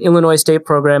 This is an Illinois State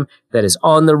program that is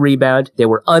on the rebound. They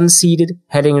were unseeded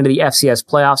heading into the FCS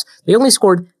playoffs. They only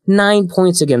scored 9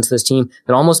 points against this team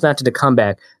that almost mounted a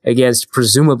comeback against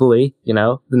presumably,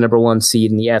 the number 1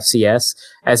 seed in the FCS,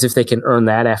 as if they can earn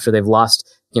that after they've lost,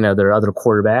 their other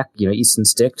quarterback, Easton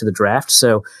Stick to the draft.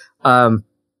 So,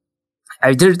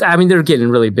 they're getting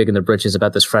really big in their britches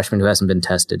about this freshman who hasn't been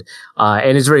tested.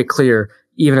 And it's very clear,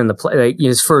 even in the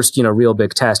his first, real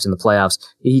big test in the playoffs,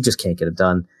 he just can't get it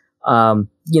done.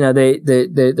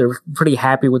 They're pretty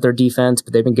happy with their defense,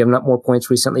 but they've been giving up more points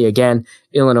recently. Again,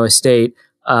 Illinois State,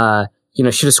 should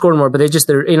have scored more, but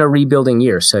they're in a rebuilding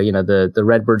year. So, the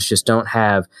Redbirds just don't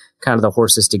have kind of the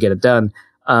horses to get it done.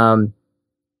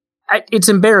 It's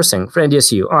embarrassing for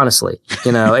NDSU, honestly.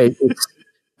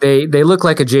 They look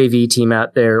like a JV team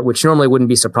out there, which normally wouldn't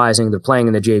be surprising. They're playing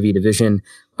in the JV division,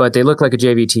 but they look like a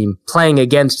JV team playing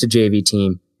against a JV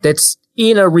team that's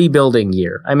in a rebuilding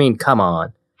year. I mean, come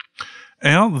on.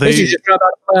 And they should just drop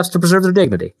out of the playoffs to preserve their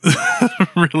dignity.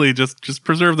 Really, just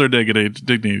preserve their dignity.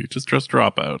 Just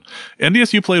drop out.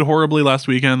 NDSU played horribly last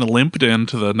weekend, limped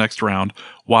into the next round,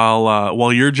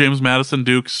 while your James Madison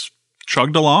Dukes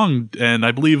chugged along, and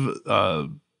I believe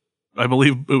it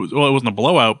wasn't a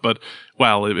blowout, but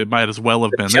it might as well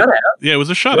have been. Shutout. Yeah, it was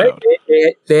a shutout.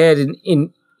 They had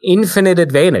an infinite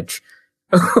advantage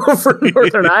over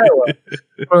Northern Iowa.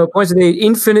 From the points, they had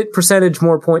infinite percentage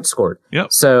more points scored.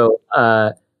 Yep. So,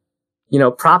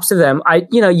 props to them.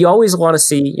 You always want to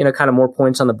see, kind of more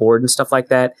points on the board and stuff like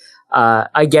that.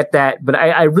 I get that, but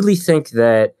I really think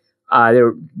that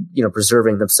they're,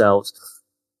 preserving themselves.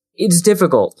 It's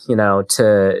difficult,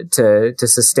 to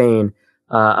sustain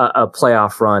a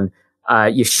playoff run.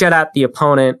 You shut out the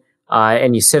opponent,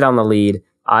 and you sit on the lead.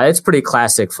 It's pretty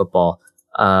classic football.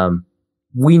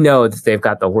 We know that they've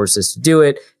got the horses to do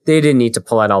it. They didn't need to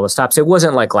pull out all the stops. It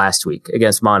wasn't like last week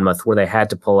against Monmouth where they had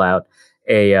to pull out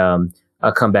a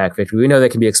comeback victory. We know they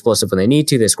can be explosive when they need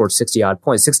to. They scored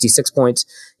 66 points,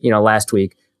 last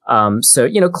week.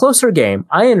 Closer game.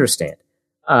 I understand.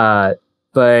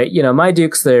 But my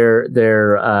Dukes, they're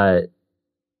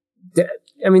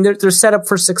set up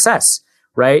for success,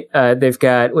 right? They've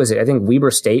got, I think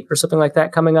Weber State or something like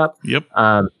that coming up. Yep.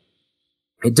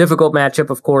 A difficult matchup,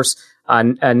 of course,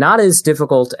 not as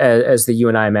difficult as the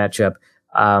UNI matchup.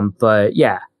 But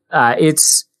yeah,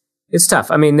 it's tough.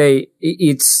 The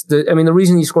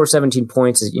reason you score 17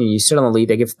 points is, you sit on the lead.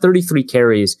 They give 33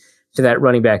 carries to that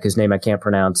running back whose name I can't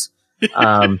pronounce.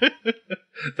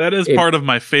 That is part of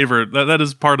my favorite. That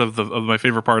is part of my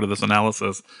favorite part of this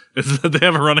analysis is that they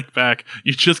have a running back.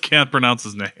 You just can't pronounce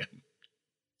his name.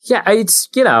 Yeah, it's,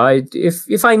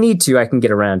 if I need to, I can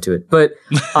get around to it. But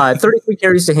 33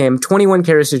 carries to him, 21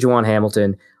 carries to Juwan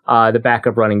Hamilton, the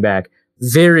backup running back.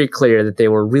 Very clear that they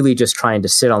were really just trying to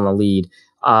sit on the lead.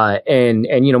 And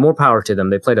more power to them.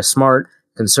 They played a smart,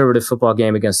 conservative football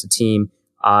game against a team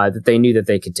that they knew that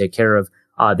they could take care of.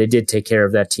 They did take care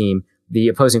of that team. The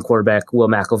opposing quarterback, Will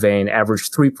McIlvain,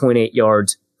 averaged 3.8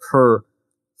 yards per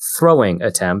throwing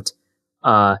attempt.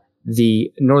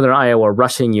 The Northern Iowa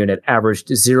rushing unit averaged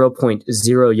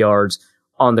 0.0 yards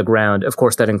on the ground. Of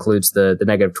course, that includes the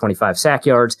negative 25 sack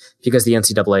yards because the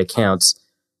NCAA counts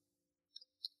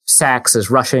sacks as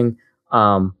rushing.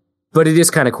 But it is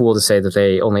kind of cool to say that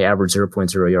they only averaged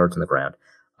 0.0 yards on the ground.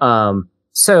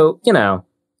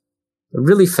 A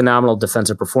really phenomenal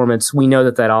defensive performance. We know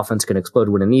that offense can explode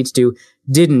when it needs to.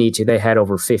 Didn't need to. They had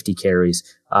over 50 carries.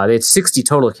 They had 60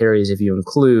 total carries if you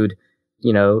include,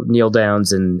 kneel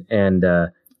downs and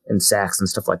sacks and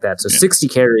stuff like that. So 60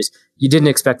 carries. You didn't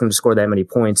expect them to score that many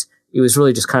points. It was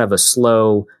really just kind of a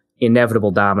slow,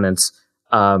 inevitable dominance.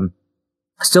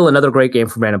 Still another great game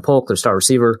for Brandon Polk, their star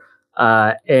receiver.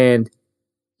 It's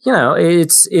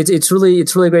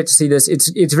really great to see this.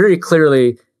 It's very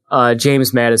clearly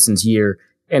James Madison's year.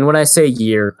 And when I say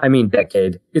year, I mean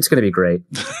decade. It's going to be great.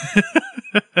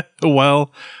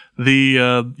 Well,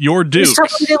 your Dukes.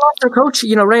 They lost their coach,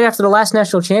 right after the last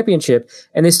national championship,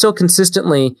 and they still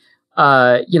consistently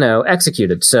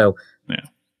executed. So yeah.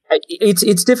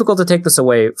 It's difficult to take this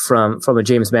away from a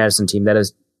James Madison team that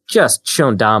has just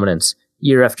shown dominance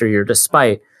year after year,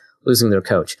 despite losing their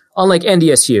coach. Unlike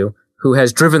NDSU, who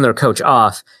has driven their coach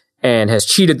off and has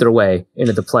cheated their way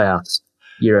into the playoffs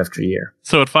year after year.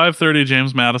 So at 5:30,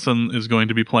 James Madison is going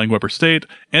to be playing Weber State.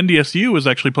 NDSU is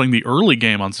actually playing the early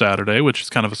game on Saturday, which is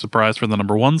kind of a surprise for the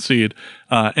number 1 seed.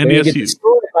 NDSU get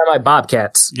destroyed by my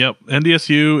Bobcats. Yep,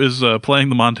 NDSU is playing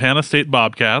the Montana State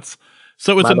Bobcats.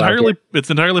 So it's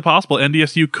entirely possible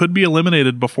NDSU could be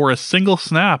eliminated before a single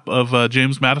snap of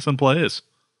James Madison plays.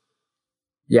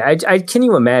 Yeah, can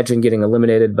you imagine getting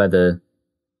eliminated by the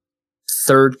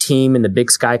 3rd team in the Big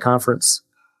Sky Conference?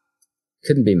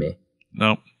 Couldn't be me.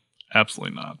 No,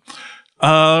 absolutely not.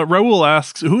 Raul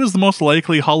asks, who is the most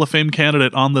likely Hall of Fame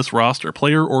candidate on this roster,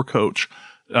 player or coach?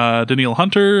 Daniil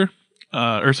Hunter,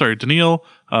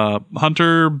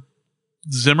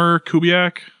 Zimmer,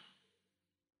 Kubiak?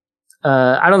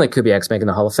 I don't think Kubiak's making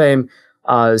the Hall of Fame.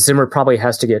 Zimmer probably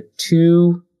has to get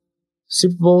 2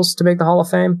 Super Bowls to make the Hall of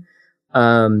Fame.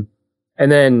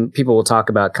 And then people will talk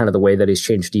about kind of the way that he's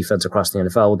changed defense across the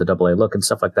NFL with the AA look and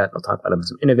stuff like that. They'll talk about him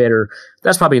as an innovator.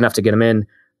 That's probably enough to get him in.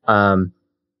 I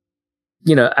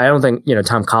don't think,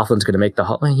 Tom Coughlin's going to make the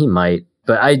Hall. He might,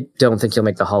 but I don't think he'll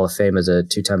make the Hall of Fame as a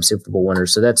 2-time Super Bowl winner.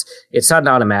 So it's not an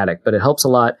automatic, but it helps a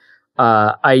lot.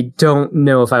 I don't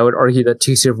know if I would argue that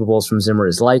 2 Super Bowls from Zimmer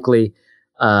is likely,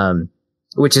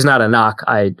 which is not a knock.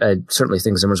 I certainly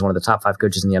think Zimmer's one of the top 5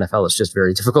 coaches in the NFL. It's just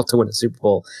very difficult to win a Super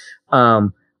Bowl.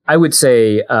 I would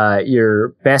say your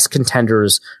best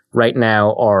contenders right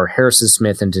now are Harrison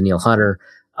Smith and Daniil Hunter.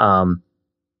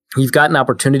 You've got an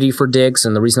opportunity for Diggs,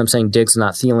 and the reason I'm saying Diggs and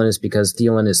not Thielen is because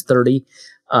Thielen is 30.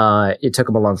 It took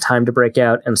him a long time to break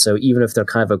out, and so even if they're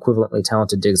kind of equivalently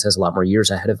talented, Diggs has a lot more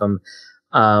years ahead of him.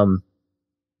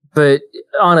 But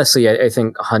honestly, I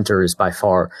think Hunter is by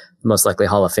far the most likely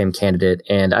Hall of Fame candidate,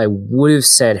 and I would have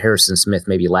said Harrison Smith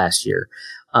maybe last year.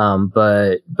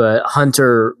 But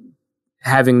Hunter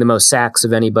having the most sacks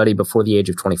of anybody before the age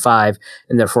of 25,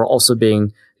 and therefore also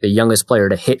being the youngest player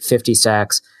to hit 50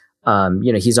 sacks.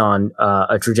 He's on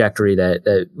a trajectory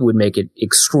that would make it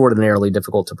extraordinarily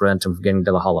difficult to prevent him from getting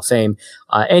to the Hall of Fame.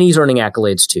 And he's earning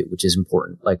accolades too, which is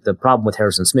important. Like the problem with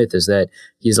Harrison Smith is that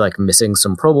he's like missing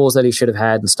some Pro Bowls that he should have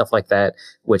had and stuff like that,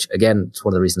 which again, it's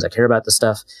one of the reasons I care about this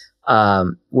stuff.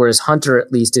 Whereas Hunter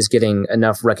at least is getting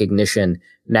enough recognition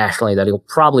nationally that he'll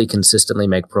probably consistently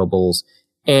make Pro Bowls.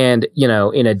 And,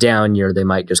 in a down year, they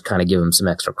might just kind of give him some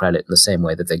extra credit in the same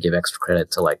way that they give extra credit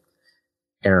to like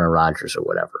Aaron Rodgers or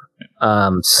whatever.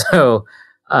 I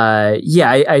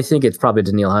think it's probably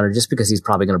Daniil Hunter just because he's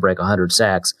probably going to break 100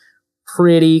 sacks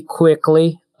pretty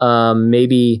quickly.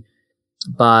 Maybe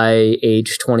by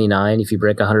age 29, if you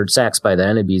break 100 sacks by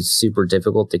then, it'd be super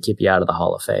difficult to keep you out of the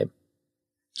Hall of Fame.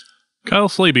 Kyle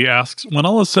Slaby asks, when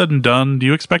all is said and done, do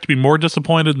you expect to be more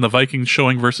disappointed in the Vikings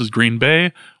showing versus Green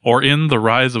Bay or in the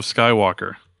Rise of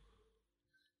Skywalker?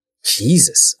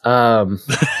 Jesus. Wow.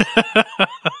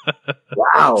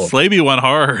 Slaby went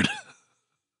hard.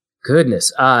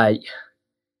 Goodness. I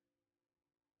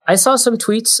saw some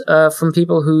tweets from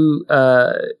people who,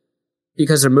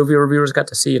 because their movie reviewers got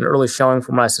to see an early showing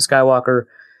from Rise of Skywalker.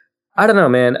 I don't know,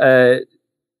 man.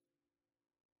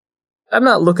 I'm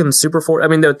not looking super forward. I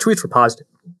mean, the tweets were positive.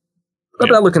 I'm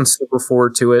not looking super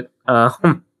forward to it. I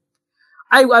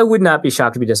would not be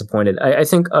shocked to be disappointed. I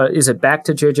think, is it back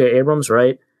to J.J. Abrams,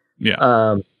 right?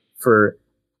 Yeah.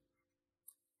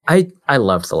 I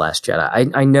loved The Last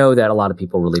Jedi. I know that a lot of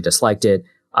people really disliked it.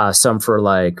 Some for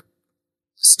like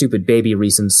stupid baby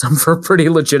reasons, some for pretty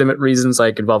legitimate reasons,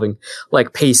 like involving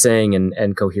like pacing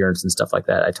and coherence and stuff like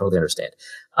that. I totally understand.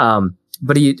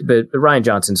 But Rian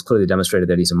Johnson's clearly demonstrated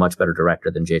that he's a much better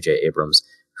director than J.J. Abrams,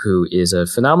 who is a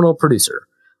phenomenal producer.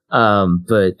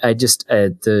 But I just,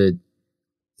 the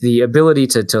ability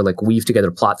to like weave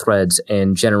together plot threads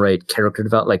and generate character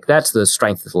development, like that's the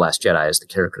strength of The Last Jedi, is the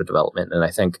character development. And I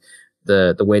think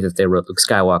the way that they wrote Luke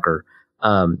Skywalker,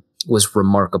 was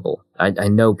remarkable. I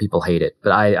know people hate it,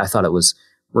 but I thought it was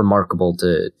remarkable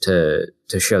to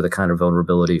show the kind of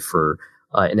vulnerability for,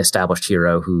 an established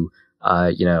hero who,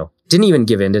 didn't even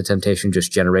give in to temptation,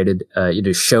 just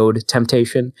showed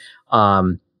temptation,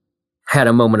 had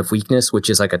a moment of weakness, which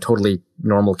is like a totally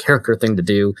normal character thing to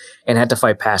do, and had to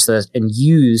fight past that and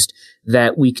used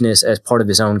that weakness as part of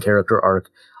his own character arc,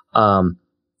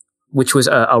 which was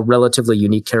a relatively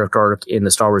unique character arc in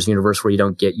the Star Wars universe where you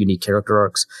don't get unique character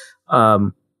arcs.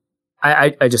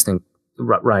 I just think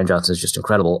Rian Johnson is just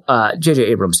incredible. J.J.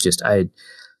 Abrams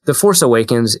The Force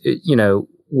Awakens,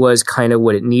 was kind of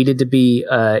what it needed to be.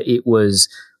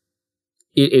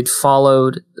 it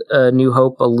followed New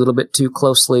Hope a little bit too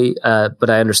closely, but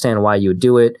I understand why you would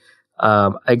do it.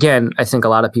 Again, I think a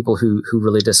lot of people who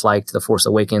really disliked The Force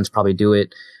Awakens probably do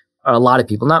it. A lot of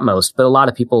people, not most, but a lot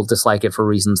of people dislike it for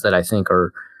reasons that I think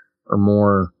are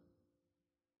more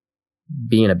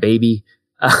being a baby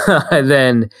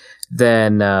than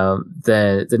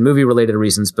movie related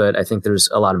reasons. But I think there's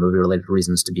a lot of movie related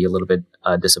reasons to be a little bit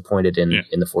disappointed in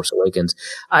The Force Awakens,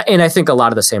 and I think a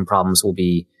lot of the same problems will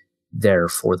be there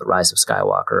for The Rise of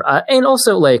Skywalker. And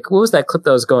also, like, what was that clip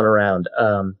that was going around?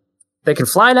 They can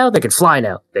fly now. They can fly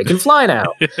now. They can fly now.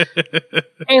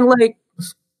 And like,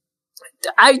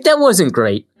 that wasn't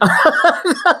great.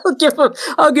 I'll give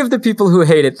the people who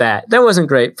hated that. That wasn't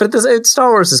great. But Star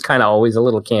Wars is kind of always a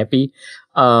little campy,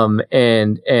 and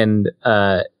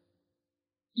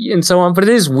so on. But it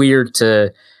is weird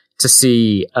to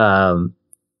see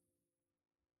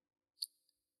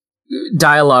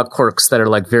dialogue quirks that are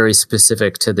like very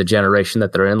specific to the generation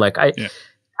that they're in. Like I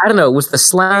don't know, was the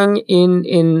slang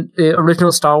in the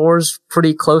original Star Wars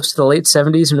pretty close to the late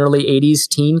 70s and early 80s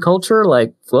teen culture?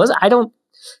 Like,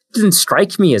 didn't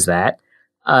strike me as that.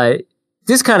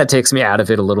 This kind of takes me out of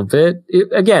it a little bit.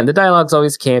 Again, the dialogue's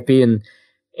always campy, and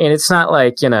it's not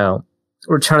like,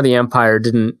 Return of the Empire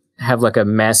didn't have like a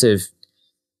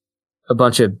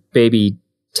bunch of baby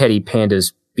teddy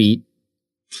pandas beat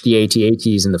the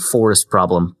AT-ATs in the forest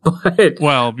problem. But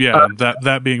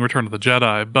that being Return of the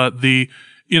Jedi, but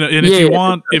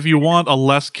if you want a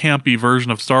less campy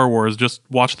version of Star Wars, just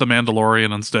watch The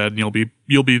Mandalorian instead, and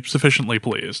you'll be sufficiently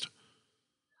pleased.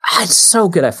 It's so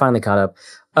good. I finally caught up.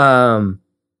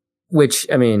 Which,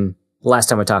 I mean, last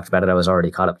time I talked about it, I was already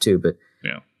caught up too. But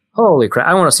holy crap!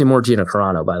 I want to see more Gina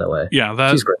Carano. By the way,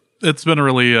 she's great. It's been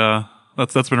really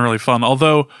that's been really fun.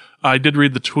 Although I did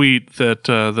read the tweet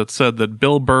that said that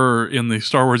Bill Burr in the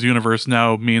Star Wars universe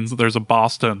now means that there's a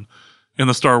Boston in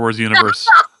the Star Wars universe.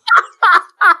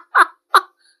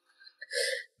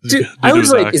 Dude, I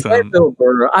was like, is that Bill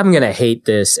Burr? I'm going to hate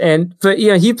this. But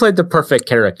he played the perfect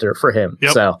character for him.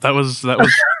 Yep, so that was that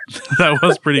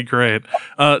was pretty great.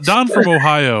 Don from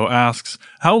Ohio asks,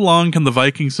 how long can the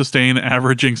Vikings sustain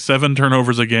averaging 7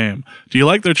 turnovers a game? Do you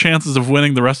like their chances of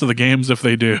winning the rest of the games if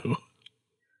they do?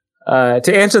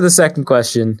 To answer the second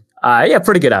question,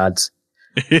 pretty good odds.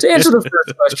 To answer the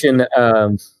first question,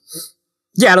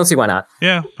 I don't see why not.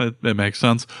 Yeah, it makes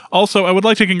sense. Also, I would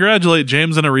like to congratulate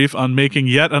James and Arif on making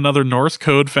yet another Norse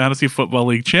Code Fantasy Football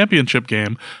League championship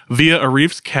game via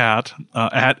Arif's cat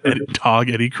at Dog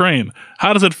Eddie Crane.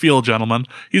 How does it feel, gentlemen?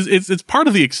 It's part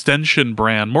of the extension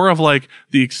brand, more of like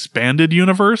the expanded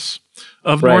universe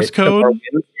of Norse Code.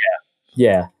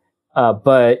 Yeah.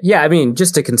 But I mean,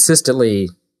 just to consistently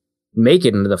make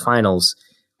it into the finals,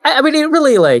 I mean, it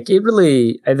really,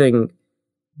 I think,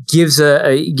 gives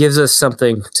us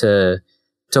something to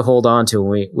hold on to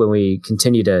when we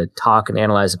continue to talk and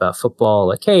analyze about football.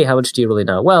 Like, hey, how much do you really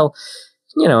know? Well,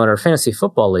 in our fantasy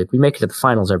football league, we make it to the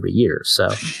finals every year, so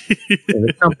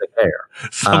there's something there.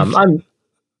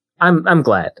 I'm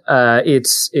glad. I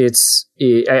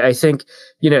think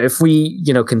if we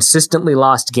consistently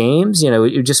lost games,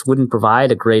 it just wouldn't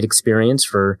provide a great experience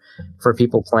for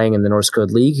people playing in the Norse Code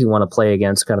League who want to play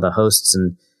against kind of the hosts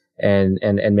and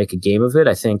make a game of it.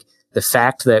 I think the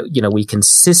fact that, we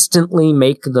consistently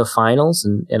make the finals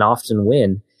and often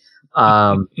win,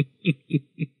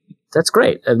 that's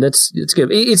great. And it's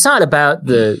good. It's not about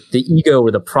the ego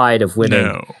or the pride of winning.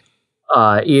 No.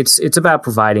 It's about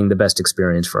providing the best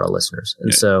experience for our listeners.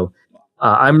 And so,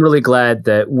 I'm really glad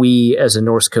that we as a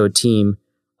Norse Code team,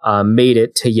 made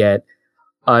it to yet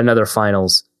another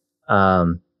finals,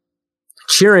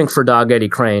 cheering for Dog Eddie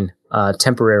Crane,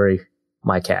 temporary,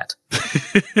 my cat.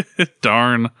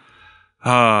 Darn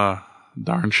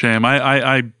shame.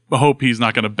 I hope he's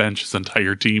not going to bench his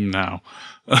entire team now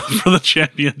for the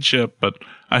championship, but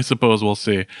I suppose we'll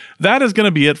see. That is going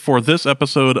to be it for this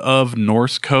episode of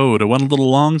Norse Code. It went a little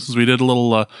long since we did a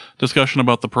little discussion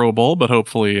about the Pro Bowl, but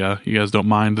hopefully you guys don't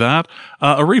mind that.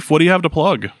 Arif, what do you have to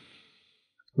plug?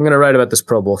 I'm going to write about this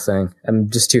Pro Bowl thing. I'm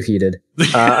just too heated.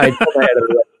 I told my editor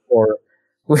before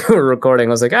we were recording,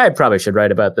 I was like, I probably should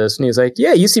write about this. And he was like,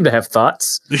 yeah, you seem to have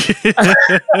thoughts.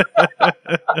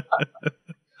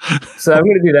 So I'm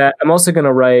going to do that. I'm also going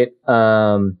to write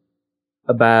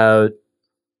about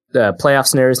playoff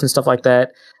scenarios and stuff like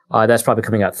that. That's probably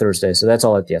coming out Thursday. So that's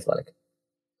all at The Athletic.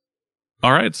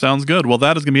 All right, sounds good. Well,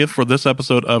 that is going to be it for this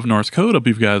episode of Norse Code. Hope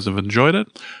you guys have enjoyed it.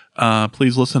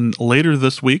 Please listen later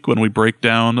this week when we break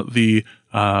down the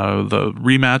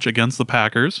rematch against the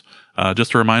Packers.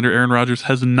 Just a reminder, Aaron Rodgers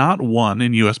has not won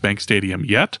in US Bank Stadium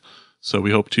yet. So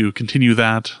we hope to continue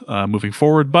that moving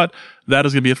forward. But that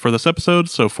is going to be it for this episode.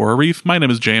 So for Arif, my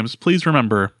name is James. Please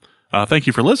remember, thank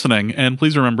you for listening. And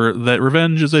please remember that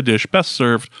revenge is a dish best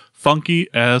served funky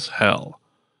as hell.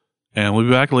 And we'll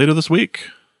be back later this week.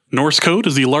 Norse Code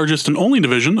is the largest and only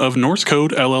division of Norse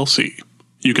Code LLC.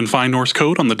 You can find Norse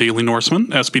Code on the Daily Norseman,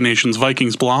 SB Nation's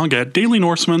Vikings blog at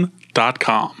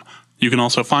dailynorseman.com. You can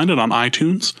also find it on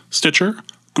iTunes, Stitcher,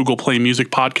 Google Play Music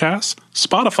Podcasts,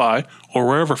 Spotify, or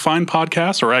wherever fine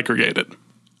podcasts are aggregated.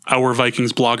 Our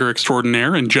Vikings blogger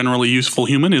extraordinaire and generally useful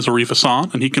human is Arif Hassan,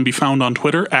 and he can be found on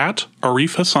Twitter at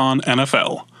Arif Hassan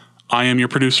NFL. I am your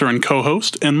producer and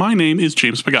co-host, and my name is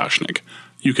James Pagashnik.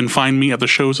 You can find me at the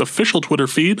show's official Twitter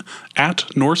feed at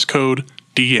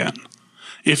norsecodepodcast.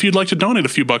 If you'd like to donate a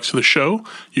few bucks to the show,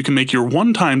 you can make your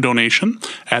one-time donation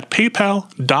at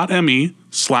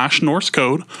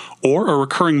paypal.me/norsecode, or a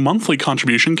recurring monthly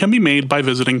contribution can be made by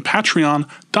visiting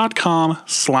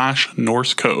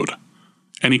patreon.com/norsecode.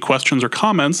 Any questions or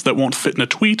comments that won't fit in a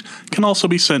tweet can also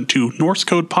be sent to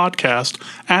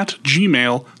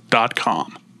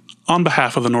norsecodepodcast@gmail.com. On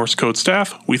behalf of the Norse Code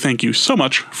staff, we thank you so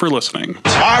much for listening.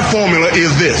 Our formula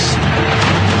is this.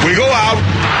 We go out,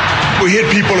 we hit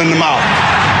people in the mouth.